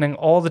was happening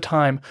all the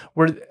time.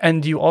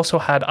 And you also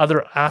had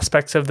other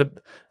aspects of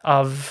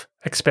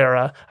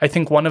Expera. I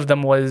think one of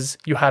them was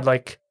you had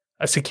like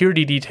a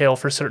security detail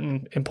for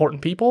certain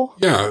important people.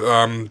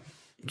 Yeah.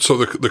 So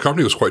the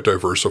company was quite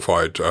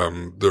diversified.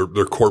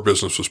 Their core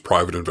business was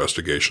private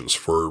investigations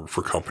for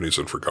companies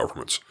and for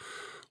governments.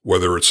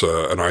 Whether it's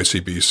an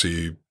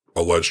ICBC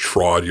alleged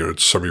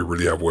fraud, some of you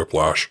really have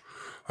whiplash.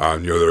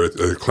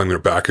 They're claiming a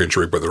back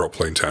injury, but they're out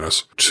playing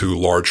tennis, to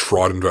large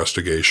fraud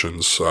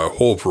investigations, a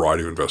whole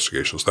variety of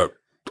investigations that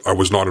I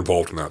was not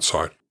involved in that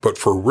side. But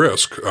for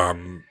risk,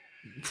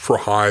 for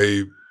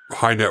high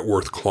net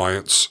worth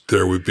clients,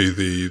 there would be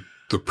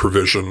the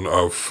provision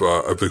of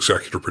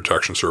executive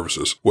protection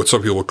services, what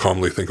some people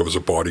commonly think of as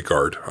a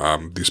bodyguard.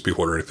 These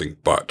people are anything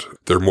but.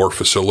 They're more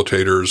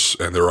facilitators,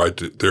 and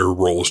their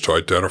role is to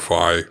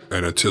identify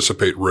and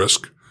anticipate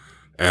risk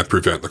and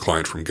prevent the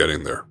client from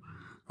getting there.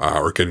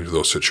 Or getting to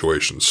those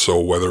situations. So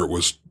whether it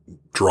was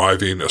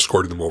driving,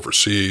 escorting them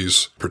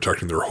overseas,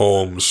 protecting their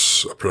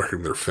homes,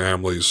 protecting their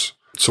families.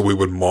 So we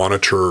would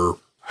monitor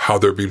how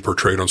they're being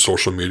portrayed on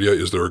social media.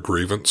 Is there a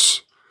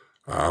grievance?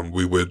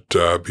 We would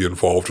be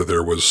involved if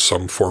there was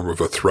some form of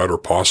a threat or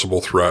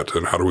possible threat,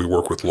 and how do we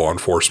work with law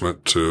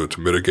enforcement to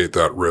mitigate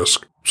that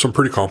risk? Some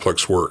pretty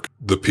complex work.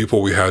 The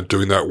people we had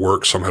doing that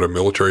work, some had a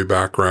military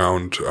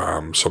background,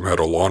 some had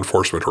a law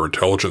enforcement or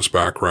intelligence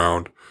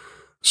background.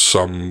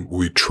 Some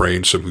we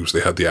trained simply because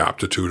they had the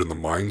aptitude and the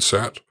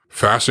mindset.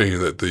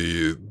 Fascinating that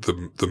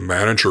the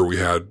manager we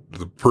had,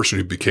 the person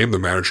who became the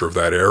manager of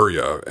that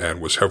area and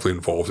was heavily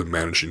involved in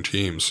managing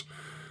teams,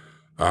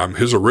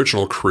 his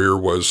original career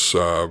was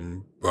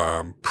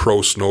pro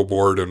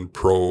snowboard and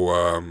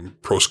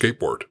pro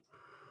skateboard.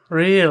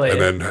 Really? And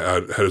then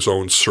had his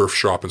own surf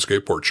shop and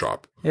skateboard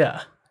shop.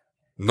 Yeah.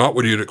 Not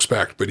what you'd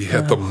expect, but he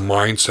had the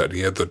mindset, he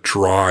had the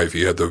drive,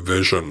 he had the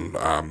vision,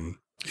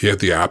 he had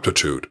the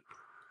aptitude.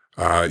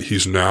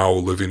 He's now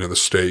living in the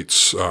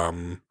States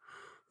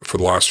for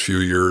the last few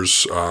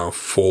years,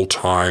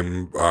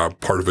 full-time,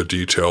 part of a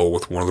detail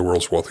with one of the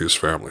world's wealthiest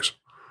families.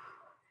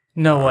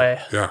 No way.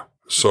 Yeah.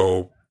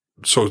 So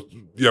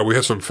yeah, we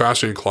had some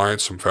fascinating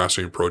clients, some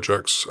fascinating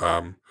projects.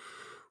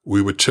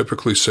 We would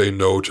typically say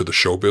no to the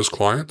showbiz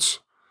clients.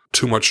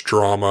 Too much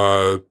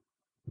drama,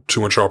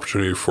 too much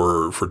opportunity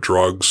for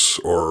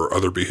drugs or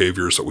other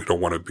behaviors that we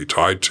don't want to be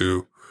tied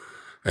to.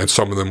 And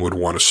some of them would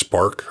want to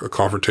spark a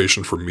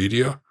confrontation for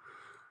media.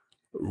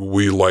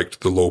 We liked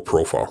the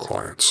low-profile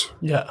clients.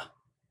 Yeah.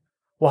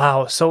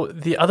 Wow. So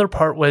the other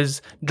part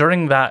was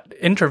during that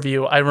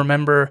interview, I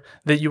remember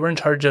that you were in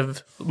charge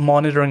of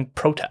monitoring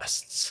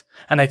protests.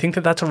 And I think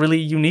that that's a really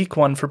unique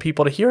one for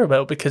people to hear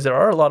about because there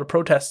are a lot of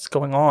protests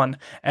going on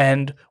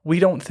and we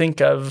don't think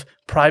of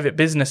private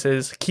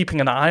businesses keeping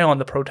an eye on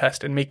the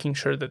protest and making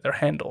sure that they're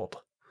handled.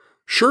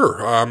 Sure.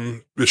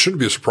 It shouldn't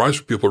be a surprise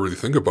if people really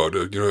think about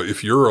it.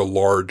 If you're a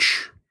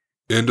large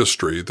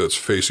industry that's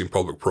facing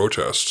public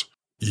protests,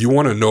 you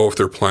want to know if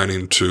they're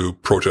planning to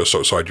protest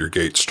outside your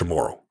gates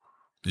tomorrow.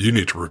 You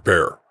need to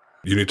prepare.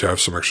 You need to have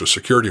some extra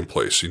security in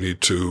place. You need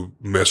to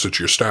message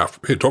your staff,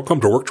 hey, don't come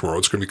to work tomorrow.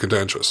 It's going to be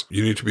contentious.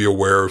 You need to be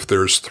aware if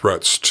there's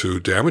threats to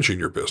damaging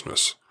your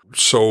business.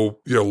 So,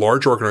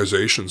 large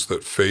organizations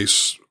that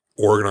face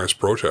organized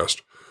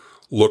protest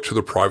look to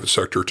the private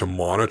sector to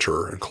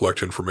monitor and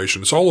collect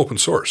information. It's all open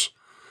source,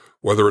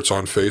 whether it's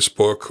on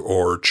Facebook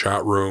or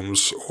chat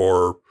rooms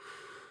or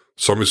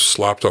somebody's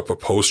slapped up a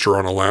poster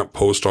on a lamp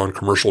post on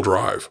Commercial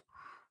Drive.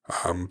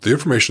 The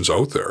information's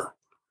out there.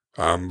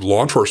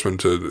 Law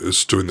enforcement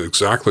is doing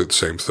exactly the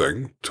same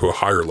thing to a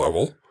higher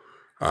level,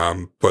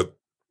 but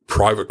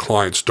private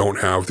clients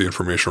don't have the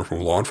information from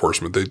law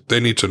enforcement. They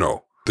need to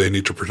know. They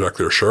need to protect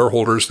their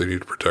shareholders. They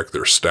need to protect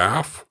their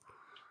staff.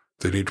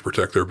 They need to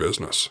protect their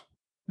business.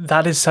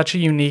 That is such a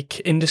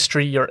unique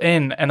industry you're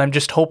in. And I'm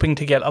just hoping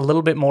to get a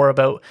little bit more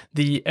about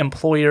the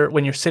employer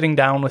when you're sitting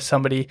down with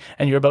somebody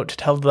and you're about to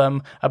tell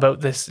them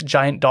about this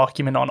giant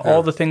document on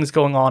all the things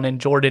going on in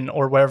Jordan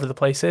or wherever the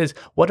place is.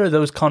 What are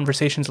those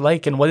conversations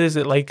like? And what is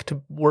it like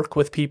to work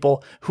with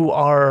people who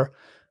are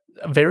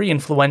very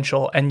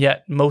influential and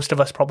yet most of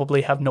us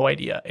probably have no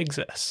idea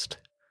exist?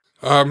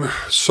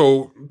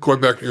 So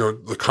going back,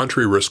 the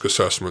country risk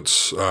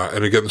assessments,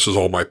 and again, this is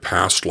all my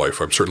past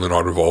life. I'm certainly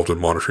not involved in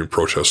monitoring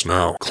protests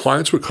now.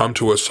 Clients would come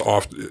to us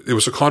often. It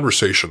was a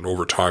conversation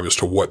over time as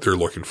to what they're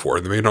looking for,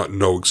 and they may not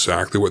know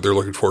exactly what they're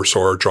looking for.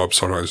 So our job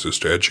sometimes is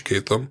to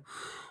educate them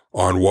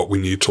on what we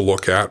need to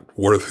look at.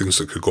 What are the things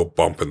that could go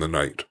bump in the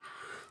night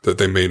that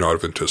they may not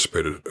have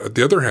anticipated? On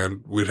the other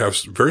hand, we'd have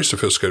very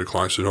sophisticated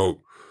clients who know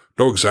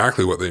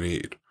exactly what they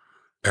need.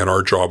 And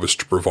our job is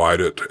to provide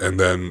it and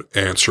then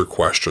answer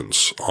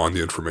questions on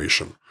the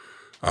information,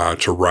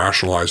 to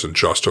rationalize and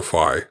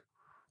justify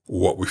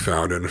what we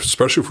found. And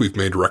especially if we've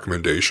made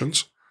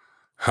recommendations,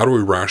 how do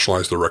we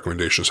rationalize the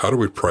recommendations? How do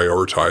we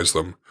prioritize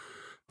them?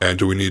 And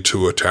do we need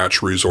to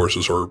attach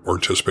resources or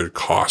anticipated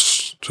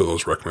costs to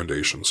those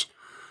recommendations?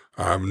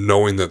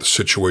 Knowing that the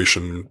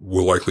situation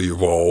will likely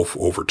evolve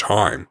over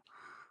time.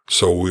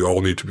 So we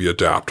all need to be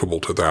adaptable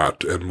to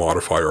that and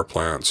modify our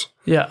plans.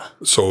 Yeah.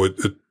 So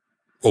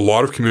a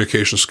lot of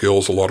communication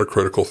skills, a lot of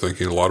critical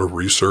thinking, a lot of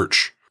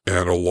research,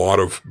 and a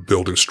lot of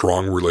building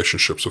strong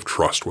relationships of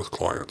trust with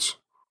clients.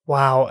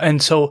 Wow.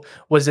 And so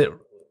was it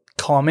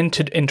common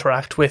to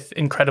interact with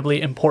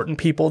incredibly important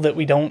people that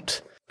we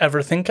don't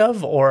ever think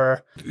of,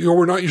 or?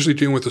 We're not usually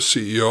dealing with the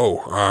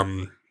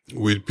CEO.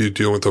 We'd be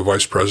dealing with the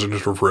vice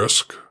president of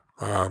risk.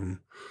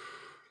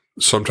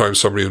 Sometimes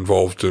somebody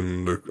involved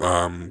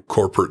in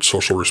corporate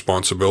social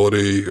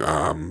responsibility,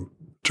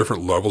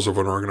 different levels of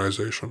an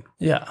organization.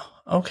 Yeah.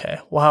 Okay.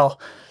 Well,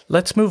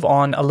 let's move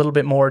on a little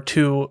bit more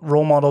to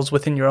role models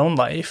within your own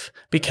life,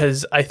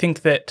 because I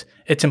think that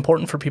it's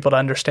important for people to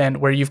understand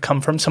where you've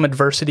come from, some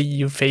adversity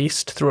you've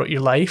faced throughout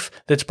your life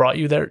that's brought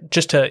you there,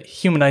 just to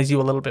humanize you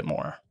a little bit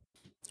more.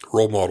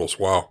 Role models.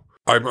 Wow.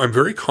 I'm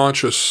very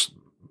conscious.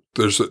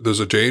 There's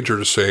a danger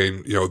to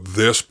saying,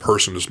 this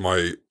person is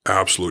my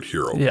absolute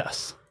hero.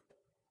 Yes.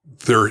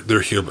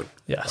 They're human.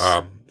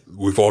 Yes.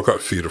 We've all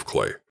got feet of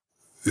clay.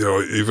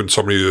 Even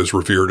somebody as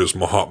revered as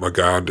Mahatma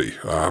Gandhi,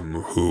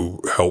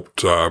 who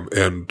helped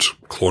end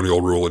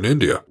colonial rule in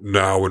India,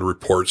 now in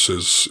reports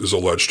is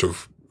alleged to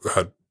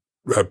have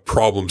had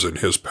problems in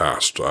his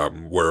past,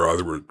 where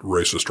either were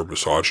racist or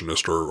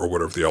misogynist or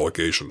whatever the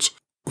allegations.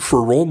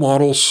 For role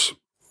models,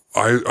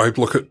 I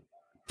look at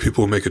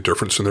people who make a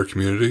difference in their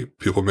community,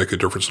 people who make a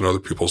difference in other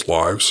people's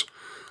lives.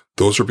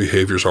 Those are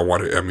behaviors I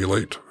want to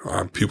emulate.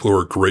 People who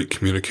are great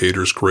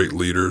communicators, great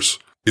leaders.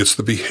 It's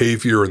the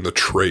behavior and the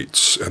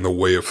traits and the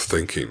way of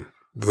thinking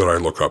that I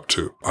look up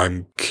to.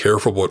 I'm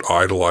careful about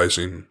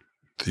idolizing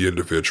the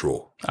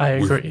individual. I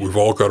agree. We've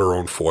all got our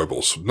own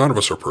foibles. None of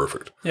us are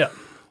perfect. Yeah.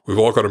 We've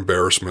all got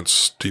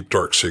embarrassments, deep,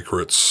 dark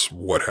secrets,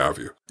 what have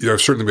you. I've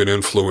certainly been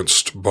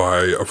influenced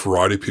by a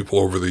variety of people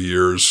over the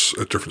years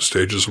at different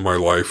stages of my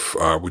life.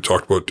 We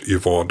talked about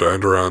Yvon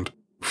Danderand.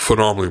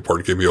 Phenomenally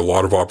important. Gave me a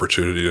lot of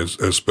opportunity,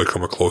 has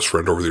become a close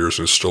friend over the years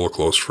and is still a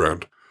close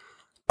friend.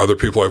 Other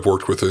people I've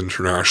worked with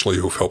internationally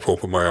who've helped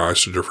open my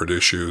eyes to different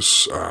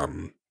issues.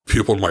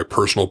 People in my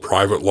personal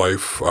private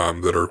life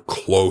that are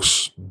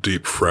close,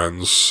 deep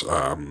friends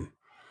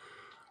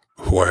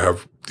who I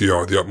have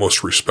the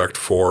utmost respect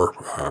for.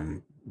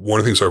 One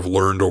of the things I've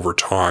learned over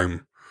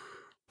time,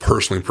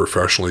 personally and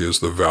professionally, is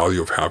the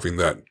value of having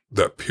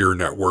that peer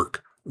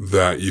network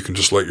that you can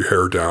just let your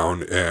hair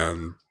down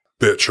and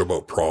bitch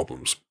about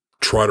problems.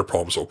 Try to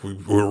problem solve.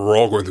 We're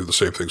all going through the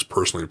same things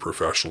personally and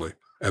professionally.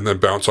 And then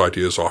bounce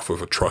ideas off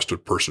of a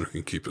trusted person who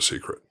can keep a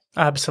secret.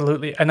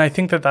 Absolutely. And I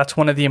think that that's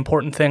one of the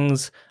important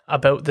things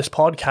about this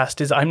podcast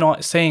is I'm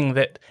not saying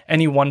that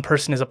any one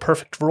person is a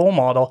perfect role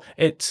model.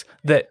 It's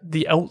that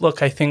the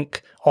outlook I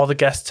think all the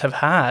guests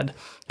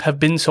have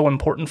been so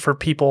important for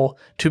people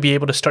to be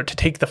able to start to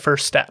take the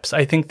first steps.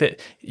 I think that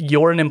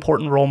you're an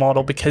important role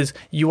model because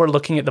you are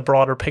looking at the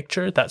broader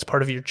picture. That's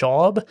part of your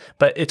job,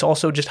 but it's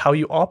also just how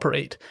you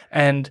operate.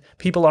 And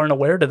people aren't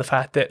aware to the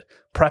fact that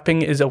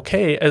prepping is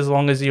okay as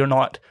long as you're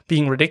not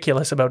being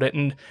ridiculous about it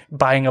and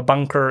buying a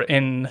bunker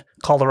in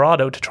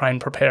Colorado to try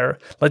and prepare.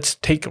 Let's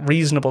take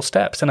reasonable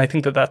steps. And I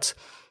think that that's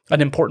an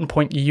important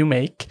point you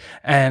make,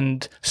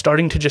 and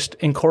starting to just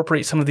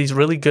incorporate some of these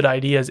really good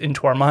ideas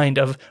into our mind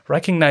of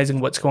recognizing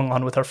what's going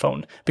on with our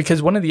phone.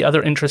 Because one of the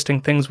other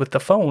interesting things with the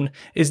phone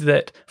is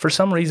that for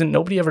some reason,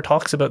 nobody ever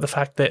talks about the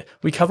fact that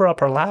we cover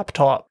up our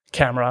laptop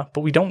camera,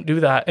 but we don't do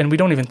that. And we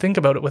don't even think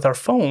about it with our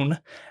phone.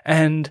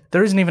 And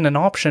there isn't even an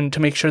option to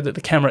make sure that the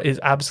camera is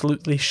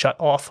absolutely shut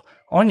off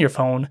on your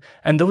phone.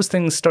 And those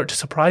things start to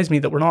surprise me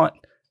that we're not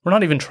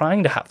even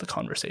trying to have the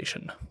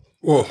conversation.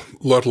 Well,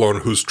 let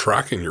alone who's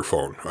tracking your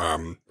phone.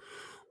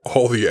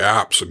 All the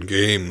apps and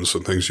games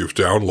and things you've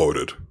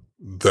downloaded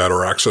that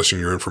are accessing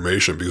your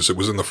information because it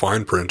was in the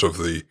fine print of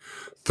the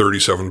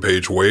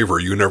 37-page waiver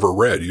you never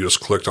read. You just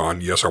clicked on,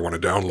 yes, I want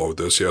to download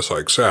this. Yes, I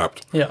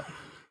accept. Yeah.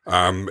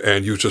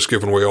 And you've just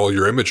given away all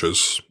your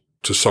images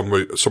to some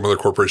other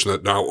corporation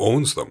that now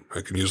owns them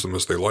and can use them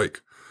as they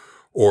like.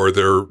 Or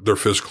they're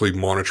physically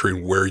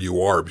monitoring where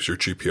you are because your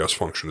GPS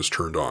function is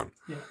turned on.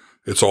 Yeah.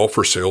 It's all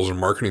for sales and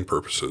marketing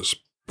purposes.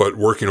 But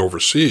working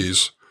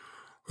overseas,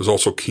 I was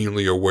also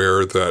keenly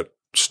aware that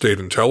state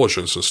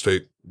intelligence and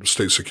state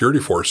security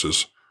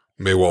forces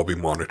may well be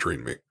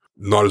monitoring me.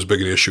 Not as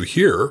big an issue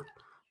here,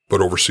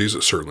 but overseas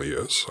it certainly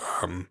is.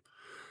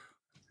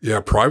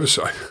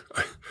 Privacy.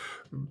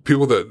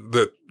 People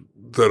that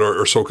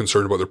are so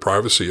concerned about their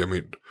privacy. I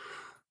mean,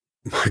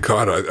 my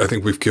God, I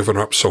think we've given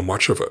up so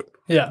much of it.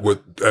 Yeah.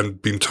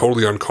 And being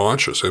totally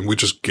unconscious, and we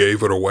just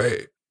gave it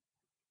away.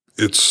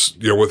 It's,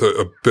 with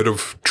a bit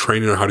of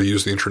training on how to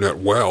use the internet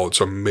well,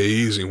 it's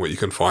amazing what you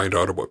can find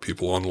out about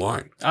people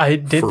online. I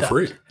did for that.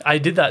 Free. I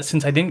did that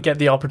since I didn't get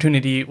the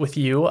opportunity with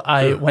you.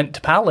 I went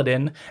to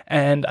Paladin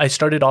and I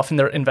started off in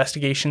their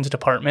investigations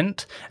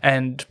department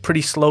and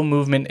pretty slow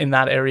movement in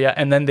that area.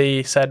 And then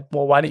they said,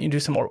 well, why don't you do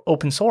some more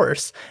open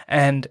source?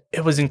 And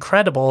it was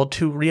incredible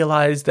to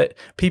realize that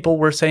people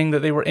were saying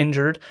that they were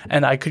injured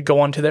and I could go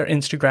onto their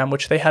Instagram,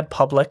 which they had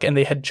public, and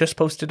they had just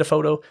posted a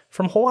photo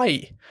from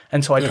Hawaii.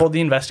 And so I told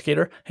the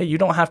investigator, hey, you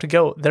don't have to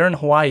go. They're in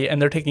Hawaii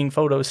and they're taking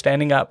photos,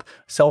 standing up,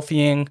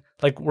 selfieing.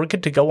 Like, we're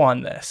good to go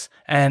on this.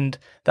 And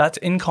that's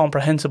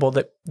incomprehensible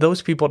that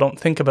those people don't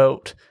think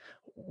about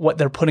what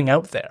they're putting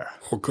out there.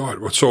 Oh,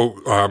 God. So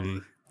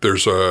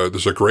there's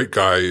a great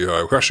guy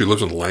who actually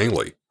lives in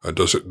Langley and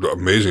does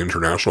amazing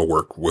international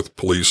work with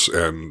police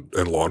and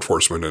law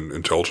enforcement and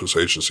intelligence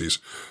agencies,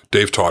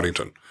 Dave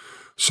Toddington.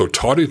 So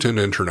Toddington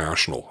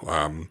International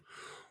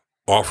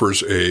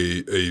offers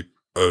a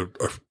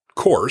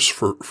course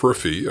for a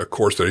fee, a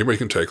course that anybody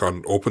can take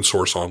on open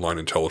source online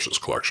intelligence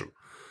collection.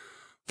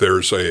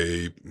 There's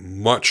a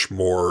much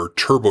more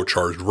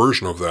turbocharged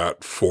version of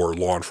that for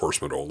law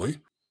enforcement only.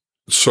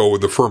 So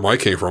the firm I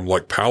came from,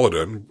 like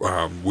Paladin,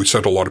 we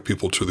sent a lot of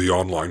people to the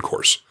online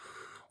course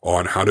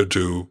on how to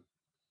do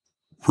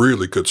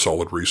really good,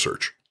 solid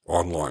research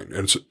online.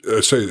 And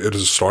I say it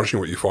is astonishing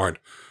what you find.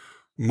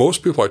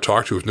 Most people I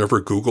talk to have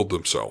never Googled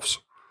themselves,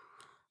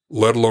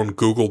 let alone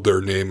Googled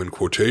their name in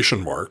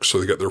quotation marks so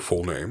they get their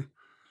full name,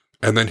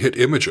 and then hit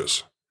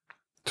images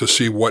to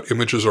see what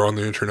images are on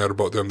the internet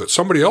about them that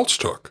somebody else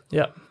took.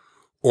 Yeah.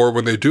 Or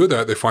when they do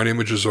that, they find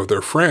images of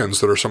their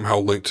friends that are somehow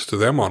linked to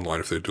them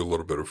online if they do a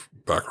little bit of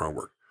background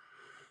work.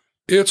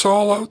 It's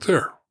all out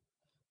there.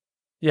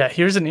 Yeah,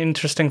 here's an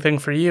interesting thing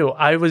for you.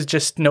 I was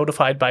just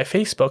notified by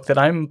Facebook that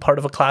I'm part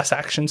of a class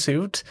action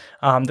suit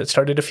that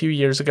started a few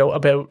years ago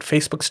about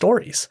Facebook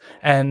stories.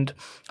 And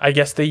I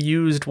guess they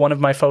used one of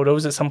my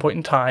photos at some point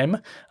in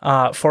time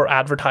for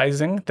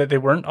advertising that they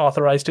weren't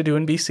authorized to do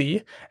in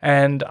BC.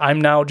 And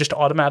I'm now just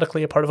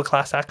automatically a part of a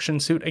class action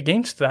suit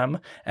against them.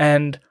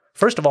 And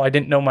first of all, I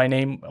didn't know my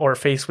name or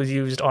face was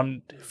used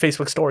on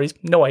Facebook stories.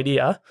 No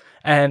idea.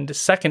 And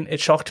second, it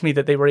shocked me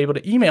that they were able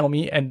to email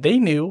me and they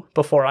knew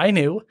before I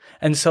knew.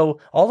 And so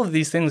all of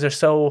these things are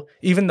so,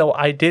 even though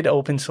I did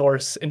open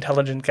source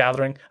intelligence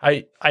gathering,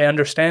 I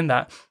understand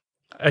that.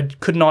 I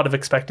could not have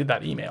expected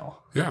that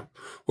email. Yeah.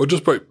 Well,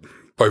 just by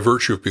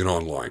virtue of being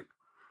online,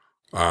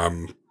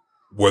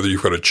 whether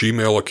you've got a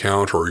Gmail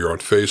account or you're on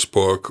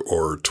Facebook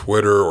or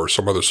Twitter or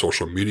some other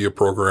social media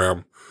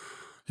program,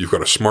 you've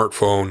got a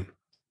smartphone,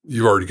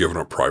 you've already given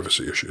up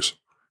privacy issues,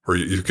 or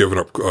you've given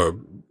up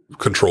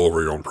control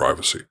over your own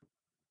privacy.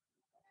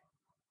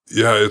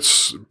 Yeah,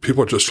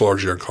 people are just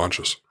largely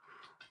unconscious.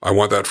 I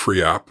want that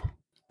free app,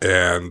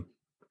 and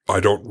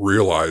I don't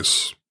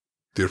realize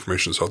the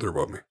information is out there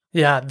about me.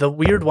 Yeah, the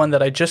weird one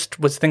that I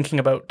just was thinking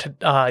about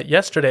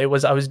yesterday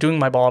was I was doing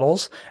my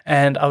bottles,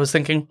 and I was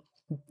thinking,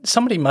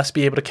 somebody must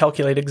be able to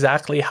calculate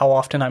exactly how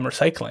often I'm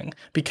recycling,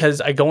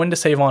 because I go into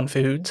Save On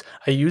Foods,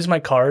 I use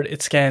my card,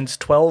 it scans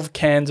 12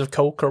 cans of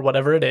Coke or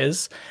whatever it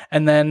is,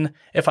 and then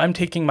if I'm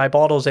taking my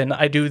bottles in,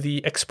 I do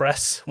the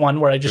express one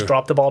where I just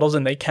drop the bottles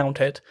and they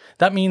count it.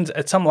 That means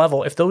at some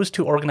level, if those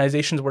two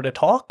organizations were to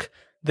talk,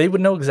 they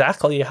would know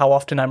exactly how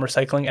often I'm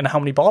recycling and how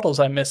many bottles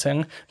I'm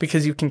missing,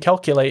 because you can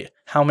calculate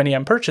how many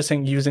I'm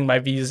purchasing using my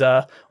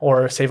Visa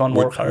or Save On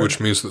More card.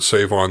 Which means that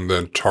Save On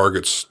then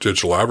targets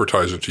digital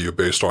advertising to you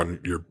based on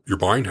your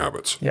buying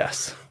habits.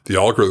 Yes. The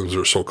algorithms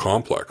are so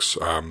complex.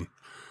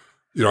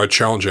 I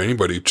challenge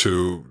anybody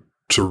to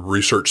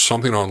research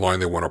something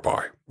online they want to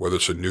buy, whether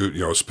it's a new,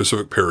 a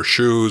specific pair of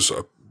shoes,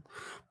 a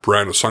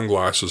brand of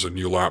sunglasses, a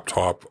new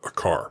laptop, a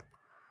car.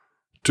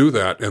 Do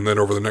that, and then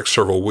over the next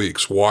several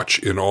weeks, watch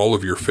in all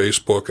of your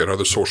Facebook and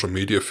other social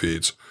media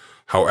feeds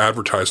how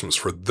advertisements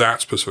for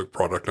that specific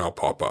product now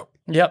pop up.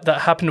 Yep,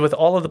 that happened with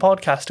all of the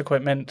podcast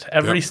equipment.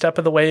 Every step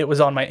of the way, it was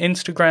on my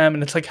Instagram,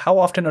 and it's like, how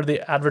often are they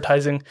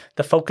advertising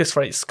the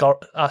Focusrite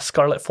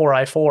Scarlett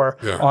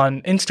 4i4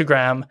 on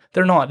Instagram?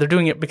 They're not. They're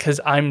doing it because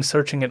I'm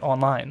searching it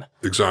online.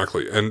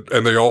 Exactly, and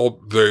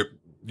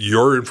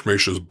your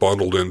information is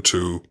bundled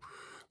into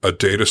a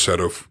data set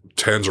of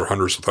tens or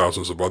hundreds of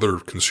thousands of other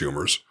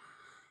consumers.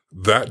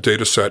 That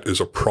data set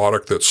is a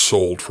product that's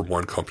sold from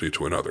one company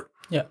to another.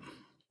 Yeah.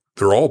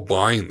 They're all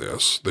buying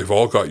this. They've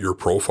all got your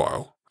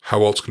profile.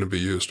 How else can it be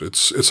used?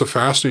 It's a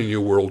fascinating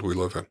new world we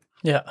live in.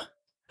 Yeah.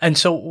 And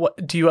so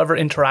do you ever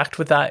interact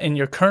with that in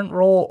your current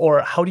role,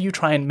 or how do you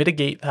try and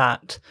mitigate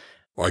that?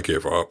 I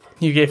gave up.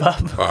 You gave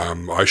up?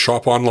 I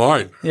shop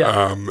online.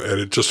 Yeah. And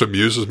it just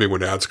amuses me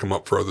when ads come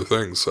up for other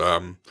things.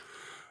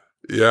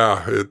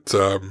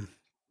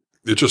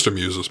 It just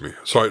amuses me.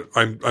 So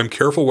I'm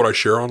careful what I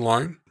share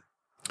online.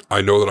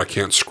 I know that I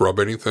can't scrub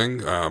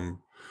anything.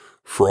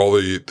 For all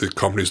the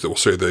companies that will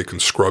say they can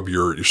scrub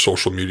your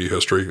social media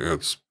history,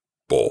 it's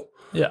bull.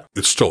 Yeah.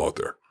 It's still out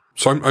there.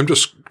 So I'm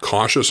just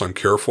cautious. I'm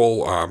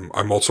careful.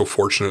 I'm also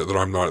fortunate that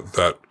I'm not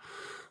that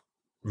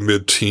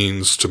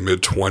mid-teens to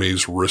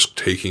mid-20s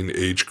risk-taking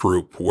age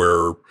group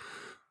where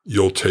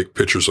you'll take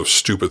pictures of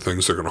stupid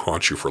things that are going to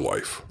haunt you for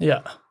life.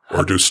 Yeah.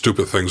 Or do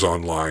stupid things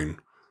online.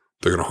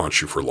 They're going to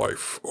haunt you for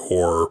life.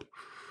 Or,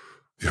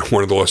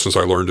 one of the lessons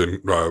I learned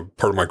in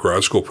part of my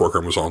grad school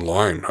program was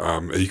online.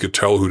 You could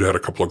tell who'd had a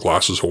couple of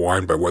glasses of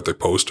wine by what they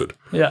posted.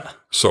 Yeah.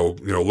 So,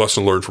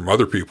 lesson learned from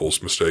other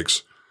people's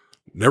mistakes.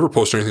 Never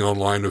post anything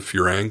online if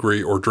you're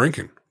angry or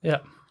drinking. Yeah.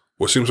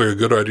 What seems like a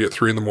good idea at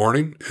 3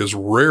 a.m. is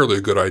rarely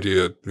a good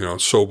idea,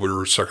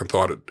 sober second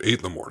thought at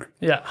 8 a.m.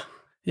 Yeah.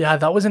 Yeah,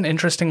 that was an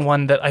interesting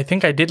one that I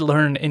think I did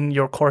learn in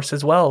your course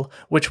as well,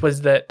 which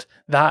was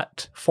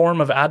that form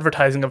of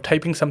advertising of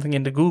typing something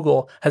into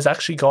Google has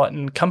actually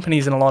gotten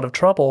companies in a lot of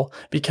trouble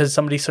because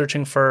somebody's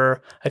searching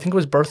for, I think it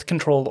was birth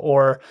control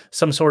or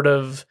some sort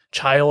of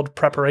child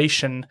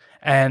preparation,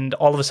 and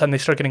all of a sudden they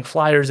start getting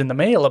flyers in the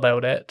mail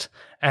about it,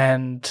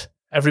 and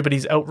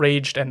everybody's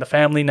outraged and the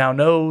family now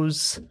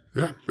knows.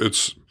 Yeah,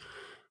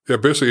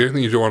 basically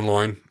anything you do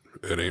online,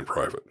 it ain't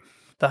private.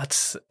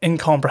 That's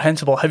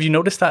incomprehensible. Have you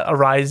noticed that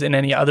arise in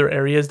any other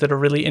areas that are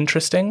really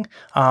interesting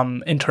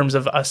in terms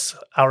of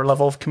our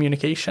level of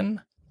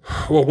communication?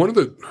 Well, one of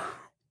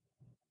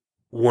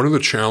the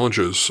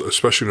challenges,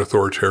 especially in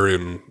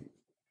authoritarian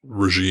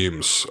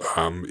regimes,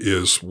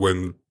 is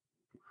when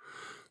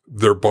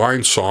they're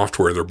buying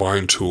software, they're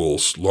buying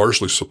tools,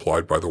 largely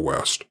supplied by the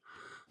West,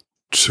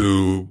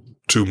 to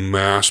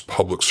mass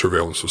public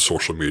surveillance of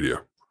social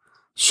media.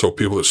 So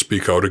people that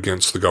speak out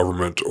against the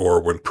government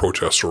or when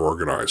protests are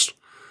organized.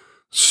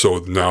 So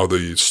now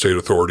the state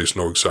authorities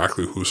know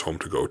exactly whose home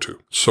to go to.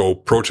 So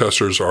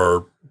protesters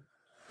are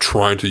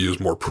trying to use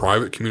more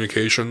private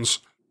communications.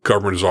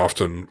 Government is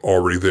often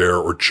already there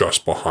or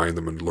just behind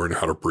them and learning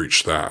how to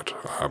breach that.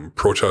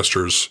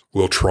 Protesters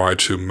will try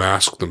to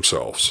mask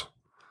themselves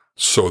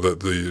so that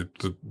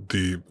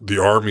the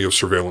army of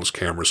surveillance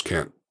cameras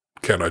can't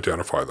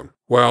identify them.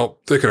 Well,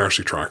 they can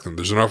actually track them.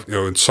 There's enough,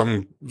 in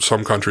some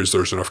countries,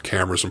 there's enough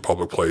cameras in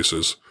public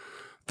places.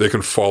 They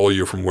can follow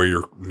you from where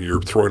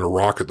you're throwing a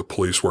rock at the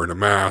police wearing a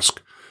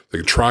mask. They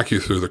can track you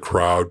through the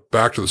crowd,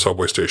 back to the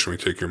subway station when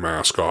you take your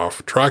mask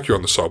off, track you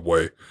on the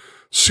subway,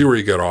 see where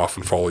you get off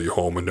and follow you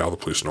home, and now the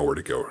police know where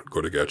to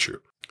go to get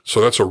you. So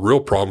that's a real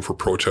problem for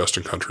protest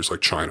in countries like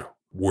China,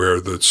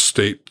 where the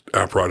state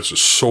apparatus is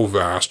so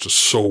vast, is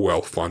so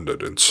well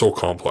funded, and so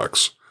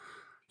complex,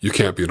 you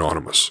can't be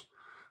anonymous.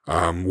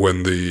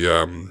 When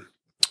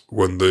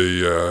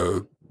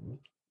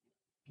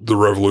the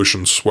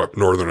revolution swept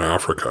Northern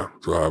Africa,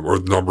 or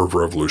the number of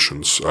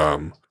revolutions,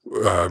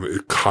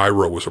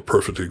 Cairo was a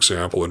perfect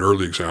example, an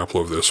early example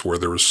of this, where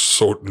there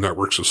was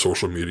networks of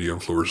social media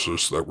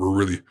influencers that were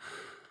really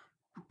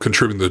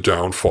contributing to the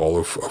downfall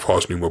of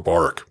Hosni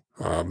Mubarak,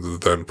 the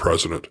then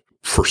president,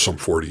 for some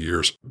 40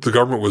 years. The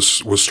government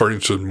was starting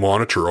to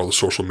monitor all the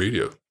social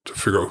media to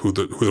figure out who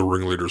the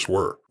ringleaders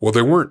were. Well,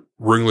 they weren't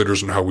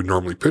ringleaders in how we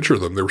normally picture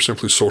them. They were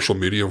simply social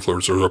media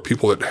influencers or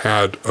people that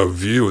had a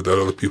view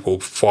that other people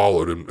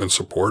followed and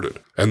supported.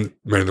 And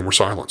many of them were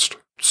silenced.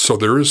 So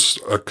there is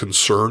a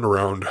concern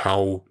around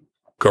how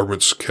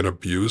governments can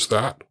abuse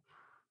that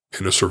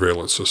in a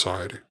surveillance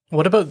society.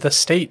 What about the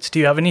states? Do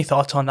you have any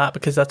thoughts on that?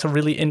 Because that's a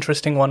really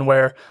interesting one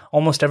where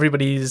almost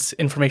everybody's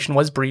information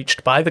was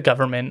breached by the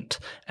government.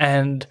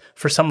 And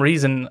for some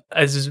reason,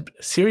 as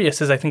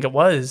serious as I think it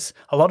was,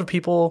 a lot of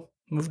people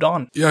moved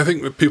on. Yeah, I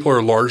think that people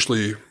are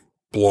largely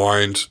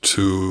blind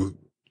to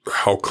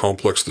how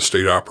complex the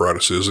state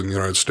apparatus is in the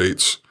United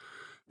States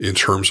in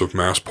terms of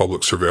mass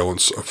public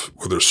surveillance of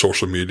whether it's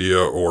social media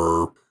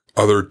or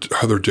other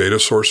data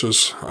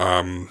sources.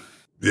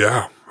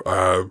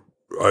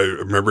 I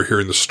remember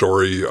hearing the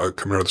story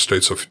coming out of the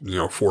States of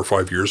 4 or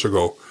 5 years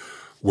ago,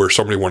 where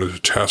somebody wanted to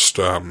test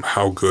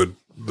how good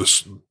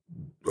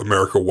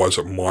America was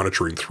at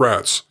monitoring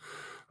threats.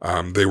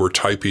 They were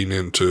typing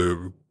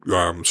into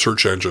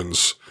search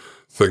engines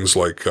things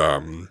like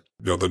the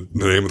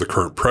name of the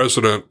current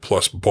president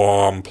plus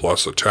bomb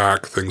plus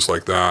attack, things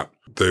like that.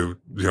 They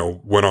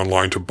went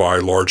online to buy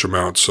large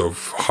amounts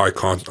of high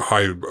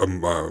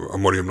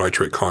ammonium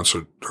nitrate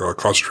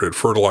concentrated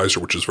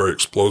fertilizer, which is very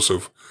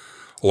explosive,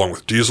 along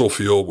with diesel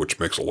fuel, which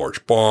makes a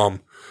large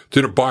bomb.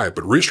 Didn't buy it,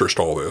 but researched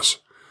all this.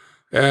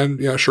 And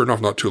sure enough,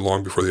 not too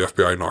long before the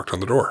FBI knocked on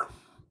the door.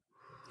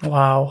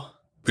 Wow.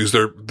 Because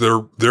their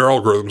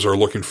algorithms are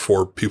looking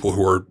for people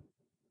who are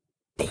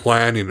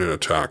planning an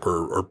attack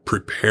or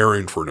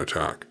preparing for an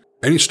attack.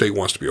 Any state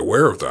wants to be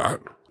aware of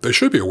that. They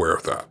should be aware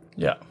of that.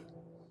 Yeah.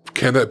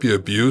 Can that be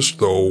abused,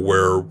 though,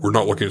 where we're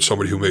not looking at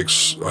somebody who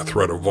makes a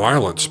threat of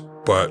violence,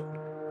 but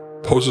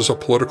poses a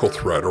political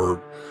threat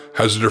or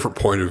has a different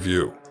point of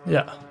view?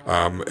 Yeah.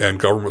 And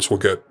governments will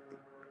get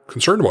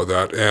concerned about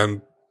that.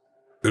 And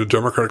in a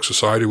democratic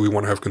society, we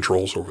want to have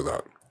controls over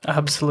that.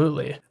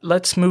 Absolutely.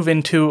 Let's move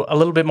into a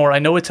little bit more. I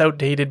know it's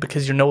outdated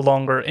because you're no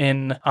longer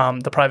in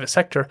the private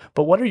sector,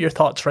 but what are your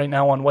thoughts right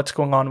now on what's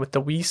going on with the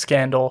WE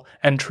scandal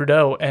and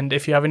Trudeau? And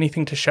if you have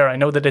anything to share, I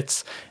know that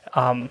it's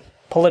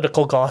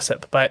political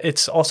gossip, but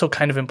it's also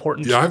kind of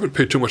important. Yeah, I haven't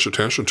paid too much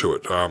attention to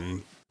it.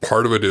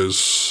 Part of it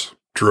is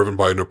driven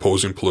by an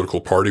opposing political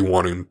party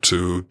wanting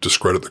to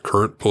discredit the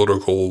current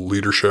political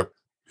leadership.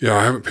 Yeah,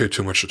 I haven't paid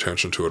too much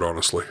attention to it,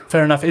 honestly.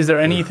 Fair enough. Is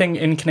there anything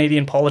in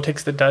Canadian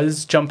politics that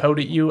does jump out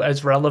at you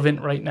as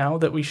relevant right now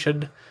that we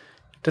should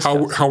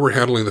discuss? How we're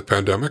handling the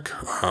pandemic.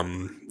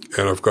 And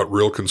I've got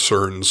real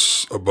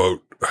concerns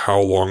about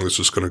how long this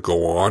is going to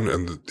go on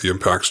and the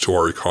impacts to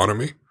our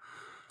economy.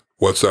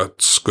 What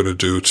that's going to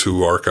do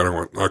to our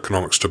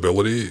economic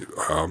stability,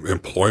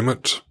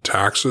 employment,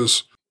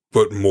 taxes.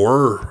 But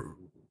more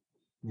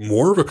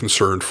of a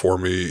concern for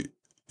me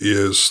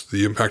is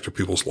the impact of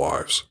people's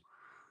lives.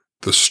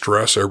 The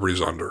stress everybody's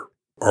under.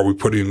 Are we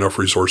putting enough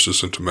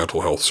resources into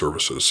mental health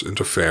services,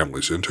 into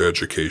families, into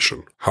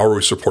education? How are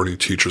we supporting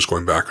teachers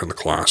going back in the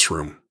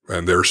classroom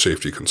and their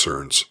safety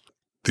concerns?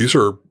 These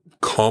are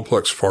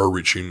complex,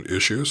 far-reaching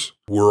issues.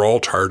 We're all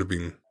tired of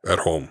being at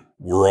home.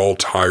 We're all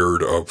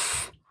tired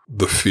of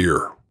the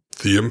fear.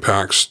 The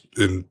impacts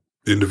in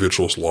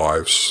individuals'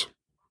 lives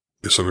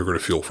is something we're going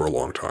to feel for a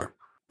long time.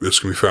 It's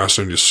going to be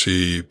fascinating to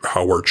see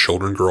how our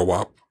children grow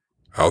up,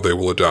 how they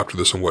will adapt to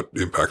this and what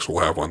impacts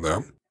we'll have on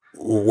them.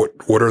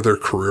 What are their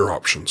career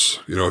options?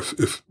 You know,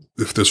 if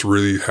this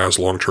really has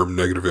long-term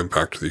negative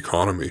impact to the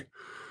economy,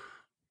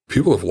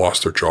 people have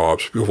lost their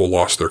jobs, people have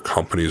lost their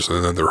companies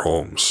and then their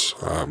homes.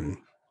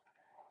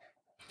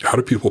 How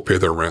do people pay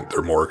their rent,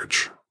 their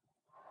mortgage?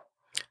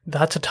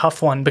 That's a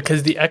tough one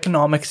because the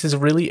economics is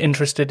really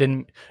interested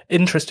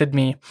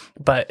me,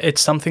 but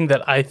it's something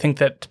that I think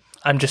that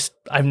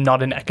I'm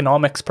not an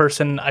economics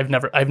person. I've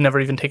never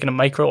even taken a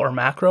micro or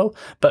macro,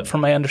 but from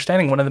my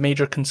understanding, one of the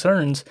major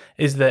concerns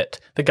is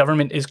that the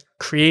government is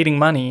creating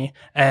money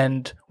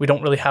and we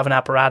don't really have an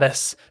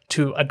apparatus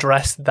to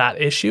address that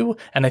issue.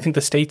 And I think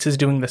the States is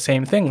doing the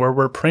same thing where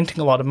we're printing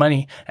a lot of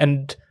money.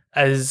 And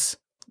as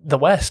the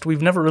West,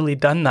 we've never really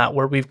done that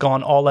where we've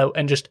gone all out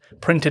and just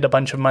printed a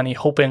bunch of money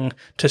hoping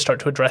to start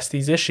to address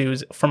these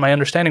issues. From my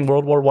understanding,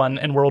 World War I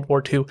and World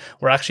War II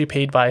were actually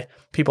paid by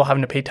people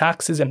having to pay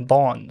taxes and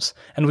bonds.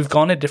 And we've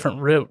gone a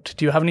different route.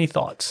 Do you have any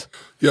thoughts?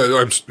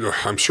 Yeah,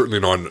 I'm certainly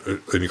not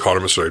an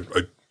economist.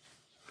 I've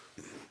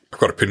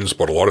got opinions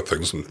about a lot of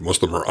things, and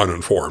most of them are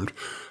uninformed.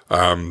 So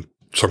I'm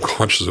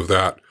conscious of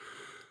that.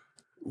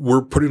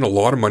 We're putting a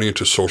lot of money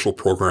into social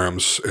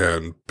programs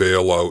and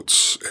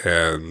bailouts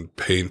and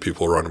paying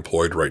people who are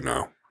unemployed right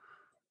now.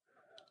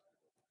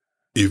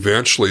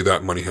 Eventually,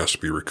 that money has to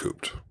be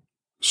recouped.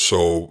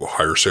 So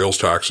higher sales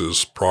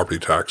taxes, property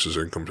taxes,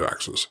 income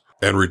taxes,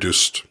 and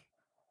reduced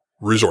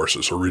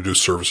resources or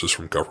reduced services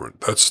from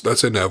government.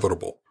 That's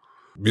inevitable.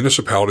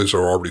 Municipalities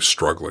are already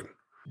struggling.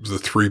 The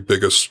three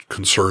biggest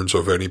concerns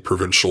of any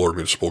provincial or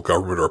municipal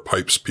government are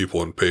pipes,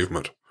 people, and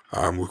pavement.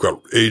 We've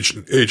got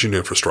aging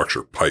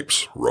infrastructure,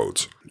 pipes,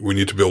 roads. We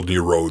need to build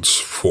new roads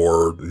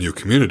for new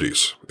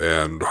communities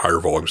and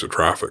higher volumes of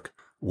traffic.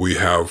 We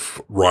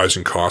have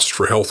rising costs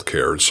for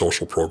healthcare and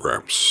social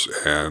programs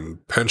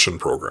and pension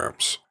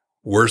programs.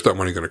 Where's that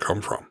money going to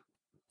come from?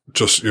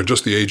 Just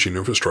the aging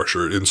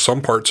infrastructure. In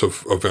some parts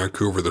of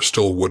Vancouver, there's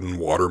still wooden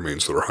water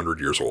mains that are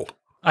 100 years old.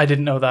 I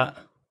didn't know that.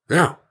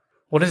 Yeah.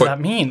 What does that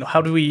mean?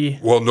 How do we...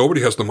 Well,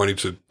 nobody has the money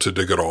to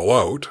dig it all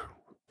out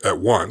at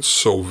once.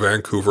 So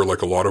Vancouver,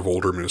 like a lot of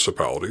older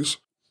municipalities,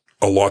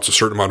 allots a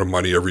certain amount of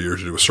money every year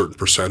to do a certain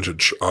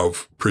percentage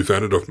of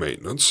preventative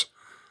maintenance.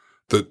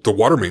 The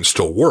water mains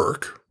still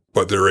work,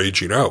 but they're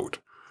aging out.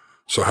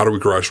 So how do we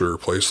gradually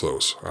replace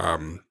those?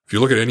 If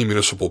you look at any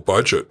municipal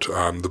budget,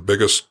 the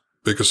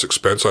biggest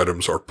expense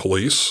items are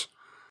police,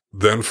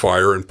 then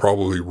fire, and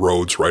probably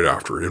roads right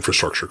after,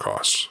 infrastructure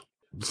costs.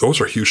 Those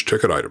are huge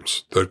ticket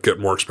items that get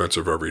more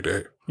expensive every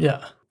day.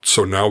 Yeah.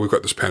 So now we've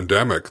got this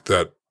pandemic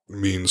that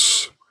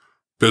means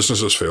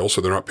businesses fail,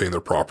 so they're not paying their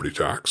property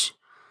tax.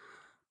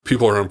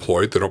 People are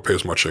unemployed, they don't pay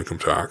as much income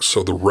tax.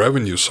 So the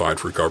revenue side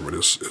for government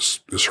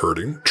is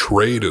hurting.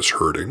 Trade is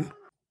hurting.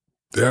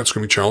 Yeah, it's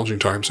going to be challenging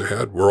times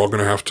ahead. We're all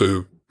going to have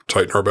to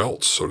tighten our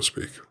belts, so to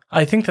speak.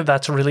 I think that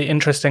that's really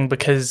interesting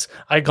because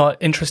I got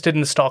interested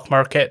in the stock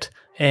market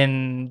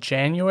in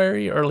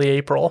January, early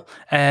April,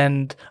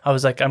 and I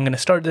was like, I'm going to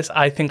start this.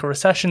 I think a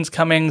recession's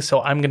coming,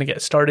 so I'm going to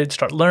get started,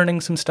 start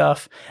learning some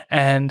stuff,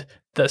 and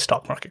the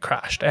stock market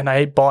crashed. And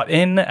I bought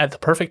in at the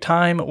perfect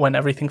time when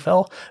everything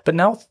fell, but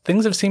now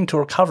things have seemed to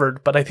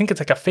recovered, but I think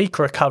it's like a fake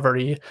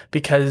recovery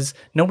because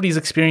nobody's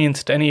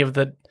experienced any of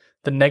the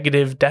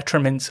negative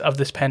detriments of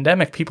this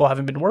pandemic. People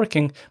haven't been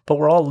working, but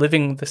we're all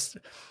living this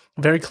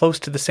very close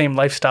to the same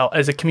lifestyle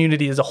as a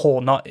community as a whole,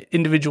 not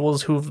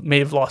individuals who may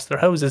have lost their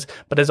houses,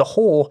 but as a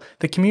whole,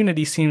 the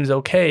community seems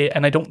okay.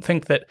 And I don't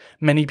think that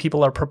many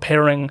people are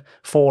preparing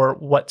for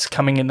what's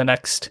coming in the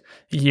next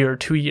year,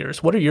 2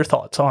 years. What are your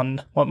thoughts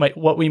on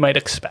what we might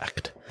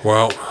expect?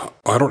 Well,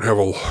 I don't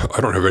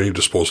have any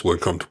disposable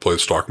income to play the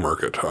stock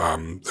market.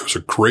 There was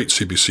a great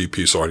CBC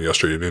piece on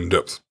yesterday, an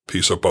in-depth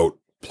piece about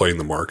playing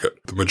the market.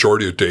 The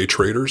majority of day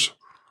traders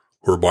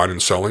who are buying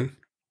and selling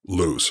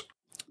lose.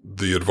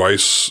 The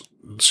advice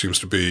seems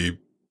to be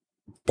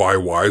buy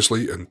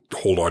wisely and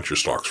hold on to your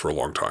stocks for a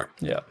long time.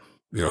 Yeah.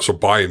 So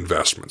buy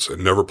investments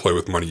and never play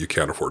with money you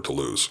can't afford to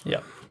lose.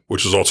 Yeah.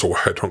 Which is also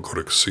why I don't go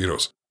to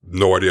casinos.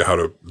 No idea how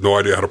to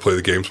play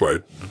the games,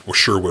 but I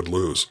sure would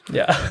lose.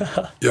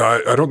 Yeah.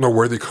 Yeah, I don't know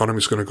where the economy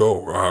is going to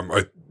go.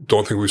 I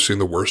don't think we've seen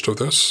the worst of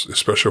this,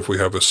 especially if we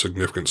have a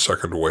significant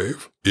second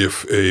wave.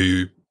 If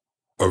a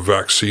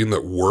vaccine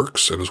that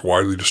works and is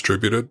widely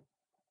distributed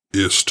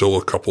is still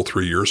a couple,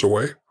 3 years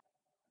away,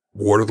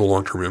 what are the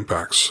long-term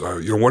impacts?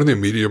 One of the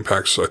immediate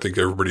impacts I think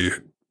everybody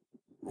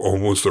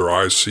almost their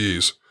eyes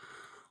sees,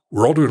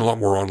 we're all doing a lot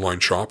more online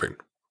shopping.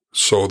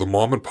 So the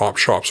mom and pop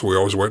shops we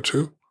always went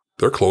to,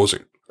 they're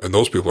closing. And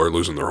those people are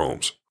losing their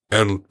homes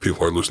and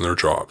people are losing their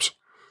jobs.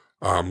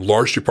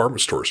 Large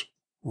department stores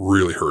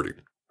really hurting.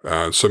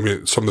 Some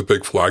of the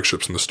big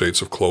flagships in the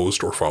States have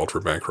closed or filed for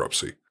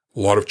bankruptcy. A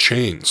lot of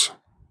chains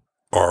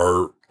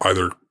are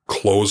either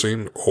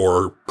closing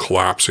or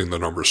collapsing the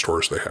number of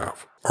stores they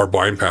have. Our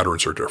buying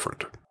patterns are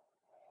different.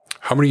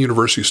 How many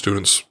university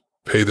students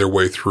pay their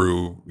way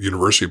through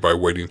university by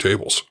waiting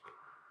tables?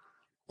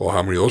 Well,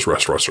 how many of those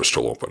restaurants are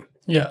still open?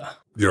 Yeah.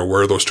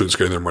 Where are those students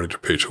getting their money to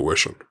pay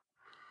tuition?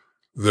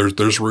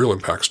 There's real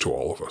impacts to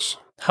all of us.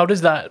 How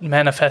does that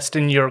manifest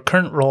in your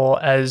current role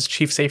as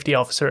Chief Safety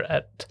Officer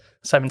at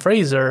Simon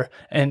Fraser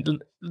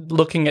and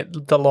looking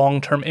at the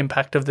long-term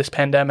impact of this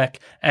pandemic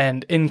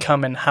and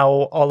income and how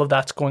all of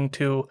that's going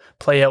to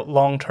play out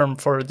long-term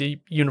for the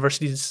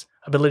university's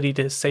ability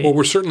to save? Well,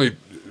 we're certainly,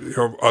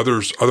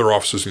 other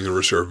offices in the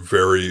university are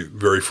very,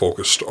 very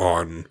focused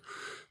on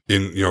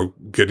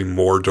getting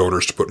more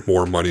donors to put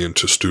more money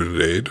into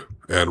student aid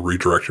and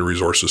redirecting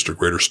resources to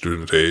greater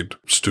student aid,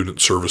 student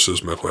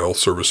services, mental health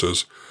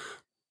services,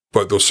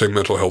 but those same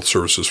mental health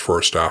services for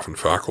our staff and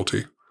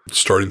faculty.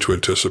 Starting to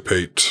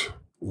anticipate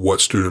what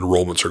student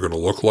enrollments are going to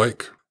look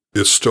like.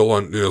 It's still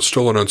an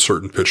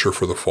uncertain picture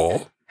for the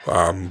fall.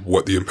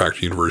 What the impact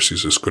of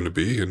universities is going to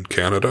be in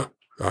Canada.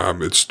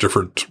 It's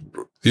different.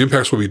 The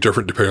impacts will be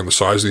different depending on the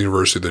size of the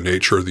university, the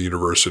nature of the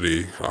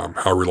university,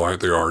 how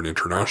reliant they are on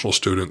international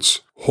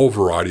students, a whole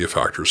variety of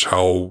factors,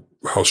 how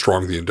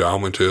strong the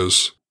endowment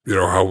is,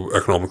 how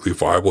economically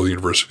viable the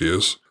university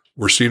is.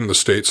 We're seeing in the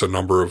States a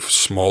number of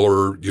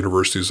smaller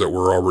universities that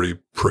were already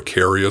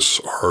precarious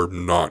are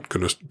not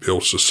going to be able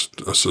to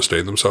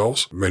sustain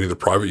themselves. Many of the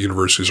private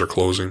universities are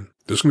closing.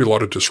 There's going to be a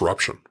lot of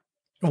disruption.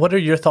 What are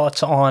your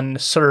thoughts on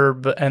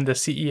CERB and the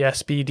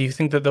CESB? Do you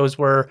think that those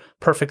were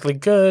perfectly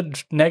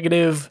good,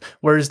 negative?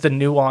 Where's the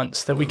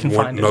nuance that we can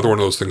find? Another one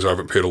of those things I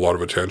haven't paid a lot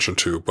of attention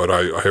to, but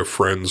I have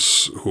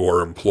friends who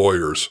are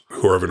employers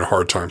who are having a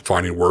hard time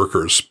finding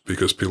workers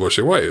because people are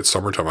saying, wait, it's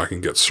summertime, I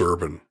can get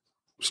CERB and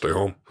stay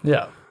home.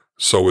 Yeah.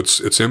 So it's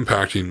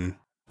impacting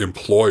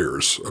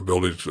employers'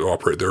 ability to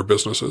operate their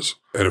businesses.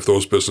 And if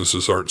those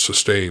businesses aren't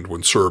sustained,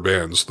 when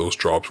CERB ends, those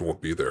jobs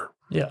won't be there.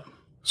 Yeah.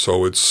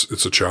 So it's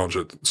a challenge.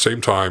 At the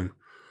same time,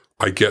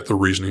 I get the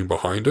reasoning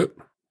behind it.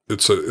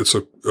 It's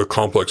a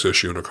complex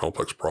issue and a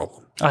complex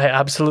problem. I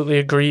absolutely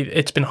agree.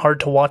 It's been hard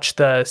to watch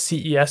the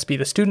CESB,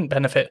 the student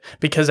benefit,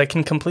 because I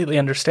can completely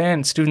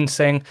understand students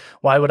saying,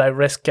 why would I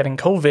risk getting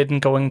COVID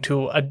and going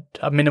to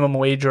a minimum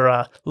wage or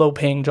a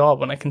low-paying job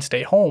when I can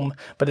stay home?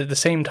 But at the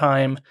same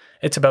time,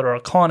 it's about our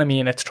economy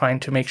and it's trying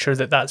to make sure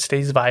that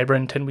stays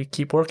vibrant and we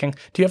keep working.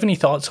 Do you have any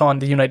thoughts on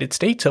the United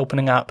States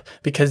opening up?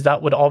 Because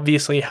that would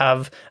obviously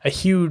have a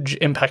huge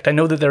impact. I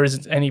know that there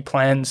isn't any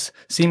plans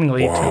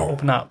seemingly to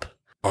open up.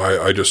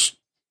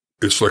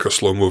 It's like a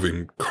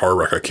slow-moving car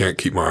wreck. I can't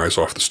keep my eyes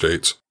off the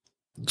States.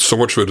 So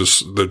much of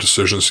the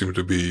decisions seem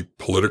to be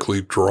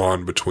politically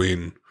drawn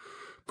between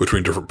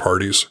different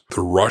parties.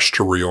 The rush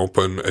to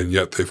reopen, and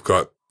yet they've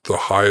got the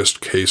highest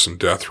case and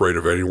death rate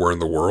of anywhere in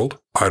the world.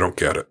 I don't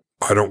get it.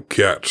 I don't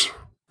get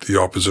the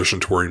opposition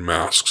to wearing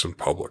masks in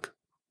public.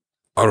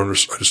 I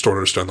just don't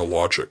understand the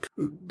logic.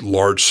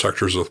 Large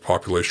sectors of the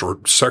population,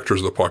 or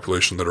sectors of the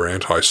population that are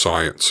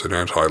anti-science and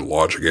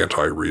anti-logic,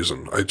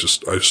 anti-reason, I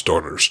just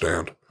don't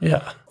understand.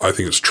 Yeah. I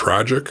think it's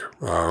tragic.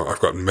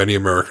 I've got many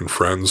American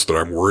friends that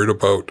I'm worried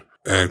about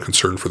and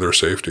concerned for their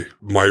safety.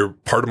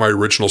 Part of my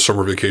original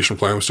summer vacation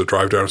plan was to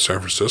drive down to San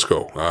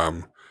Francisco.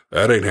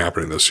 That ain't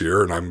happening this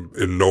year, and I'm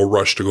in no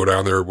rush to go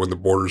down there when the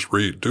borders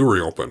do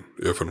reopen,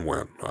 if and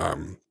when.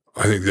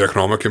 I think the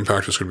economic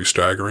impact is going to be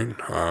staggering.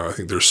 I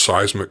think there's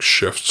seismic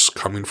shifts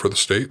coming for the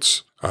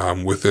States.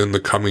 Within the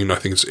coming, I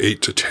think it's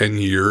 8 to 10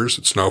 years,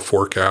 it's now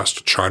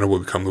forecast China will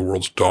become the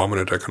world's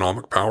dominant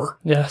economic power.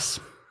 Yes.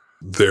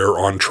 They're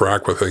on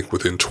track, I think,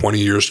 within 20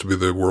 years to be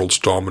the world's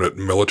dominant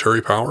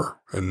military power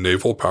and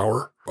naval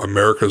power.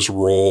 America's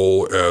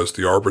role as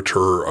the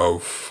arbiter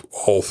of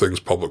all things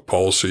public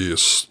policy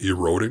is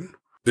eroding.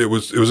 It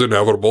was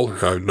inevitable.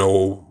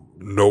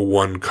 No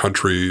one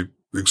country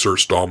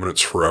exerts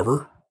dominance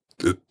forever.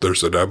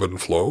 There's an ebb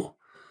and flow.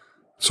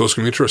 So it's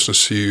going to be interesting to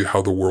see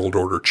how the world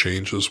order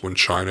changes when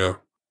China,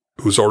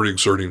 who's already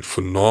exerting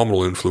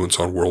phenomenal influence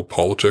on world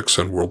politics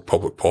and world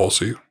public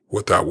policy,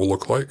 what that will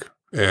look like,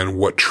 and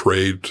what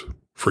trade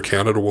for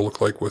Canada will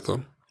look like with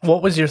them.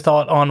 What was your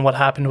thought on what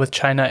happened with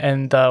China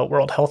and the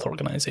World Health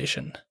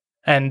Organization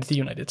and the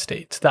United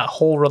States? That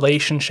whole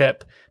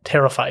relationship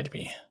terrified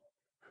me.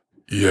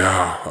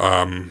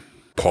 Yeah,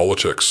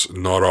 politics,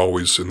 not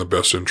always in the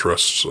best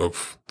interests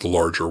of the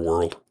larger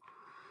world.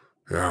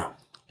 Yeah.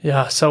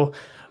 Yeah, so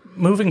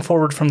moving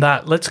forward from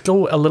that, let's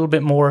go a little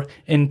bit more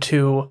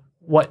into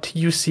what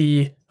you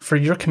see for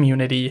your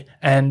community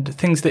and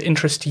things that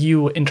interest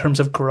you in terms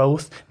of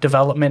growth,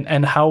 development,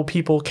 and how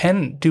people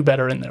can do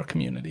better in their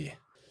community.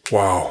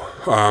 Wow.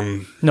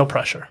 No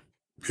pressure.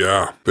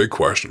 Yeah, big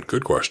question.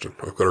 Good question.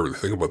 I've got to really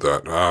think about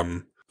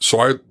that. So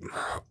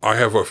I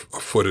have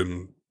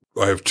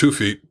I have 2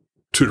 feet,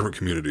 2 different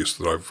communities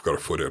that I've got a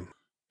foot in.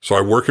 So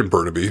I work in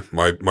Burnaby.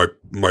 My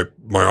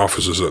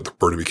office is at the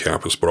Burnaby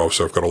campus, but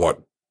obviously I've got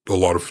a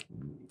lot of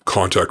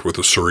contact with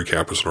the Surrey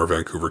campus and our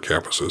Vancouver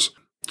campuses.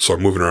 So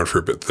I'm moving around for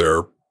a bit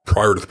there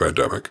prior to the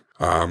pandemic.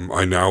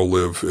 I now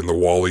live in the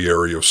Whalley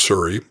area of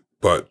Surrey,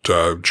 but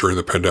during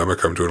the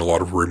pandemic, I'm doing a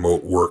lot of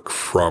remote work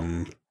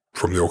from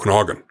the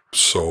Okanagan.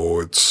 So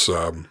it's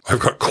I've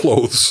got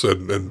clothes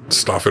and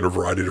stuff in a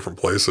variety of different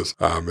places.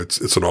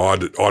 It's an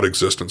odd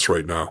existence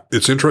right now.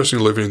 It's interesting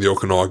living in the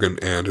Okanagan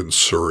and in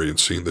Surrey and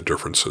seeing the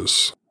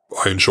differences.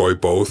 I enjoy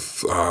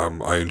both.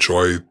 I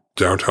enjoy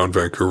downtown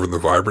Vancouver and the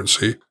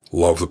vibrancy.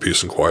 Love the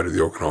peace and quiet of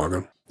the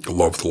Okanagan. I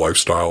love the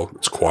lifestyle.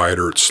 It's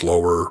quieter. It's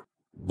slower.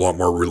 A lot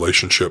more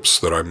relationships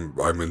that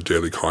I'm in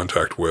daily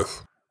contact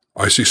with.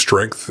 I see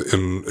strength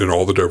in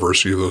all the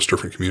diversity of those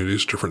different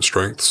communities, different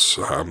strengths.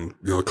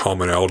 The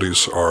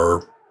commonalities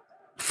are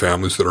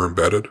families that are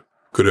embedded,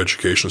 good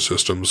education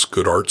systems,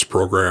 good arts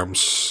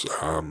programs,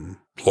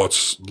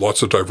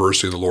 lots of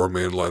diversity in the Lower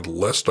Mainland,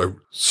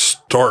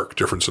 stark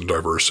difference in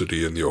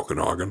diversity in the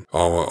Okanagan.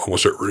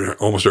 Almost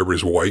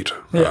everybody's white.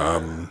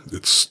 Yeah.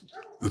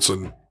 It's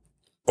an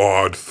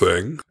odd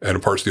thing. And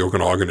in parts of the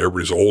Okanagan,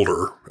 everybody's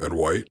older and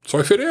white. So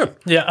I fit in.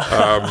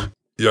 Yeah.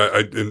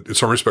 In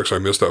some respects, I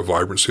miss that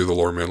vibrancy of the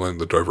Lower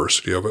Mainland, the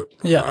diversity of it.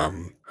 Yeah.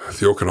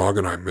 The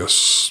Okanagan, I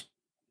miss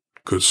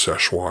good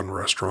Szechuan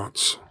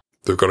restaurants.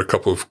 They've got a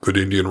couple of good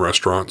Indian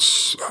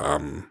restaurants,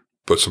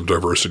 but some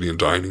diversity in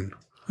dining.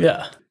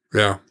 Yeah.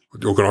 Yeah.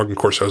 The Okanagan, of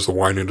course, has the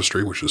wine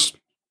industry, which is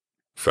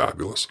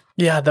fabulous.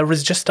 Yeah, there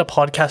was just a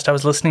podcast I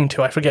was listening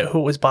to. I forget who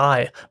it was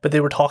by, but they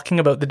were talking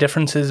about the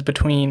differences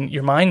between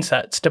your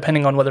mindsets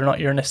depending on whether or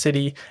not you're in a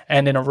city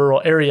and in a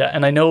rural area.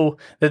 And I know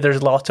that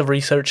there's lots of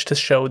research to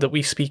show that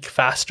we speak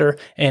faster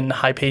in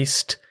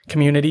high-paced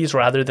communities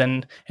rather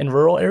than in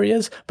rural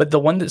areas. But the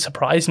one that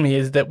surprised me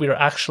is that we are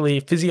actually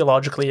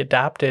physiologically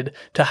adapted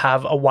to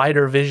have a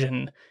wider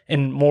vision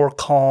in more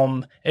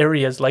calm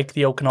areas like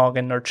the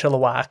Okanagan or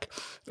Chilliwack,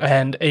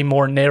 and a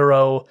more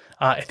narrow,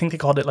 I think they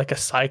called it like a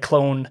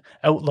cyclone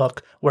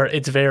outlook, where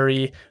it's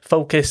very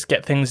focused,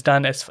 get things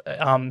done as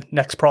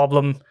next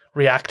problem,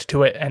 react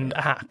to it and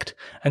act.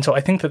 And so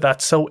I think that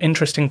that's so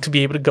interesting to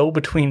be able to go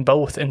between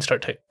both and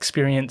start to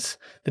experience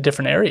the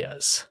different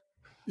areas.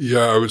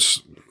 Yeah, I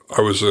was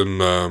in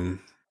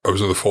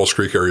the Falls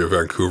Creek area of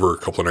Vancouver a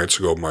couple of nights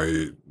ago.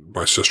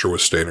 My sister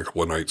was staying a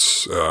couple of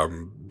nights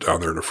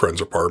down there in a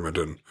friend's apartment,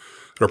 and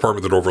an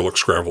apartment that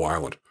overlooks Granville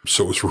Island.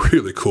 So it was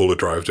really cool to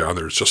drive down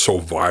there. It's just so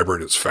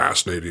vibrant. It's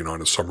fascinating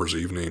on a summer's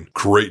evening.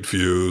 Great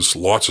views,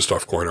 lots of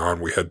stuff going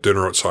on. We had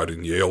dinner outside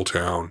in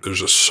Yaletown.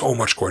 There's just so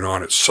much going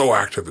on. It's so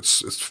active.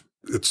 It's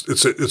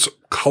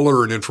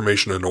color and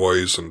information and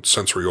noise and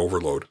sensory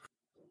overload.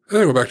 And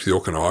then I go back to the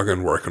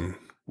Okanagan, where I can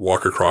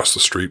walk across the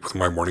street with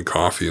my morning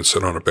coffee and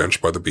sit on a bench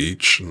by the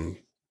beach and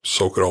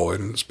soak it all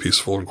in. It's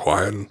peaceful and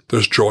quiet, and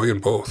there's joy in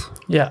both.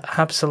 Yeah,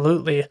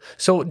 absolutely.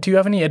 So do you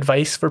have any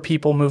advice for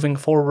people moving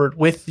forward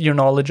with your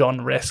knowledge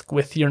on risk,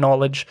 with your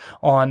knowledge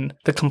on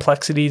the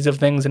complexities of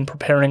things and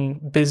preparing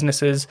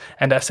businesses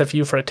and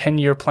SFU for a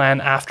 10-year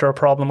plan after a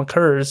problem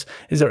occurs?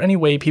 Is there any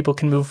way people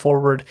can move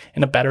forward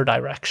in a better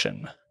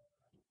direction?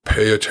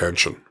 Pay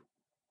attention.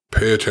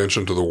 Pay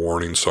attention to the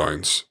warning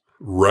signs.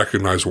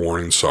 Recognize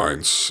warning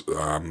signs.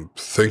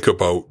 Think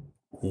about,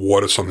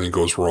 what if something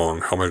goes wrong?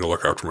 How am I going to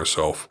look after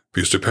myself?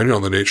 Because depending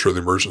on the nature of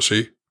the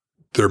emergency,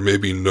 there may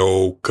be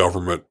no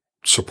government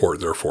support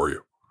there for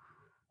you.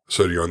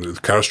 So, in the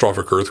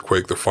catastrophic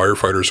earthquake, the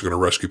firefighters are going to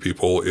rescue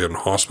people in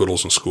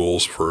hospitals and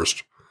schools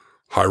first,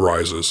 high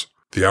rises.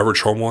 The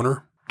average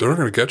homeowner, they're not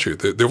going to get you.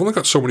 They've only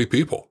got so many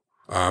people.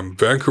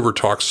 Vancouver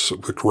talks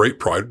with great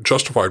pride,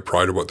 justified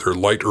pride, about their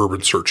light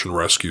urban search and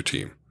rescue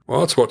team.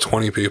 Well, it's about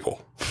 20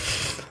 people.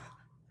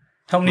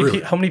 How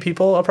many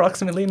people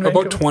approximately in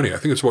Vancouver? About 20. I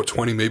think it's about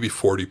 20, maybe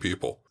 40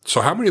 people.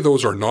 So how many of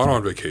those are not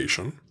on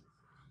vacation?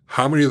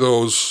 How many of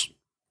those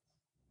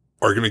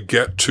are going to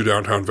get to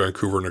downtown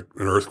Vancouver in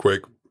an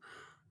earthquake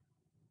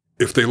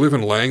If they live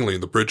in Langley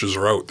and the bridges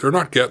are out, they're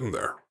not getting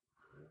there.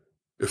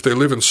 If they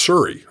live in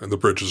Surrey and the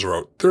bridges are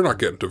out, they're not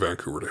getting to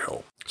Vancouver to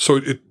help. So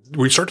when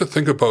you start to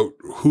think about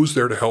who's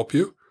there to help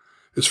you,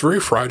 it's very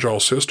fragile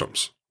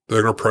systems.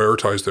 They're going to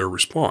prioritize their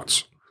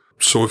response.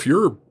 So if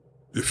you're a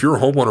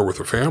homeowner with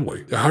a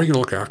family, how are you going to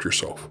look after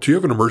yourself? Do you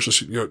have an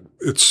emergency?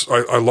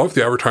 I love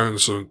the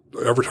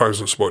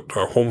advertisements about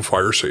home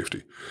fire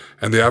safety,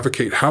 and they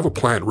advocate have a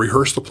plan,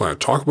 rehearse the plan,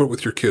 talk about it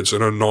with your kids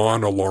in a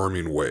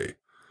non-alarming way.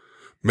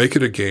 Make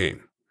it a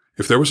game.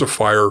 If there was a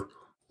fire,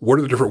 what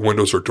are the different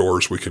windows or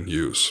doors we can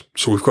use?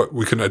 So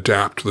we can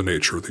adapt to the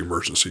nature of the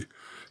emergency.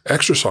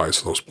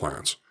 Exercise those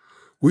plans.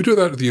 We do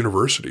that at the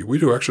university. We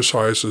do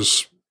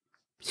exercises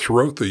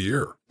throughout the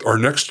year. Our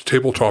next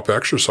tabletop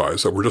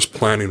exercise that we're just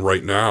planning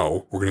right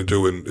now, we're going to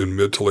do in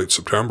mid to late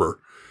September,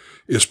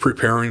 is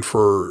preparing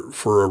for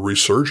a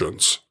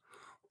resurgence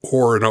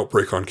or an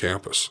outbreak on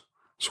campus.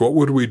 So what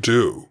would we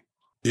do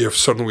if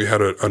suddenly we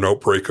had an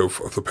outbreak of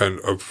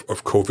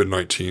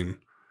COVID-19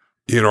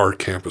 in our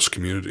campus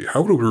community?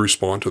 How would we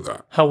respond to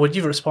that? How would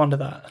you respond to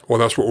that? Well,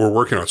 that's what we're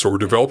working on. So we're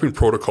developing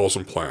protocols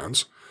and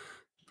plans,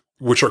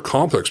 which are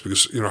complex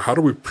because, how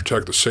do we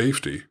protect the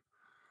safety?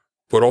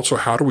 But also,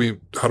 how do we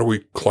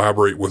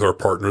collaborate with our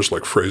partners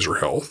like Fraser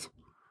Health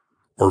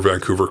or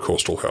Vancouver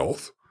Coastal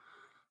Health?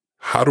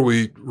 How do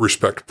we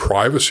respect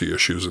privacy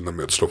issues in the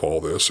midst of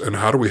all this? And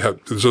how do we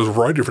there's a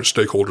variety of different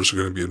stakeholders who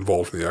are going to be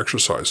involved in the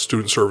exercise: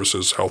 student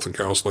services, health and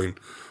counseling,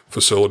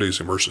 facilities,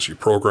 emergency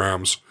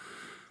programs.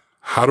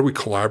 How do we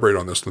collaborate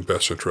on this in the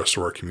best interest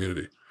of our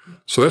community?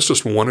 So that's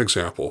just one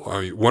example.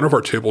 One of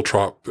our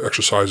tabletop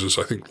exercises,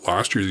 I think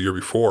last year, the year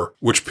before,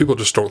 which people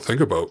just don't think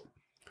about.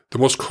 The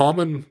most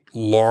common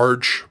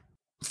large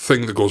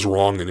thing that goes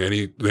wrong in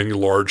any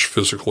large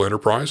physical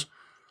enterprise,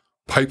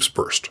 pipes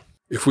burst.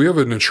 If we have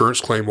an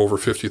insurance claim over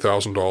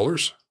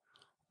 $50,000,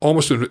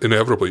 almost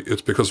inevitably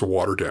it's because of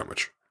water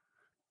damage.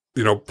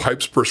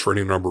 Pipes burst for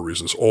any number of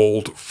reasons,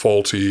 old,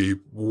 faulty,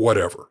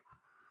 whatever.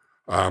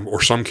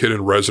 Or some kid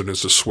in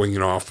residence is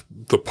swinging off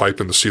the pipe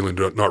in the ceiling,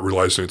 not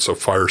realizing it's a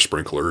fire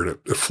sprinkler, and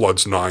it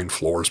floods 9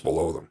 floors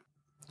below them.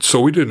 So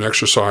we did an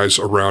exercise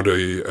around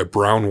a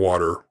brown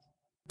water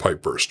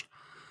pipe burst.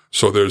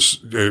 So there's,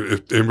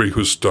 if anybody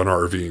who's done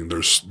RVing,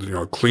 there's,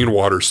 clean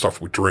water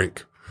stuff we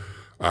drink,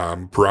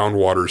 brown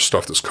water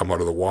stuff that's come out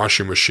of the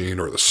washing machine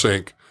or the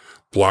sink,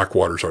 black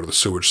water's out of the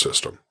sewage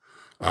system.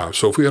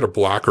 So if we had a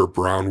black or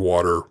brown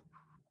water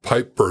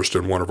pipe burst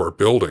in one of our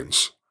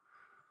buildings,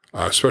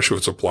 especially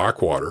if it's a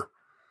black water,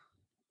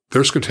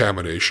 there's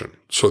contamination.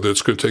 So that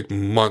it's going to take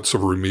months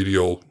of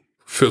remedial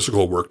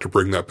physical work to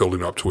bring that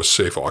building up to a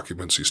safe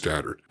occupancy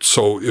standard.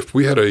 So if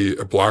we had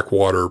a black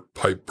water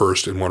pipe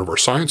burst in one of our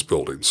science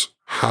buildings,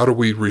 how do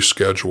we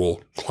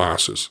reschedule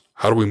classes?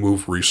 How do we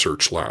move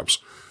research labs?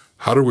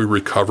 How do we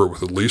recover with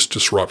the least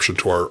disruption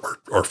to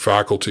our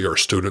faculty, our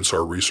students,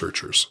 our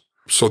researchers?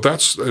 So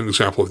that's an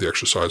example of the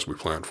exercise we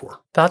planned for.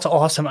 That's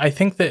awesome. I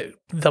think that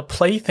the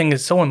play thing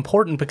is so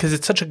important because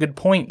it's such a good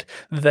point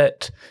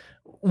that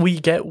we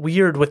get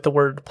weird with the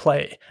word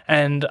play.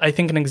 And I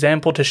think an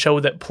example to show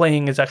that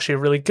playing is actually a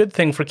really good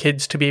thing for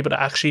kids to be able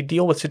to actually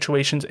deal with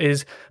situations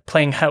is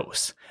playing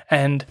house.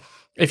 And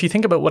if you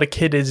think about what a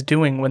kid is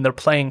doing when they're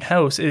playing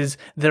house, is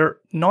they're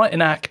not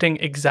enacting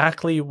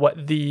exactly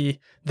what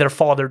their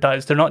father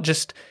does. They're not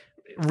just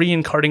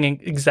reincarnating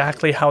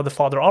exactly how the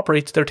father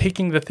operates. They're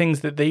taking the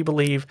things that they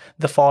believe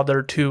the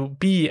father to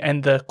be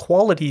and the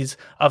qualities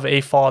of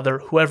a father,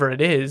 whoever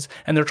it is,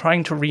 and they're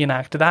trying to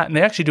reenact that. And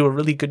they actually do a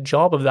really good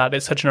job of that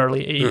at such an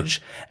early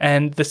age. Yeah.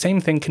 And the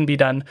same thing can be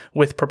done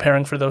with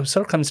preparing for those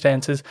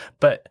circumstances,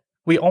 but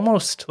we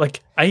almost,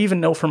 I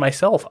even know for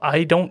myself,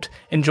 I don't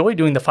enjoy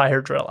doing the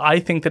fire drill. I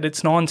think that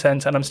it's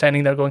nonsense, and I'm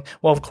standing there going,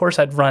 well, of course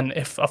I'd run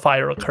if a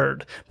fire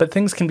occurred. But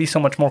things can be so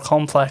much more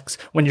complex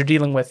when you're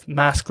dealing with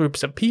mass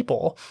groups of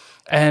people.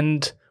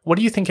 And what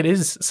do you think it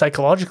is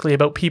psychologically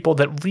about people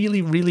that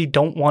really, really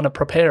don't want to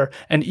prepare,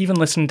 and even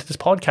listening to this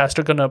podcast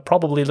are going to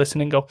probably listen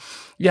and go,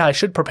 yeah, I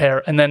should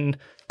prepare, and then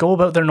go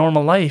about their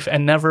normal life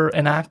and never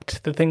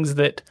enact the things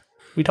that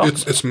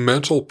it's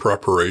mental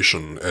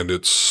preparation, and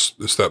it's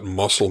that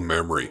muscle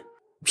memory.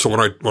 So when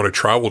I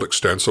traveled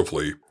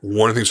extensively,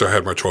 one of the things I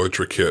had in my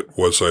toiletry kit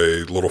was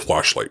a little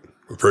flashlight,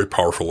 a very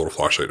powerful little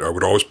flashlight. I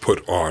would always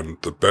put on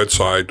the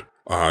bedside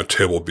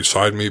table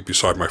beside me,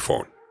 beside my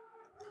phone.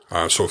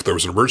 So if there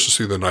was an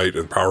emergency in the night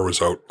and power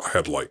was out, I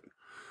had light.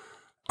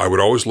 I would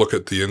always look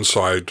at the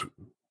inside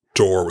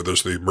door where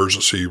there's the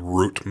emergency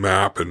route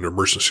map and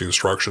emergency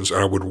instructions,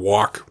 and I would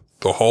walk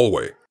the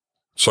hallway.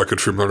 So I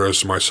could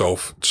familiarize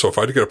myself. So if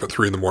I had to get up at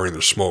 3 a.m,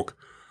 there's smoke,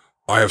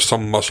 I have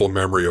some muscle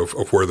memory of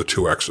where the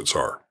 2 exits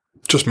are.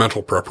 Just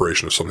mental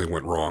preparation if something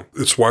went wrong.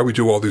 It's why we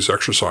do all these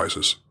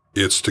exercises.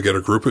 It's to get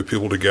a group of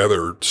people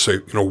together to say,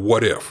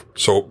 what if?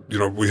 So,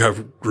 we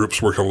have groups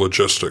working on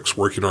logistics,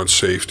 working on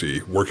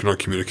safety, working on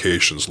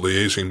communications,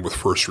 liaising with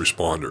first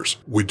responders.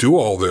 We do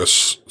all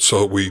this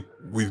so that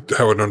we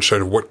have an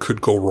understanding of what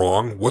could go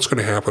wrong, what's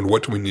going to happen,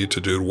 what do we need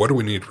to do, what do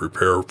we need to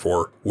prepare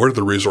for, what are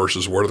the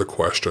resources, what are the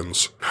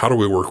questions, how do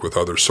we work with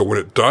others? So when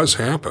it does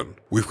happen,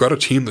 we've got a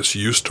team that's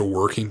used to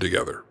working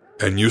together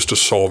and used to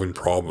solving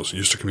problems,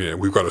 used to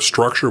communicating. We've got a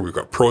structure, we've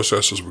got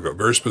processes, we've got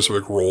very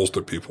specific roles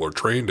that people are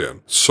trained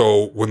in.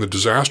 So when the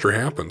disaster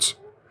happens,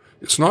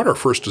 it's not our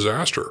first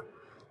disaster.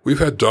 We've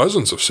had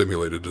dozens of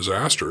simulated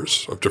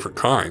disasters of different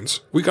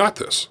kinds. We got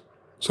this.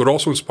 So it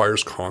also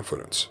inspires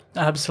confidence.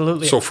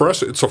 Absolutely. So for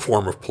us, it's a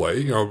form of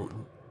play.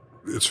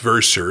 It's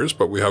very serious,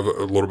 but we have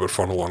a little bit of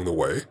fun along the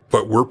way.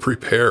 But we're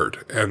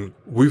prepared. And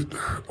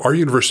our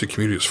university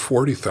community is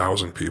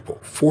 40,000 people.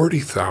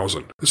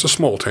 40,000. It's a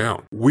small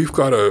town. We've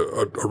got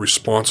a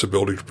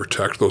responsibility to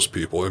protect those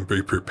people and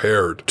be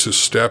prepared to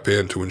step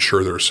in to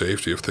ensure their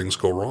safety if things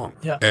go wrong.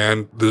 Yeah.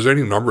 And there's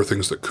any number of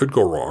things that could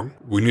go wrong.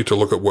 We need to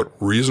look at what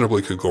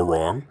reasonably could go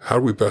wrong. How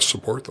do we best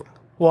support them?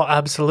 Well,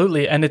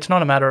 absolutely. And it's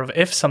not a matter of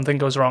if something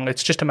goes wrong.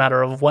 It's just a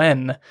matter of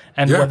when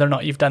and whether or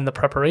not you've done the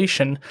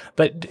preparation.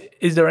 But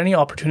is there any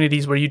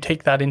opportunities where you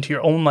take that into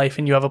your own life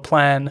and you have a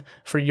plan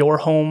for your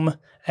home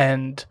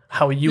and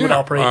how you would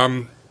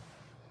operate?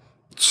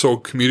 So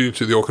commuting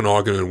to the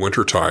Okanagan in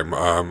wintertime,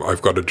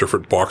 I've got a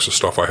different box of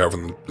stuff I have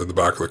in the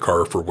back of the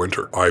car for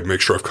winter. I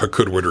make sure I've got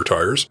good winter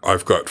tires.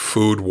 I've got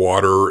food,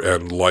 water,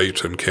 and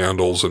light and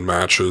candles and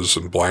matches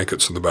and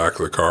blankets in the back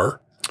of the car.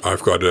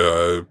 I've got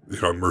a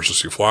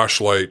emergency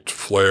flashlight,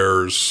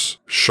 flares,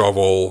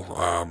 shovel,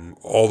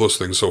 all those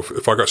things. So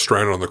if I got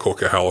stranded on the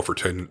Coquihalla for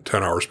 10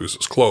 hours because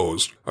it's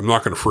closed, I'm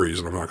not going to freeze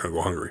and I'm not going to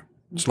go hungry.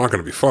 It's not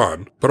going to be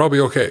fun, but I'll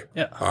be okay.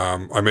 Yeah.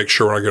 I make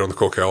sure when I get on the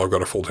Coquihalla, I've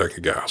got a full tank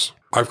of gas.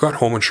 I've got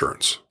home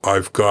insurance.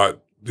 I've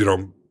got,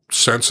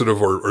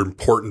 sensitive or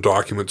important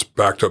documents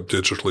backed up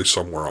digitally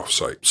somewhere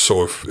off-site.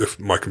 So if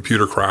my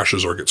computer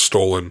crashes or gets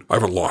stolen, I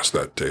haven't lost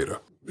that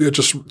data.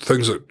 Just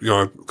things that,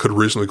 could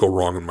reasonably go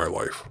wrong in my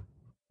life.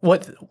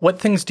 What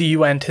things do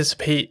you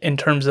anticipate in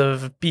terms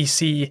of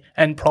BC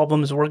and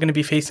problems we're going to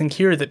be facing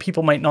here that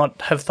people might not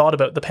have thought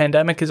about? The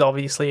pandemic is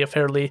obviously a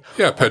fairly...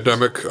 Yeah,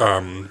 pandemic,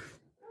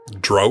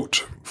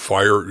 drought,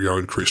 fire,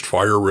 increased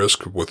fire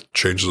risk with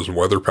changes in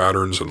weather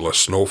patterns and less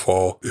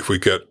snowfall. If we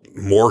get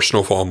more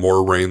snowfall,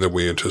 more rain than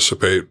we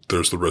anticipate,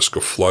 there's the risk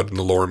of flood in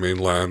the Lower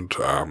Mainland.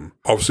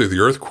 Obviously, the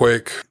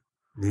earthquake.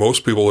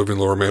 Most people living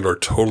in Lower Mainland are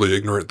totally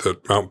ignorant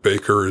that Mount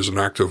Baker is an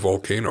active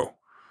volcano.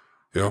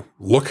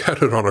 Look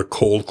at it on a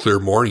cold, clear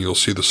morning. You'll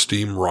see the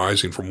steam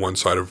rising from one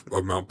side of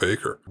Mount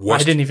Baker. I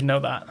didn't even know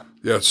that.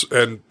 Yes,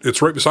 and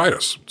it's right beside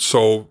us.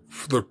 So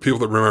for the people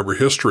that remember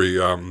history,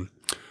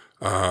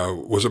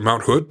 was it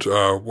Mount Hood?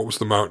 What was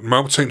the mountain?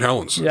 Mount St.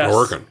 Helens in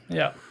Oregon.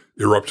 Yeah.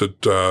 Erupted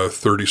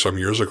 30-some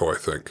years ago, I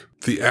think.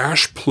 The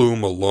ash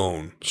plume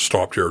alone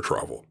stopped air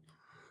travel.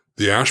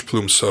 The ash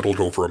plume settled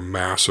over a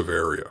massive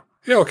area.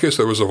 Yeah, okay, so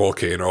there was a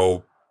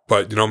volcano,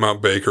 but,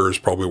 Mount Baker is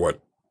probably,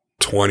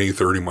 20,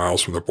 30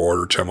 miles from the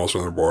border, 10 miles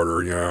from the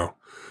border,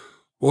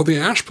 Well, the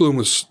ash plume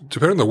is,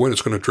 depending on the wind,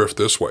 it's going to drift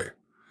this way.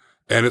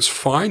 And it's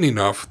fine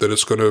enough that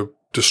it's going to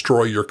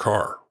destroy your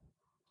car.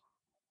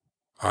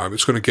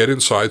 It's going to get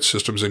inside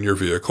systems in your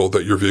vehicle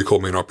that your vehicle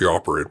may not be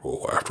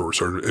operable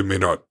afterwards, or it may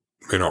not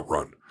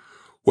run.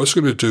 What's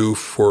it going to do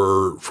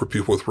for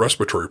people with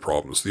respiratory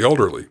problems, the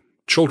elderly,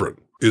 children?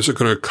 Is it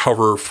going to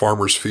cover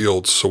farmers'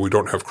 fields so we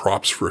don't have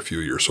crops for a few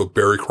years? So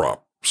berry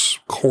crops,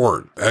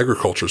 corn,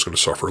 agriculture is going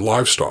to suffer,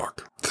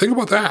 livestock. Think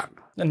about that.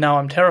 And now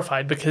I'm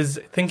terrified because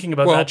thinking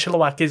about that,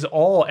 Chilliwack is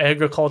all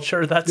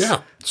agriculture.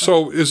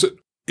 So is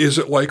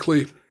it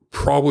likely?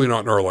 Probably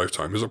not in our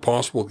lifetime. Is it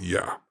possible?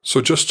 Yeah. So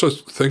just to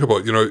think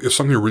about, if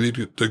something really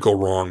did go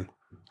wrong,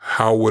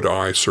 how would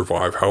I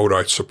survive? How would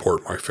I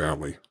support my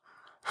family?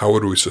 How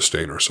would we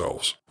sustain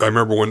ourselves? I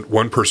remember when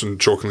one person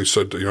jokingly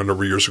said, a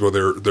number of years ago,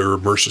 their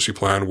emergency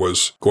plan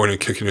was going and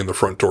kicking in the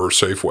front door of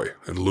Safeway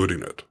and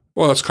looting it.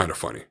 Well, that's kind of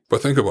funny.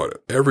 But think about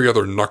it. Every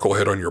other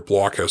knucklehead on your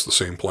block has the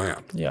same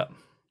plan. Yeah.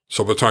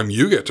 So by the time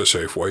you get to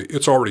Safeway,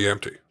 it's already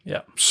empty.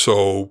 Yeah.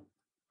 So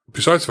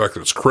besides the fact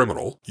that it's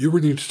criminal, you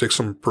really need to take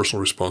some personal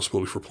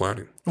responsibility for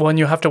planning. Well, and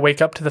you have to wake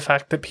up to the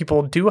fact that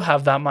people do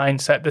have that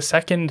mindset. The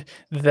second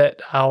that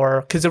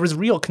because there was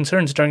real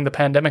concerns during the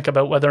pandemic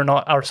about whether or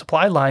not our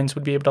supply lines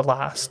would be able to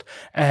last.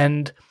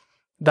 And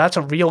that's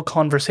a real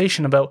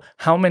conversation about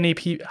how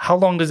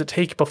long does it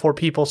take before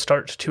people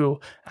start to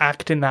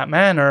act in that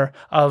manner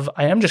of,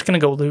 I am just going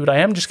to go loot, I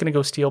am just going to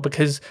go steal,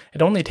 because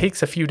it only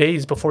takes a few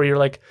days before you're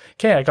like,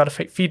 okay, I got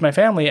to feed my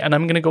family and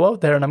I'm going to go out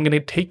there and I'm going to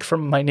take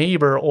from my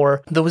neighbor.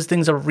 Or those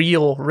things are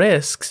real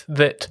risks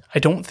that I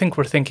don't think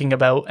we're thinking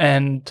about.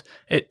 And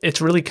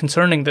it's really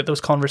concerning that those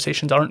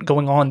conversations aren't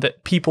going on,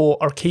 that people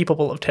are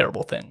capable of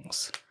terrible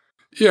things.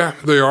 Yeah,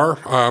 they are,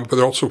 but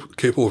they're also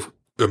capable of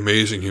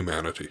amazing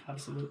humanity.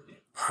 Absolutely.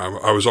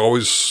 I was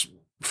always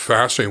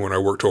fascinated when I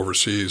worked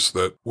overseas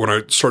that when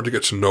I started to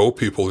get to know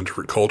people in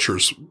different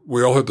cultures,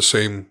 we all had the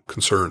same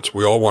concerns.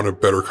 We all want a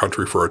better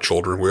country for our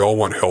children. We all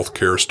want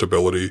healthcare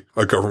stability,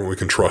 a government we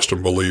can trust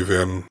and believe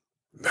in,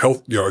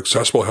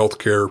 accessible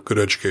healthcare, good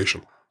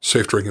education,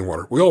 safe drinking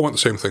water. We all want the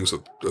same things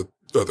that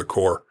at the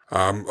core.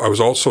 I was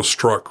also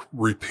struck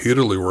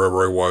repeatedly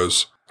wherever I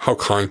was how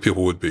kind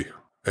people would be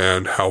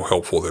and how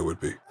helpful they would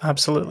be.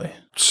 Absolutely.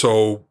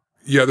 So,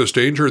 yeah, there's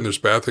danger and there's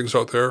bad things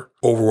out there.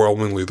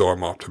 Overwhelmingly, though,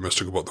 I'm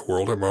optimistic about the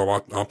world. I'm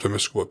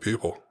optimistic about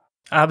people.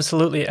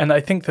 Absolutely. And I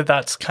think that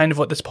that's kind of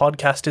what this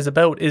podcast is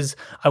about, is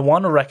I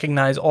want to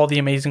recognize all the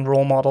amazing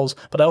role models,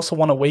 but I also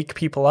want to wake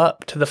people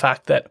up to the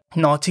fact that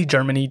Nazi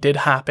Germany did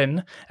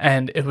happen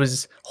and it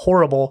was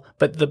horrible,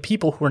 but the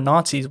people who were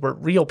Nazis were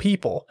real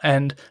people,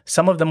 and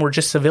some of them were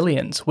just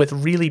civilians with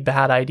really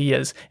bad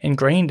ideas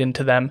ingrained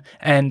into them,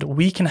 and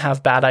we can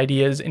have bad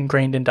ideas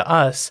ingrained into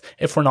us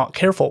if we're not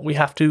careful. We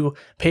have to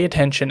pay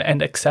attention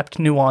and accept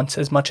nuance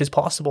as much as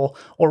possible,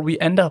 or we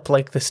end up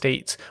like the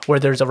States, where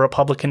there's a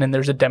Republican and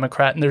there's a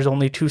Democrat and there's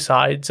only two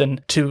sides,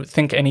 and to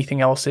think anything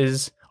else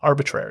is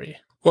arbitrary.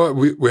 Well,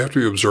 we have to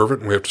be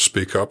observant and we have to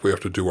speak up. We have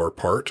to do our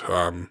part.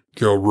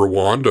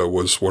 Rwanda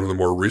was one of the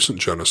more recent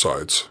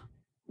genocides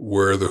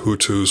where the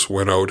Hutus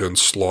went out and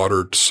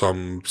slaughtered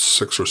some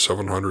 600,000 or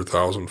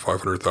 700,000,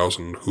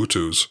 500,000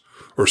 Hutus,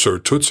 or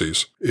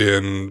Tutsis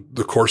in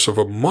the course of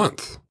a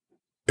month.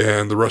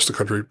 And the rest of the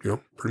country,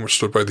 pretty much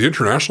stood by. The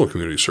international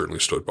community certainly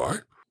stood by.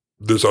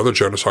 There's other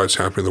genocides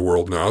happening in the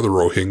world now, the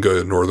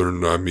Rohingya in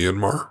northern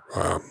Myanmar.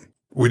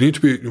 We need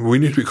to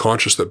be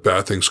conscious that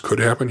bad things could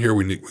happen here.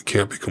 We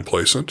can't be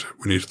complacent.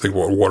 We need to think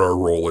about what our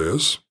role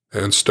is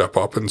and step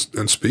up and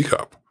speak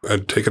up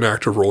and take an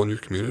active role in your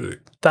community.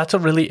 That's a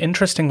really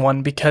interesting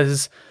one,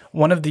 because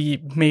one of the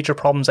major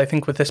problems I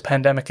think with this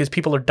pandemic is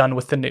people are done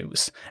with the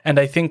news. And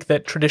I think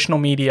that traditional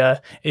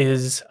media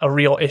is a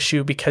real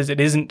issue because it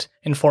isn't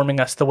informing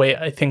us the way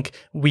I think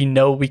we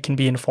know we can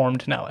be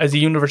informed now. As a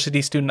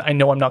university student, I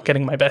know I'm not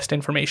getting my best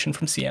information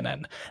from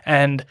CNN,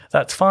 and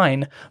that's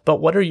fine.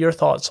 But what are your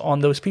thoughts on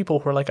those people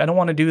who are like, I don't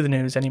want to do the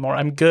news anymore.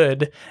 I'm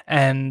good,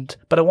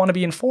 but I want to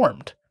be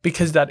informed?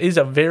 Because that is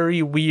a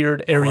very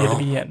weird area to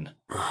be in.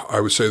 I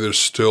would say there's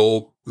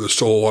still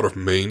a lot of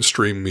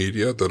mainstream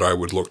media that I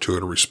would look to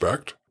and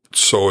respect.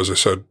 So as I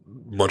said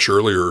much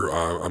earlier,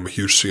 I'm a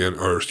huge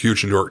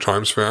New York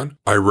Times fan.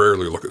 I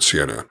rarely look at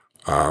CNN.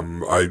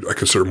 I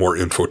consider more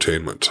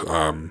infotainment.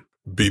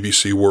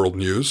 BBC World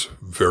News,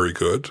 very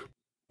good.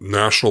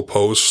 National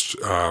Post,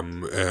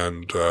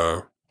 and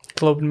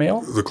Globe and Mail?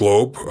 The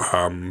Globe,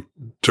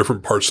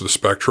 different parts of the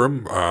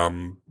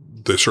spectrum.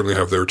 They certainly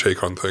have their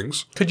take on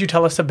things. Could you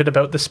tell us a bit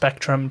about the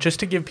spectrum,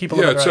 just to give people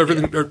a better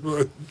idea?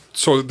 Everything.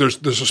 So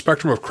there's a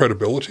spectrum of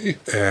credibility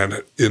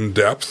and in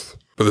depth,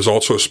 but there's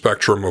also a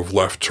spectrum of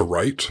left to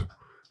right.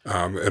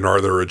 And are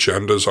there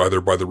agendas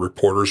either by the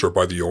reporters or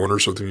by the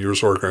owners of the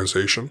news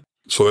organization?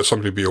 So that's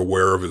something to be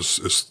aware of.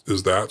 Is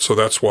that? So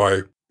that's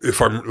why,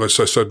 as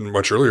I said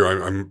much earlier,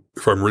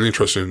 if I'm really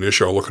interested in an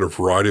issue, I'll look at a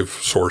variety of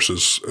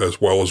sources as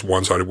well as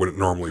ones I wouldn't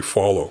normally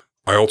follow.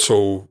 I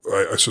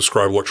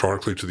subscribe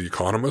electronically to The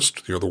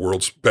Economist, the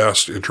world's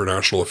best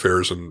international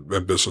affairs and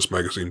business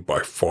magazine by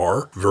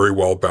far. Very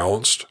well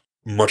balanced,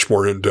 much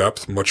more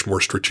in-depth, much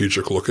more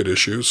strategic look at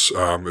issues.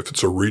 If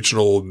it's a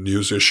regional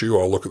news issue,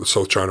 I'll look at the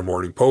South China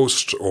Morning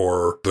Post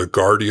or The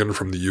Guardian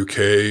from the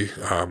UK.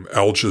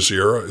 Al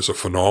Jazeera is a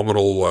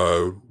phenomenal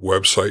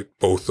website,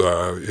 both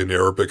in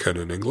Arabic and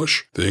in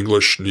English. The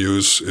English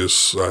news is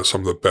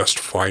some of the best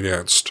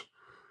financed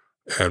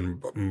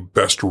and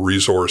best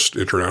resourced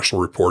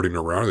international reporting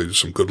around. They do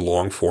some good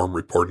long form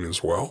reporting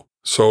as well.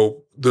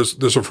 So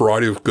there's a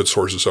variety of good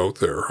sources out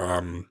there.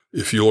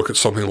 If you look at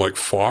something like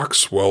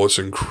Fox, well, it's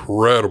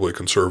incredibly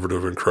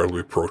conservative,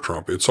 incredibly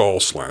pro-Trump. It's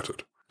all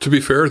slanted. To be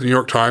fair, the New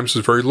York Times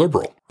is very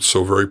liberal,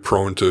 so very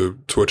prone to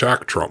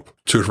attack Trump.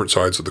 Two different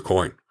sides of the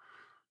coin.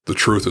 The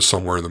truth is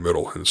somewhere in the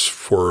middle, and it's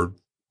for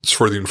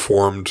the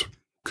informed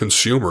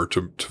consumer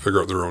to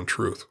figure out their own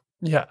truth.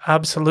 Yeah,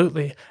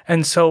 absolutely.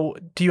 And so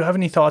do you have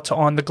any thoughts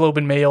on the Globe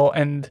and Mail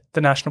and the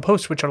National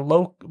Post, which are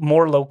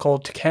more local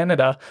to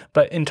Canada,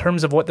 but in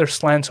terms of what their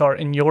slants are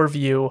in your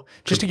view,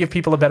 just to give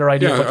people a better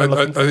idea of what they're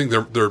looking for? I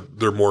think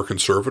they're more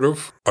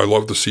conservative. I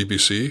love the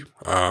CBC,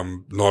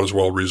 not as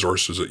well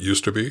resourced as it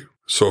used to be.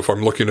 So if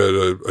I'm looking at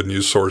a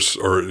news source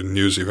or a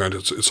news event,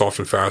 it's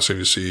often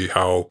fascinating to see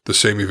how the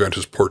same event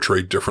is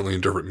portrayed differently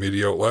in different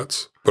media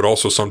outlets, but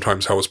also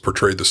sometimes how it's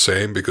portrayed the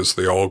same because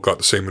they all got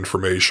the same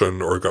information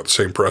or got the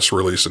same press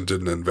release and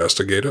didn't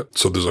investigate it.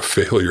 So there's a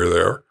failure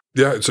there.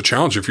 Yeah, it's a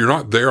challenge. If you're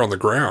not there on the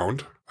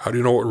ground, how do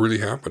you know what really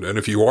happened? And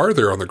if you are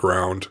there on the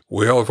ground,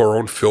 we all have our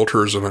own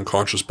filters and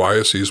unconscious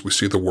biases we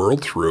see the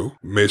world through,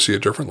 may see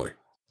it differently.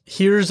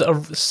 Here's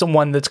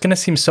someone that's going to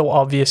seem so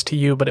obvious to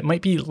you, but it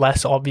might be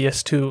less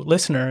obvious to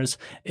listeners,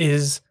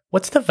 is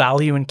what's the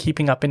value in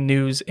keeping up in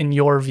news in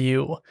your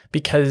view?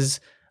 Because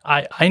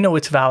I know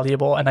it's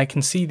valuable and I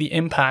can see the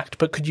impact,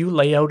 but could you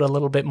lay out a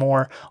little bit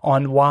more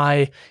on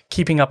why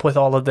keeping up with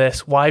all of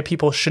this, why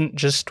people shouldn't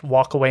just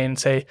walk away and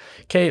say,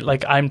 okay,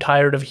 like I'm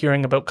tired of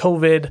hearing about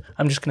COVID,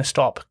 I'm just going to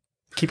stop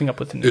keeping up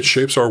with the news. It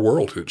shapes our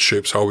world. It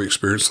shapes how we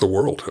experience the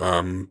world.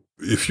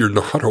 If you're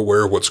not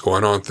aware of what's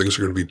going on, things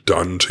are going to be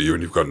done to you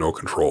and you've got no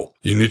control.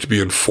 You need to be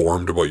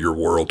informed about your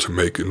world to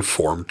make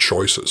informed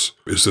choices.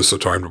 Is this the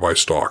time to buy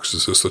stocks?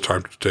 Is this the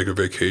time to take a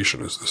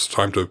vacation? Is this the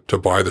time to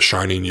buy the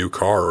shiny new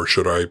car? Or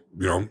should I,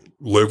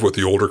 live with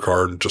the older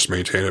car and just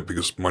maintain it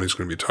because money's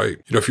going to be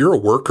tight? If you're a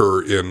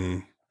worker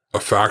in a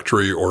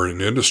factory or in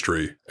an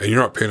industry and you're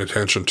not paying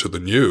attention to the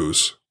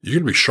news, you're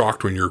going to be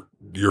shocked when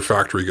your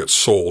factory gets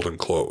sold and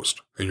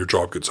closed and your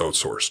job gets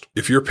outsourced.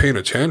 If you're paying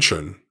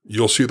attention,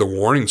 you'll see the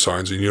warning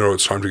signs and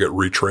it's time to get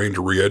retrained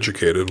or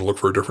re-educated and look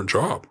for a different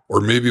job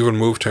or maybe even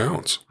move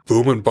towns.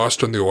 Boom and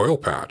bust in the oil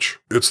patch.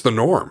 It's the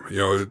norm.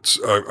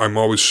 I'm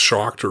always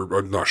shocked, or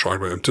I'm not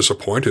shocked, but I'm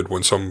disappointed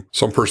when some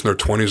person in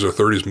their 20s or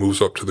 30s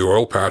moves up to the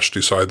oil patch,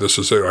 decide this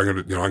is it.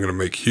 I'm going to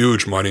make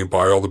huge money and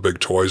buy all the big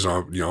toys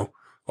and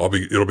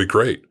it'll be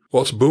great.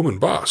 Well, it's boom and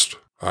bust.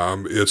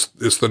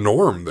 It's the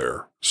norm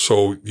there.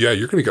 So yeah,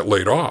 you're going to get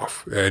laid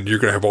off and you're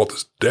going to have all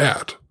this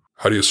debt.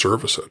 How do you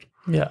service it?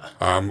 Yeah.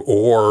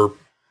 Or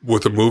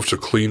with the move to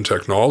clean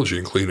technology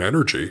and clean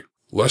energy,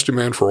 less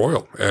demand for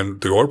oil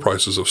and the oil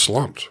prices have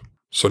slumped.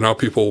 So now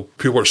people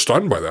are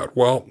stunned by that.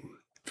 Well,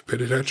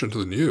 pay attention to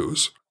the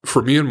news.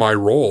 For me in my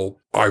role,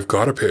 I've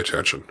got to pay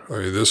attention.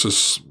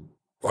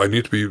 I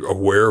need to be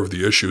aware of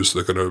the issues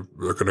that are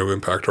going to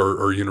impact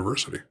our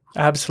university.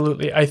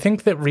 Absolutely. I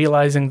think that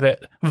realizing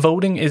that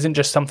voting isn't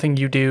just something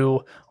you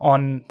do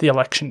on the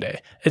election day.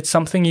 It's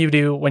something you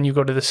do when you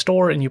go to the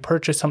store and you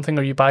purchase something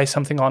or you buy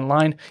something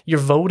online. You're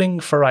voting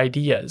for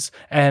ideas.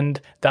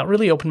 And that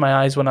really opened my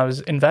eyes when I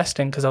was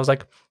investing, because I was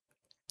like,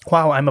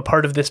 wow, I'm a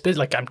part of this business.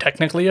 Like, I'm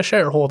technically a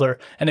shareholder,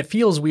 and it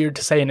feels weird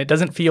to say, and it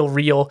doesn't feel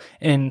real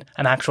in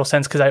an actual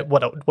sense, because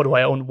what do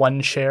I own? One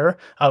share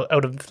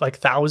out of like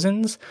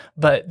thousands?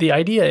 But the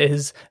idea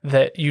is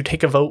that you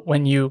take a vote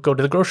when you go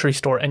to the grocery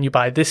store and you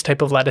buy this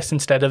type of lettuce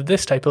instead of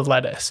this type of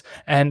lettuce,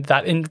 and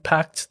that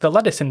impacts the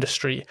lettuce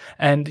industry.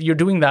 And you're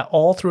doing that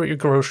all throughout your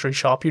grocery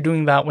shop. You're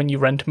doing that when you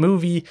rent a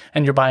movie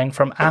and you're buying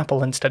from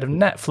Apple instead of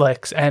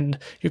Netflix, and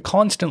you're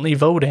constantly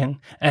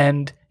voting.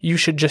 And you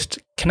should just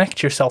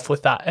connect yourself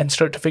with that and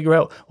start to figure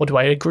out, well, do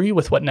I agree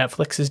with what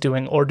Netflix is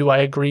doing? Or do I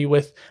agree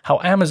with how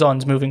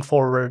Amazon's moving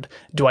forward?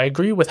 Do I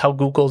agree with how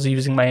Google's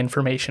using my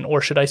information? Or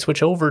should I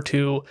switch over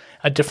to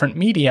a different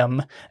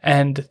medium?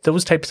 And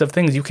those types of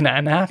things you can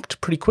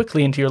enact pretty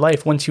quickly into your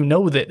life once you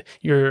know that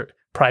your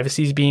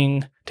privacy is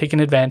being taken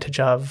advantage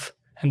of,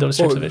 and those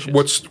types of issues.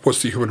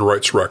 What's the human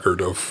rights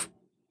record of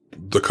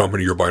the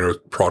company you're buying a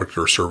product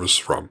or service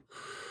from?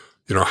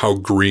 How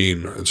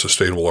green and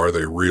sustainable are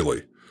they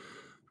really?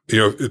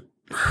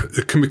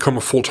 It can become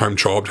a full-time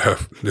job to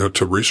have,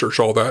 to research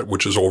all that,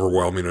 which is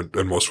overwhelming,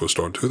 and most of us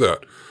don't do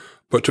that.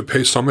 But to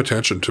pay some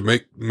attention, to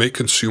make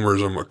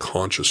consumerism a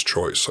conscious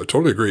choice. I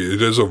totally agree.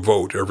 It is a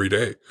vote every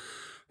day,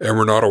 and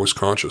we're not always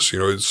conscious.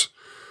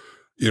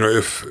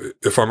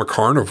 If I'm a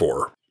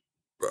carnivore,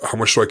 how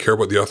much do I care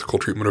about the ethical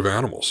treatment of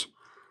animals?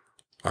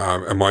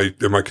 Am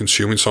I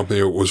consuming something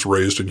that was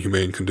raised in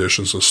humane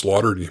conditions and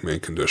slaughtered in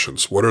humane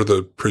conditions? What are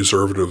the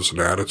preservatives and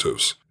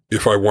additives?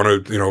 If I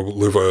want to,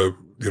 live a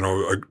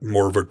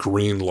more of a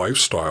green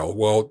lifestyle,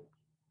 well,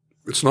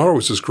 it's not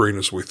always as green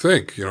as we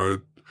think.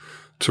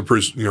 To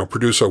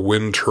produce a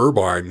wind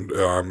turbine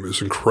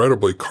is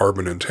incredibly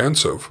carbon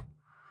intensive.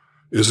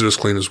 Is it as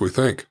clean as we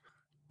think?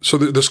 So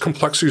there's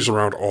complexities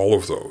around all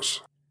of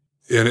those,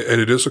 and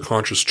it is a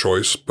conscious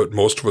choice, but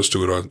most of us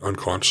do it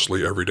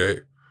unconsciously every day.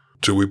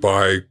 Do we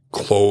buy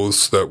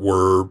clothes that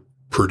were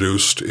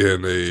produced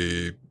in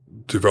a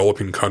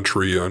developing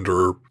country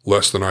under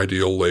less than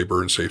ideal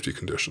labor and safety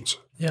conditions?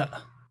 Yeah.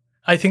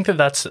 I think that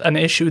that's an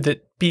issue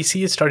that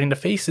BC is starting to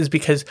face, is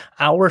because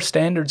our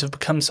standards have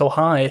become so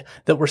high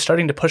that we're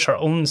starting to push our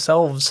own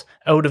selves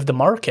out of the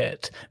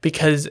market,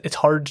 because it's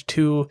hard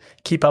to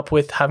keep up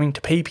with having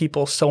to pay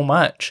people so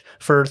much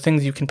for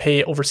things you can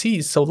pay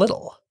overseas so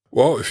little.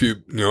 Well, if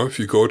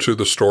you go to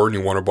the store and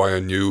you want to buy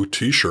a new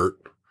t-shirt,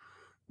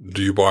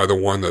 do you buy the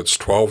one that's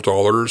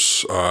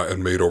 $12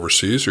 and made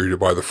overseas, or do you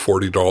buy the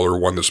 $40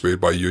 one that's made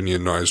by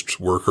unionized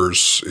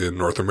workers in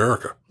North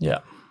America?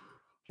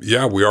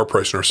 Yeah, we are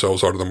pricing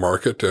ourselves out of the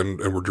market, and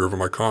we're driven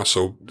by cost.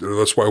 So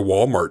that's why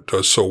Walmart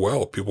does so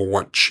well. People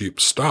want cheap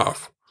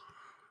stuff.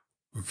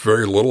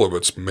 Very little of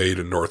it's made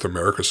in North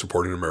America,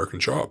 supporting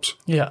American jobs.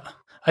 Yeah.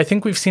 I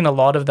think we've seen a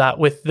lot of that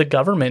with the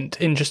government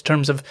in just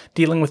terms of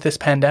dealing with this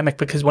pandemic,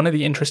 because one of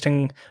the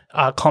interesting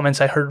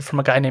comments I heard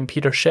from a guy named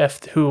Peter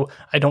Schiff, who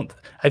I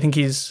think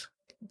he's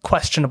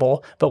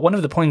questionable, but one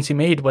of the points he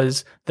made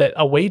was that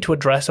a way to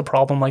address a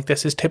problem like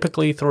this is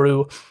typically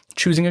through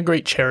choosing a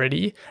great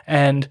charity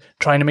and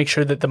trying to make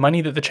sure that the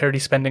money that the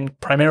charity's spending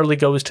primarily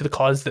goes to the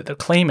cause that they're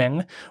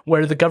claiming,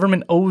 where the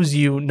government owes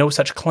you no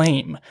such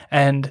claim.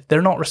 And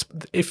they're not,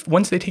 if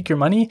once they take your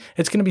money,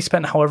 it's going to be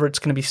spent however it's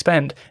going to be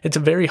spent. It's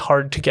very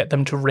hard to get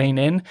them to rein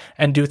in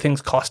and do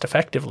things cost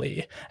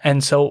effectively.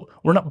 And so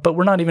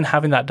we're not even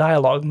having that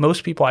dialogue.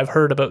 Most people I've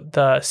heard about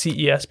the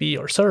CESB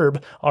or CERB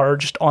are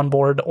just on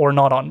board or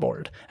not not on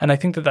board. And I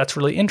think that that's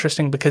really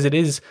interesting because it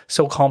is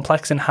so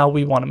complex in how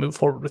we want to move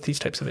forward with these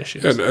types of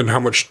issues. And how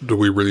much do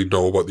we really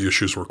know about the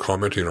issues we're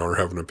commenting on or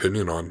have an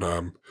opinion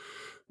on?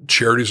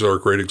 Charities are a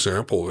great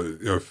example.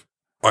 If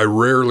I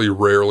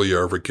rarely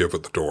ever give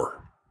at the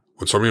door.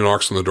 When somebody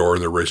knocks on the door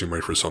and they're raising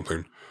money for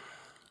something,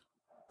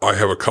 I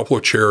have a couple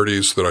of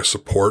charities that I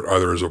support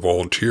either as a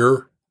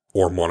volunteer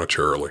or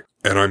monetarily.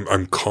 And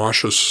I'm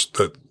cautious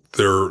that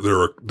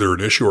they're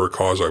an issue or a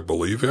cause I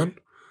believe in.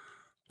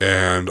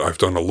 And I've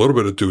done a little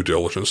bit of due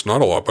diligence,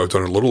 not a lot, but I've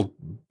done a little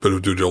bit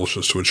of due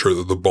diligence to ensure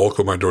that the bulk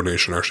of my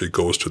donation actually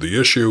goes to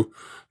the issue,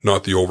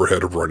 not the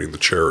overhead of running the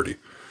charity.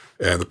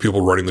 And the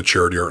people running the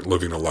charity aren't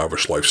living a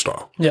lavish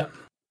lifestyle. Yeah.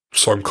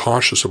 So I'm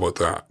cautious about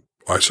that.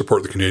 I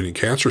support the Canadian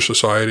Cancer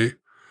Society.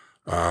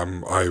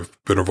 I've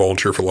been a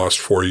volunteer for the last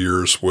 4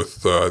 years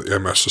with the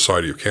MS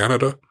Society of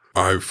Canada.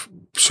 I've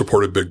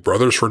supported Big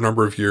Brothers for a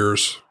number of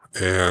years.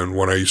 And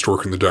when I used to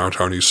work in the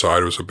downtown east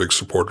side, I was a big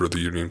supporter of the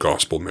Union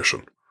Gospel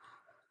Mission.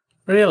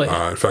 Really?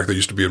 In fact, they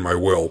used to be in my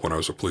will when I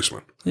was a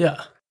policeman.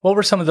 Yeah. What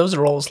were some of those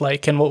roles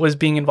like, and what was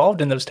being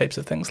involved in those types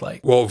of things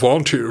like? Well,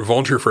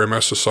 volunteer for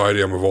MS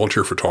Society, I'm a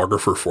volunteer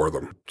photographer for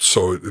them.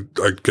 So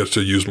I get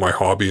to use my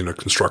hobby in a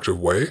constructive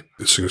way.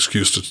 It's an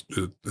excuse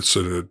it's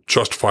a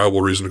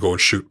justifiable reason to go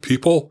and shoot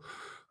people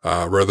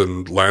rather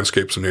than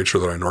landscapes and nature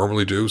that I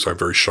normally do. So I'm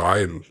very shy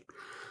and,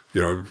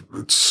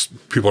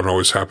 people aren't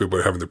always happy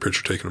about having their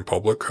picture taken in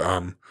public.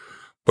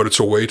 But it's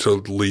a way to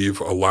leave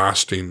a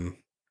lasting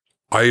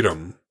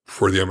item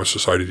for the MS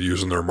Society to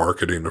use in their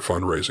marketing and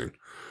fundraising.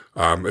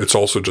 It's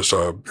also just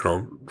a,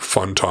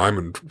 fun time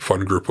and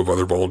fun group of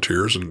other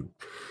volunteers and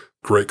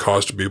great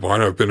cause to be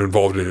behind. I've been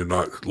involved in it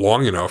not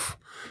long enough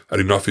at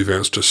enough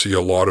events to see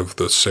a lot of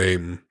the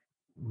same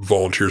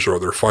volunteers or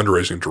other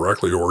fundraising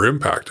directly or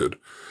impacted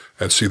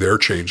and see their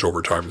change over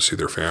time and see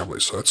their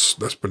families. So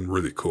that's been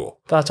really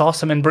cool. That's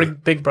awesome. And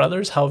Big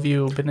Brothers, how have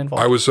you been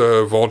involved? I was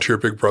a volunteer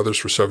at Big Brothers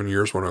for 7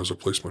 years when I was a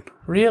policeman.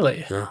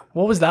 Really? Yeah.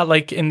 What was that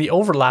like in the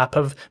overlap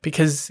of,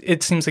 because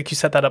it seems like you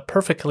set that up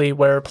perfectly,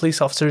 where police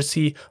officers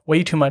see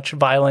way too much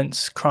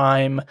violence,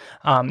 crime,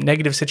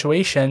 negative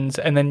situations,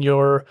 and then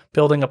you're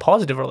building a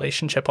positive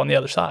relationship on the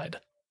other side.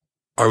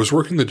 I was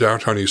working the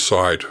downtown east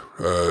side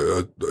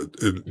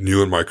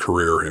new in my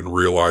career and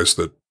realized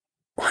that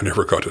I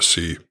never got to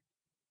see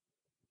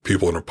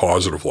people in a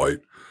positive light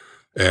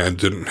and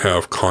didn't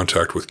have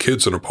contact with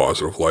kids in a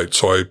positive light.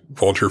 So I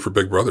volunteered for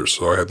Big Brothers.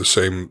 So I had the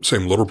same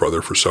little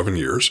brother for 7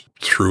 years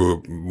through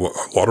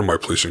a lot of my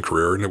policing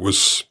career. And it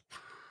was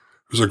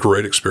a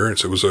great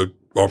experience. It was an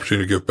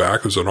opportunity to give back.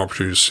 It was an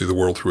opportunity to see the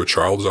world through a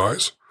child's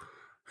eyes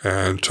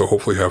and to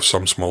hopefully have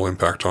some small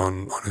impact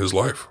on his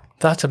life.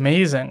 That's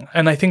amazing.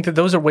 And I think that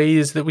those are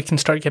ways that we can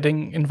start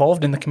getting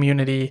involved in the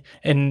community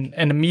in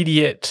an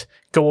immediate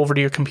go over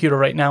to your computer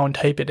right now and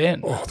type it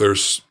in. Oh,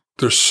 there's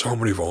so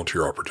many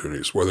volunteer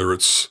opportunities, whether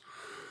it's,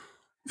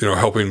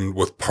 helping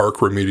with park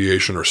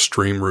remediation or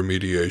stream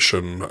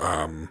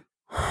remediation,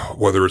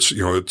 whether it's,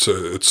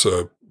 it's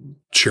a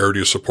charity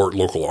to support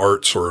local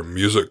arts or a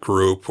music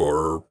group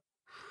or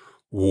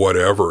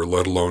whatever,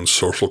 let alone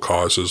social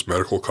causes,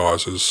 medical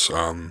causes.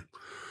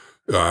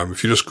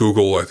 If you just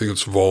Google, I think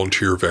it's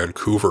Volunteer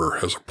Vancouver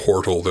has a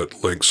portal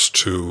that links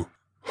to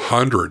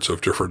hundreds of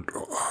different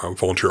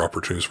volunteer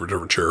opportunities for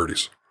different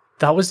charities.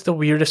 That was the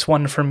weirdest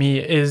one for me,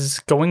 is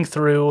going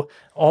through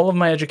all of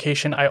my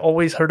education. I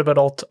always heard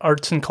about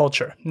arts and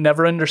culture,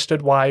 never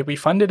understood why we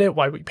funded it,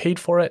 why we paid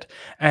for it.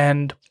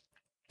 And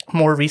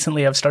more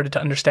recently, I've started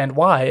to understand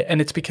why. And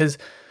it's because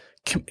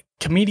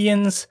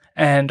comedians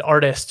and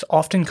artists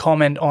often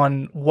comment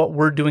on what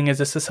we're doing as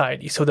a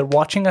society. So they're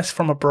watching us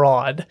from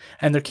abroad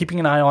and they're keeping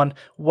an eye on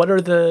what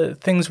are the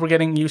things we're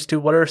getting used to,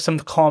 what are some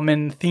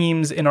common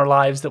themes in our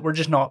lives that we're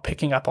just not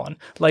picking up on,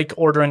 like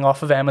ordering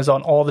off of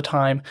Amazon all the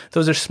time.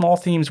 Those are small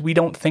themes we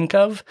don't think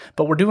of,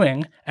 but we're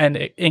doing, and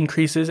it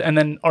increases. And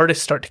then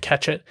artists start to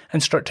catch it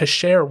and start to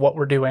share what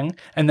we're doing.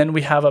 And then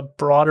we have a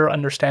broader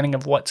understanding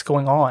of what's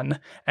going on.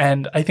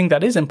 And I think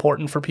that is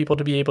important for people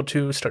to be able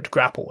to start to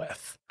grapple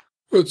with.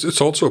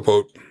 It's also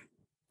about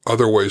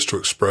other ways to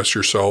express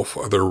yourself,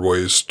 other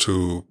ways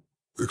to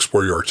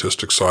explore your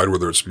artistic side,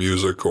 whether it's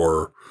music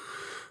or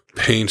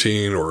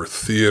painting or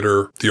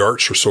theater. The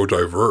arts are so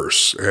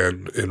diverse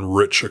and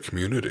enrich a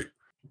community.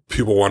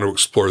 People want to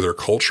explore their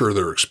culture,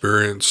 their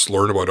experience,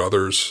 learn about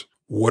others.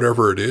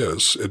 Whatever it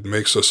is, it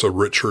makes us a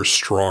richer,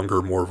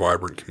 stronger, more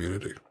vibrant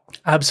community.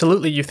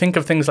 Absolutely. You think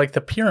of things like the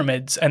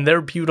pyramids, and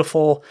they're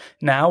beautiful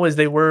now as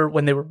they were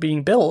when they were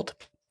being built.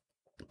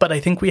 But I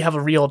think we have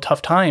a real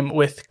tough time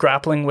with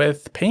grappling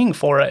with paying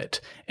for it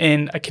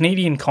in a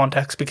Canadian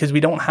context because we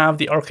don't have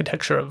the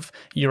architecture of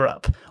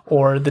Europe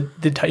or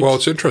the types. Well,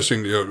 it's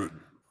interesting.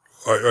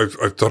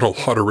 I've done a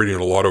lot of reading,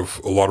 and a lot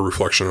of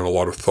reflection, and a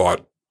lot of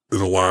thought in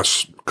the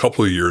last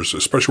couple of years,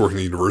 especially working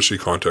in the university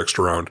context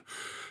around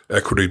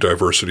equity,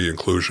 diversity,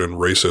 inclusion,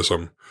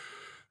 racism,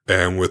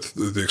 and with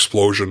the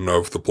explosion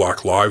of the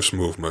Black Lives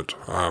Movement,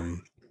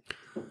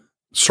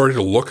 starting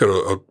to look at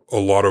a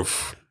lot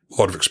of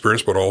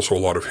experience, but also a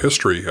lot of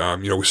history.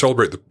 We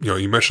celebrate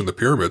you mentioned the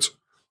pyramids.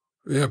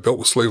 Yeah, built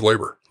with slave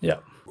labor. Yeah.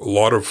 A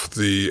lot of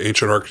the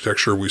ancient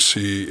architecture we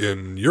see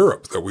in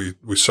Europe that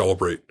we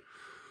celebrate,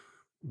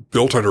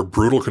 built under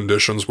brutal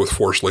conditions with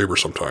forced labor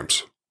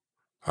sometimes.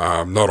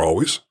 Not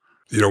always.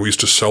 We used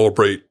to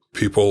celebrate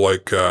people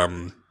like,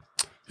 in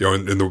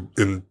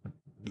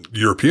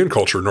European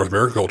culture, North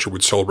American culture,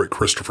 we'd celebrate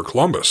Christopher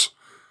Columbus.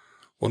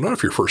 Well, not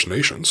if you're First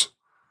Nations.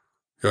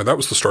 That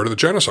was the start of the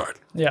genocide.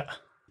 Yeah.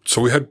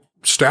 So we had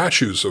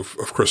statues of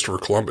Christopher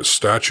Columbus,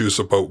 statues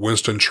about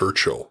Winston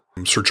Churchill,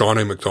 Sir John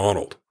A.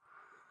 Macdonald.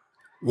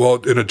 Well,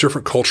 in a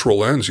different cultural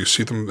lens, you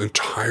see them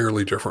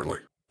entirely differently.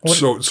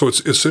 So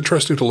it's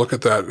interesting to look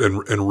at that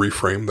and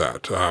reframe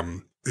that.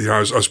 I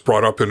was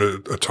brought up in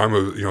a time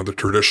of, the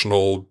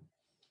traditional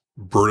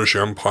British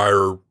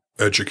Empire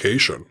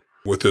education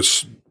with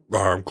this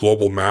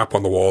global map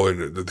on the wall,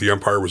 and the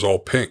empire was all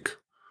pink.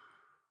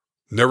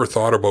 Never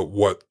thought about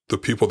what the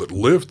people that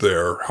lived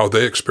there, how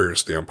they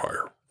experienced the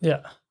empire.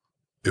 Yeah.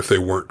 If they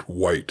weren't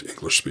white,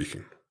 English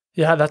speaking.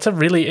 Yeah, that's a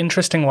really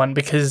interesting one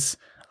because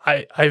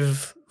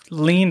I've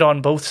leaned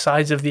on both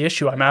sides of the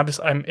issue.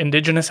 I'm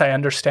Indigenous. I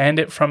understand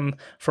it from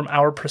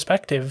our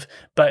perspective,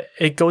 but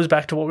it goes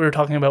back to what we were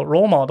talking about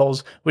role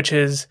models, which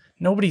is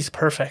nobody's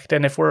perfect.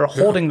 And if we're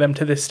holding them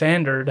to this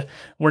standard,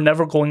 we're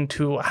never going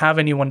to have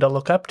anyone to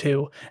look up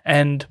to.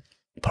 And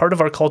part of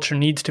our culture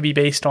needs to be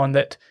based on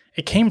that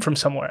it came from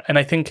somewhere. And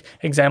I think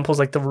examples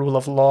like the rule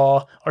of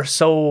law are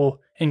so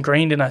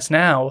ingrained in us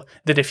now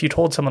that if you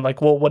told someone like,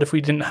 well, what if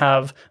we didn't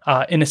have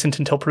innocent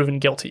until proven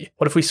guilty?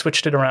 What if we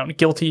switched it around?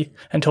 Guilty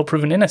until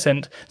proven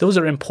innocent? Those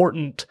are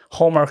important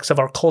hallmarks of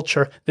our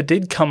culture that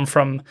did come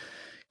from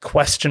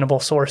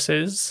questionable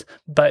sources,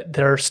 but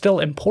they're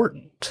still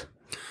important.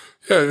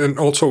 Yeah, and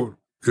also,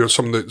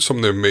 some of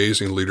the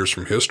amazing leaders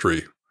from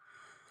history,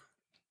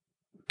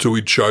 do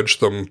we judge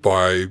them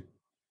by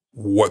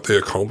what they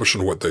accomplished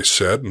and what they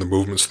said and the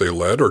movements they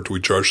led, or do we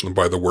judge them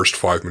by the worst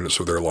 5 minutes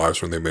of their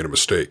lives when they made a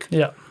mistake?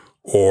 Yeah.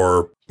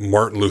 Or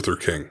Martin Luther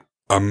King,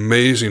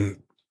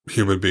 amazing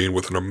human being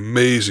with an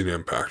amazing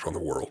impact on the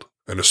world,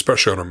 and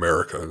especially on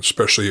America, and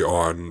especially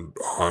on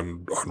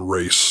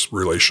race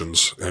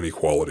relations and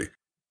equality.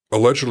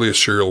 Allegedly a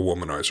serial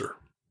womanizer.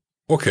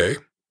 Okay.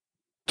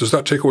 Does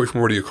that take away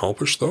from what he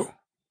accomplished, though?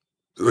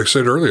 Like I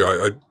said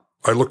earlier,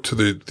 I look to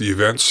the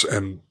events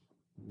and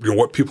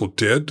what people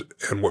did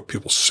and what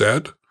people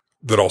said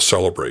that I'll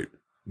celebrate,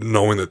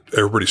 knowing that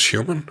everybody's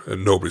human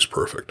and nobody's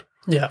perfect.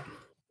 Yeah.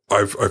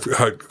 I've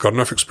got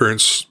enough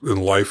experience in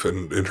life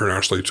and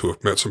internationally to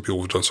have met some people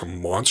who've done some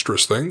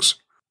monstrous things.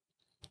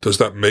 Does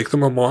that make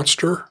them a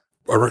monster?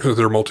 I reckon that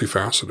they're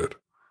multifaceted.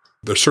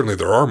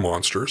 There are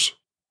monsters,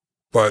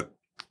 but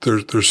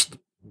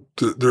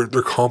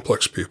they're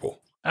complex people.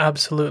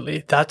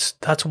 Absolutely.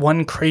 That's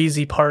one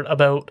crazy part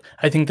about,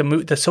 I think,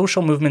 the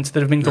social movements that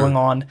have been going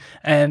on,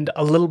 and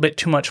a little bit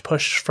too much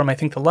push from, I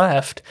think, the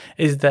left,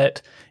 is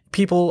that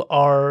people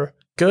are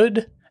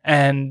good,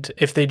 and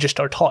if they just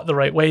are taught the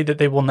right way, that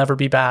they will never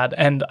be bad.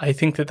 And I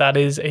think that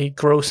is a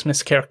gross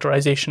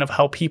mischaracterization of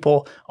how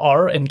people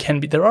are and can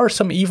be. There are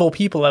some evil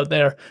people out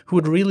there who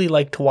would really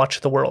like to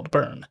watch the world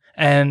burn.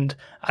 And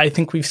I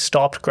think we've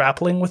stopped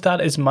grappling with that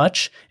as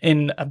much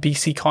in a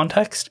BC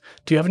context.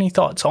 Do you have any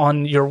thoughts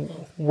on your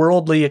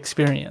worldly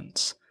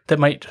experience that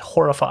might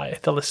horrify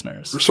the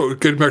listeners? So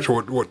getting back to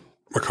what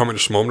my comment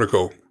just a moment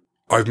ago,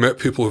 I've met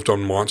people who've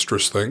done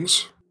monstrous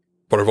things,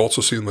 but I've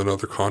also seen them in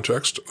other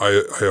contexts.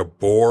 I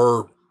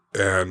abhor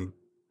and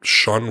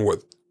shun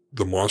what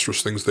the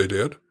monstrous things they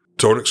did.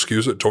 Don't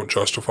excuse it. Don't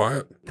justify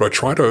it. But I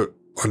try to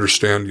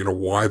understand,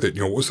 why that,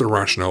 what was their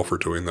rationale for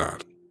doing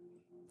that?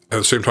 At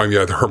the same time,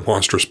 there are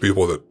monstrous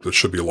people that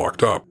should be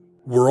locked up.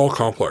 We're all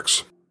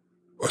complex.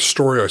 A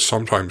story I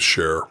sometimes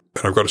share,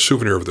 and I've got a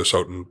souvenir of this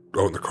out in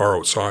the car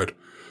outside.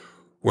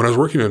 When I was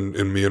working in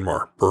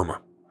Myanmar,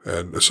 Burma,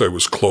 and I say it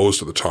was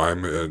closed at the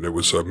time, and it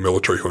was a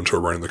military junta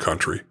running the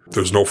country.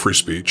 There was no free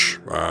speech.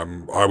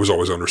 I was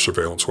always under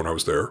surveillance when I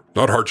was there.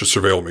 Not hard to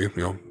surveil me,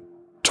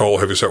 tall,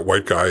 heavyset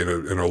white guy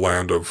in a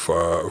land of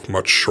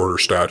much shorter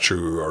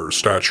stature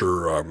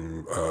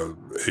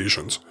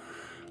Asians.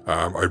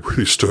 I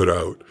really stood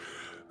out.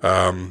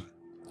 I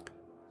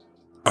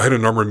had a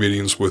number of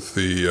meetings with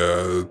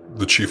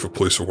the chief of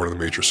police of one of the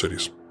major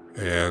cities,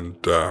 and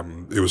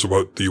it was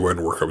about the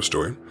UN work I was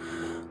doing.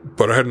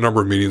 But I had a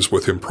number of meetings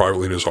with him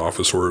privately in his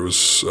office where it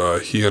was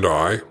he and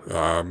I,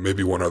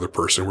 maybe one other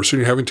person, we're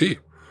sitting having tea.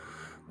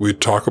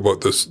 We'd talk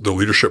about the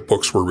leadership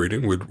books we're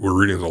reading. We're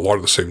reading a lot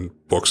of the same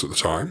books at the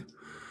time.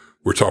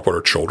 We talked about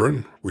our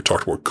children. We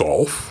talked about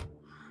golf.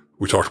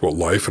 We talked about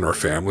life and our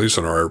families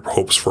and our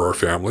hopes for our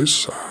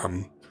families.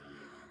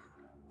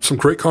 Some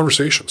great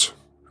conversations.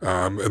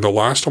 And the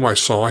last time I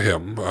saw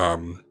him, I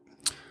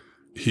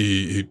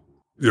think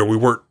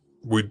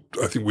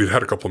we'd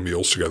had a couple of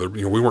meals together.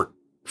 We weren't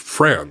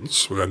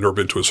friends. I'd never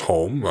been to his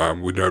home.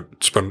 We'd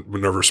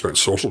never spent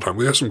social time.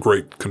 We had some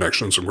great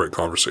connections and great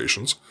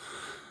conversations.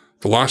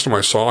 The last time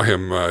I saw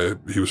him,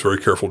 he was very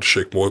careful to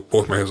shake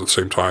both my hands at the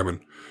same time.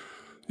 And,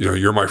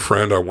 you're my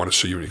friend. I want to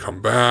see you when you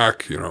come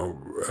back.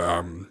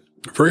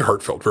 Very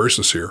heartfelt, very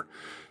sincere.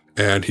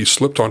 and he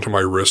slipped onto my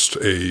wrist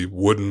a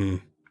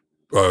wooden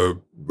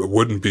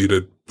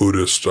beaded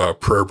Buddhist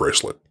prayer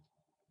bracelet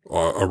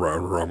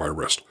around my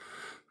wrist.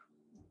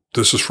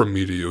 This is from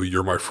me to you.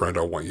 You're my friend.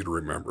 I want you to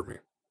remember me.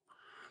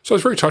 So I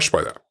was very touched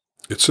by that.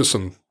 It sits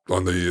on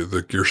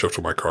the gear shift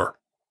of my car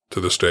to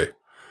this day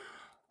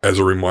as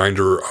a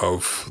reminder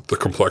of the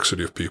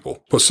complexity of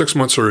people. But 6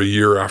 months or a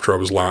year after I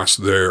was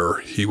last there,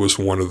 he was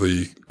one of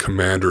the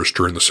commanders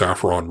during the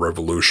Saffron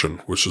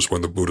Revolution, which is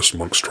when the Buddhist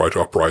monks tried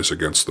to uprise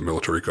against the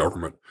military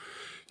government.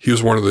 He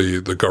was one of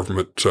the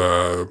government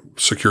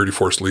security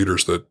force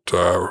leaders that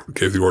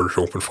gave the order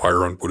to open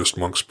fire on Buddhist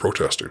monks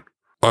protesting,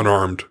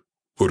 unarmed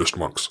Buddhist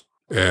monks.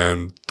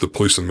 And the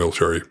police and the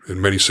military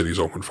in many cities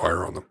opened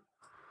fire on them.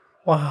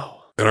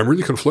 Wow. And I'm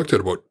really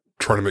conflicted about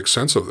trying to make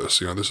sense of this.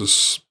 This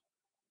is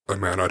a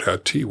man I'd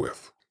had tea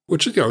with,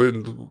 which, in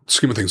the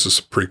scheme of things, is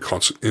a pretty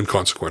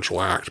inconsequential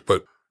act,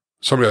 but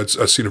somebody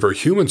I'd seen a very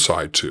human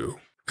side to,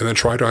 and then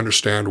try to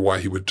understand why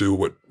he would do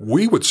what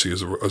we would see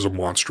as a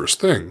monstrous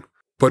thing.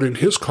 But in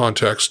his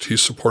context,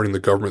 he's supporting the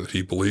government that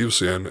he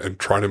believes in and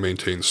trying to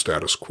maintain the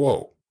status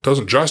quo.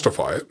 Doesn't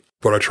justify it,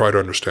 but I try to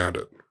understand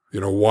it.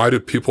 Why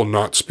did people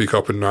not speak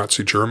up in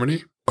Nazi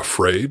Germany?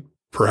 Afraid,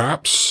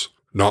 perhaps?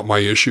 Not my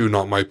issue,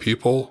 not my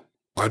people.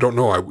 I don't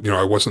know.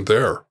 I wasn't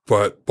there.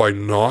 But by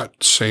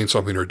not saying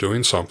something or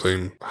doing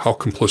something, how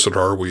complicit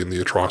are we in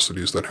the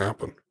atrocities that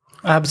happen?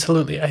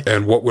 Absolutely.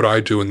 And what would I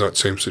do in that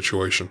same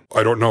situation?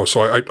 I don't know.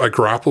 So I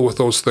grapple with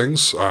those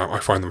things. I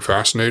find them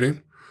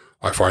fascinating.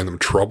 I find them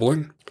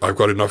troubling. I've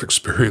got enough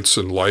experience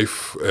in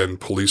life and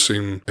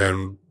policing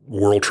and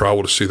world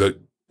travel to see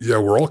that,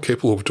 we're all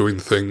capable of doing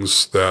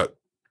things that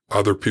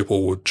other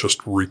people would just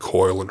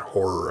recoil in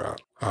horror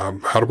at.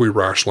 How do we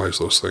rationalize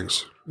those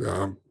things?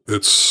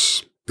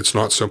 It's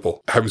not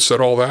simple. Having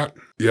said all that,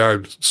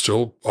 I'm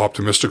still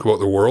optimistic about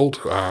the world.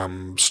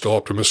 Still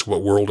optimistic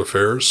about world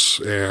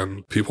affairs,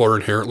 and people are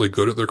inherently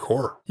good at their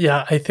core.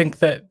 Yeah, I think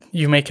that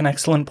you make an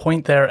excellent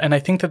point there. And I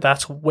think that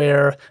that's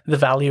where the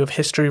value of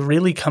history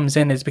really comes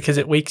in, is because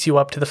it wakes you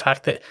up to the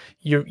fact that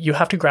you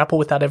have to grapple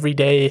with that every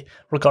day,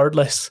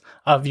 regardless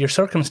of your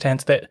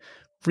circumstance, that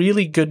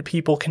really good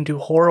people can do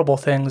horrible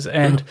things,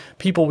 and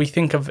people we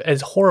think of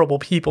as horrible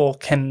people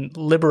can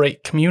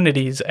liberate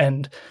communities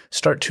and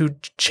start to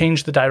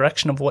change the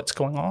direction of what's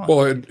going on.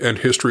 Well, and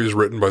history is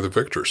written by the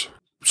victors.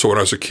 So when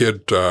I was a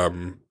kid,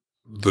 the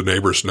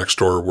neighbors next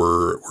door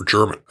were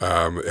German,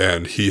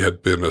 and he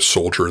had been a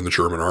soldier in the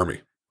German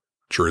army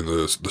during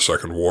the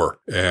Second War.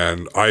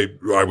 And I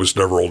was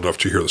never old enough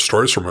to hear the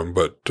stories from him,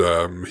 but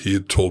he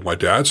had told my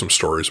dad some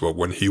stories about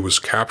when he was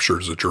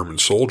captured as a German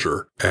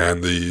soldier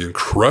and the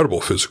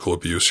incredible physical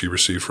abuse he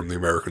received from the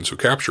Americans who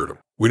captured him.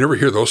 We never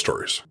hear those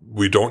stories.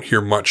 We don't hear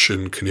much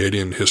in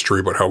Canadian history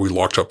about how we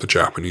locked up the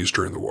Japanese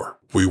during the war.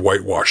 We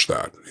whitewash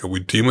that.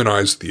 We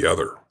demonize the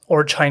other.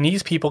 Or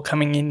Chinese people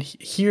coming in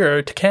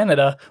here to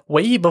Canada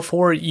way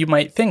before you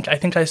might think. I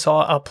think I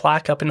saw a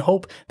plaque up in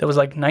Hope that was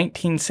like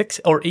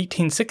 1960 or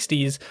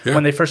 1860s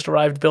when they first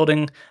arrived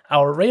building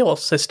our rail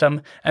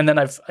system. And then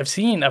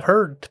I've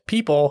heard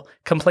people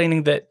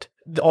complaining that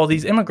all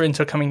these immigrants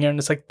are coming here, and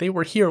it's like they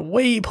were here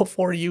way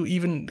before you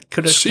even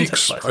could have.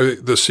 Sikhs.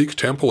 The Sikh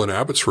temple in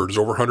Abbotsford is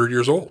over 100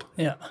 years old.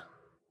 Yeah.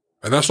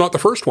 And that's not the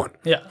first one.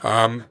 Yeah.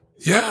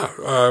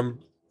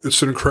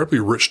 It's an incredibly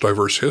rich,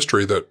 diverse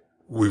history that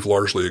we've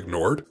largely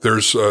ignored.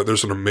 There's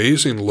an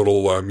amazing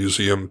little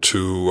museum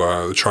to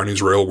the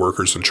Chinese rail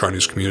workers and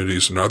Chinese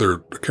communities and other,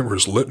 I can't remember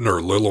if it was Lytton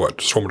or Lillooet,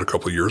 just opened a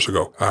couple of years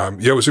ago.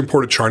 It was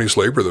imported Chinese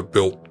labor that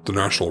built the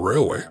National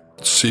Railway.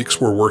 Sikhs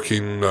were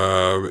working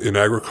in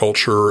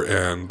agriculture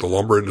and the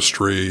lumber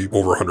industry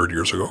over 100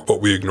 years ago,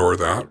 but we ignore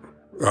that.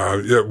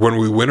 When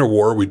we win a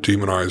war, we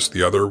demonize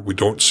the other. We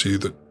don't see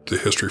the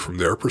history from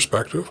their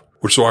perspective,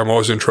 which is why I'm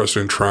always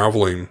interested in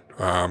traveling,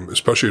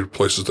 especially to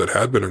places that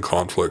had been in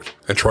conflict,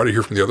 and try to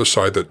hear from the other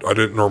side that I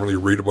didn't normally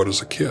read about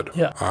as a kid.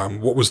 Yeah.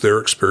 What was their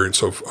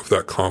experience of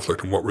that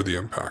conflict, and what were the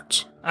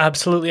impacts?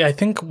 Absolutely. I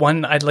think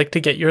one I'd like to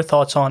get your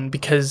thoughts on,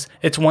 because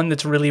it's one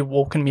that's really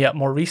woken me up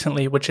more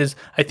recently, which is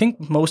I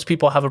think most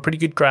people have a pretty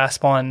good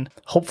grasp on,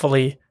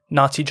 hopefully,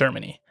 Nazi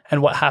Germany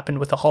and what happened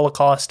with the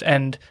Holocaust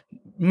and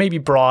maybe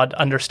broad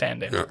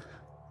understanding. Yeah.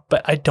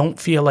 But I don't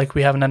feel like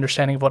we have an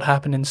understanding of what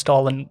happened in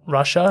Stalin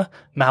Russia,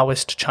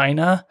 Maoist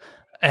China,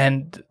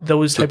 and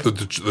those types of...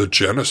 The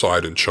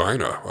genocide in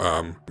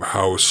China,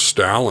 how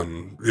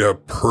Stalin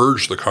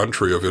purged the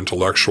country of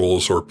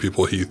intellectuals or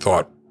people he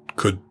thought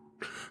could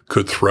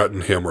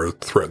threaten him or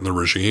threaten the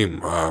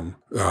regime.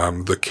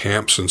 The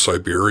camps in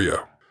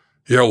Siberia.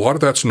 Yeah, a lot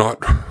of that's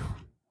not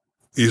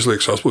easily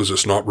accessible because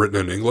it's not written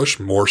in English,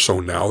 more so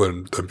now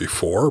than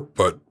before.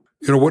 But,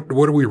 what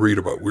do we read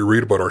about? We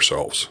read about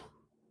ourselves.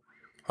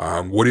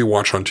 What do you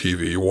watch on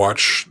TV? You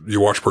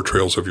watch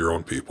portrayals of your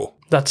own people.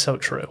 That's so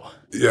true.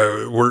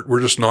 Yeah, we're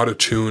just not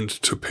attuned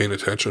to paying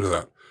attention to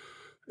that.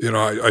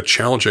 I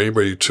challenge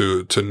anybody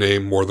to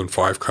name more than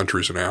 5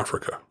 countries in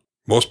Africa.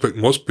 Most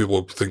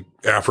people think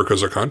Africa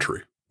is a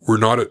country. We're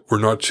not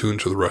attuned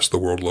to the rest of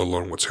the world, let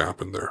alone what's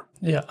happened there.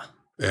 Yeah.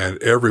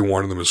 And every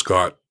one of them has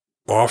got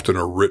often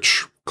a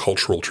rich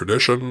cultural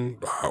tradition,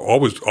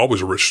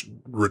 always a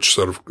rich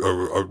set of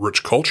a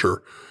rich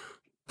culture,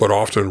 but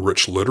often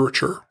rich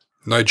literature.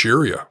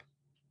 Nigeria,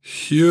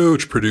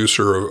 huge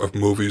producer of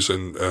movies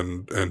and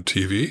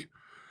TV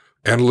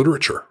and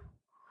literature.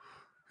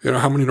 You know,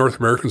 how many North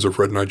Americans have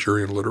read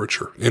Nigerian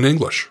literature in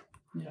English?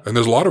 Yeah. And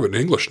there's a lot of it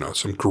in English now.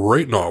 Some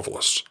great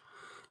novelists.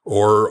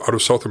 Or out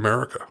of South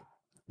America.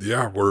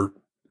 Yeah,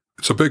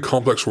 it's a big,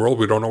 complex world.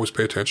 We don't always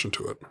pay attention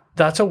to it.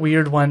 That's a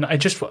weird one.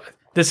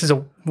 This is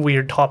a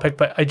weird topic,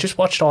 but I just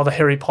watched all the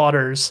Harry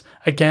Potters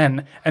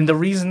again. And the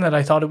reason that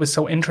I thought it was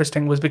so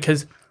interesting was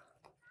because,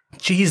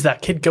 geez,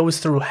 that kid goes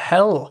through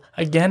hell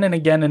again and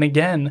again and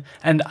again.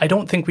 And I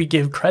don't think we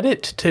give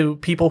credit to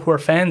people who are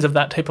fans of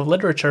that type of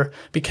literature,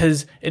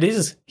 because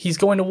he's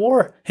going to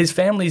war. His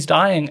family's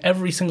dying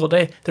every single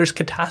day. There's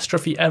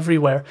catastrophe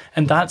everywhere.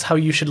 And that's how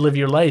you should live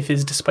your life,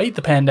 is despite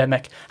the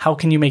pandemic, how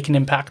can you make an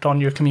impact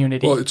on your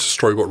community? Well, it's a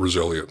story about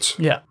resilience.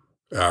 Yeah.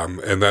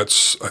 And I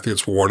think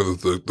it's one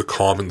of the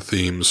common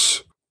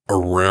themes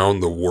around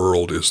the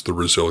world is the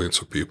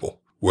resilience of people,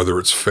 whether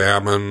it's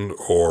famine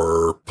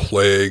or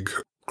plague,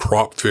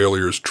 crop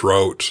failures,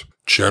 drought,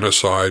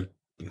 genocide,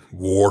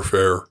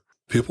 warfare.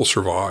 People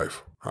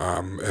survive.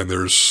 And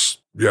there's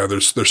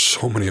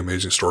so many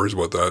amazing stories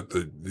about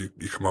that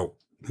you come out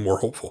more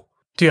hopeful.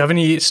 Do you have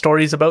any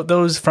stories about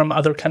those from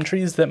other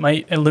countries that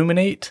might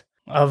illuminate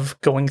of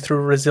going through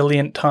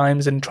resilient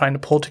times and trying to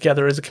pull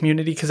together as a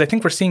community? Because I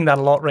think we're seeing that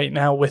a lot right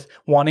now with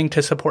wanting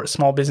to support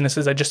small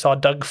businesses. I just saw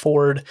Doug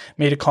Ford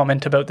made a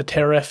comment about the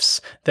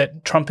tariffs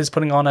that Trump is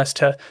putting on us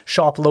to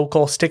shop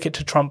local, stick it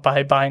to Trump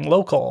by buying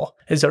local.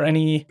 Is there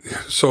any?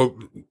 So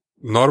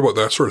not about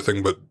that sort of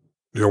thing, but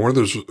you know, one of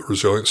those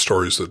resilient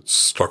stories that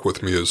stuck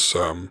with me is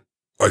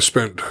I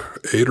spent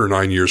 8 or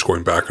 9 years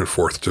going back and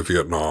forth to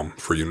Vietnam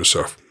for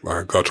UNICEF.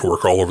 I got to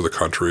work all over the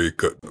country,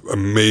 got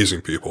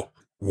amazing people.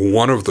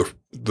 One of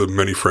the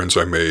many friends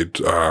I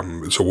made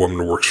is a woman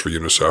who works for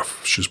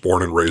UNICEF. She's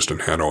born and raised in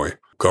Hanoi,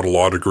 got a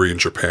law degree in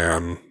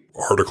Japan,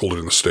 articled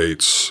in the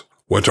States,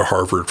 went to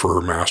Harvard for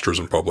her master's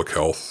in public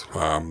health,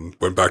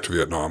 went back to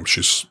Vietnam.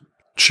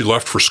 She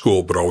left for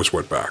school, but always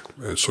went back.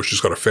 And so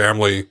she's got a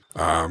family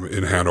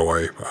in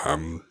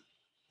Hanoi.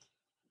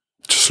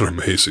 Just an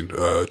amazing,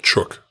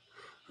 Chuk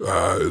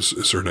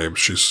is her name.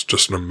 She's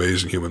just an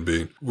amazing human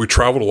being. We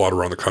traveled a lot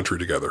around the country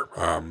together.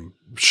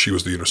 She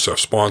was the UNICEF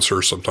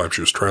sponsor. Sometimes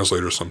she was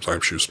translator.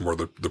 Sometimes she was more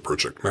the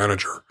project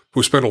manager.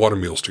 We spent a lot of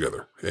meals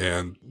together.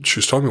 And she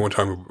was telling me one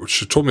time,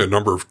 she told me a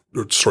number of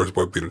stories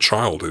about being a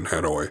child in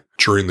Hanoi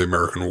during the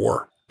American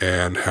War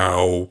and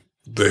how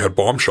they had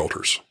bomb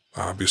shelters.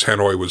 Because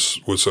Hanoi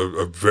was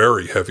a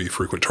very heavy,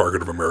 frequent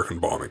target of American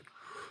bombing,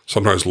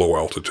 sometimes low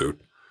altitude.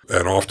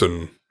 And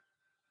often,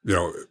 you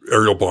know,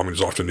 aerial bombing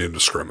is often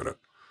indiscriminate.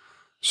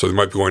 So they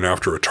might be going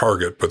after a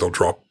target, but they'll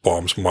drop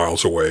bombs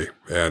miles away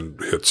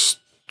and hits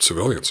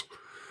civilians.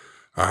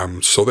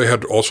 So they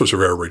had all sorts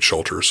of air raid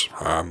shelters.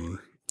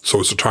 So it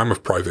was a time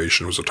of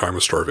privation. It was a time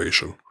of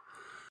starvation.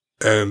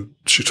 And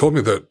she told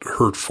me that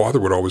her father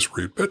would always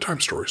read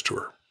bedtime stories to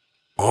her,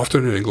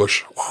 often in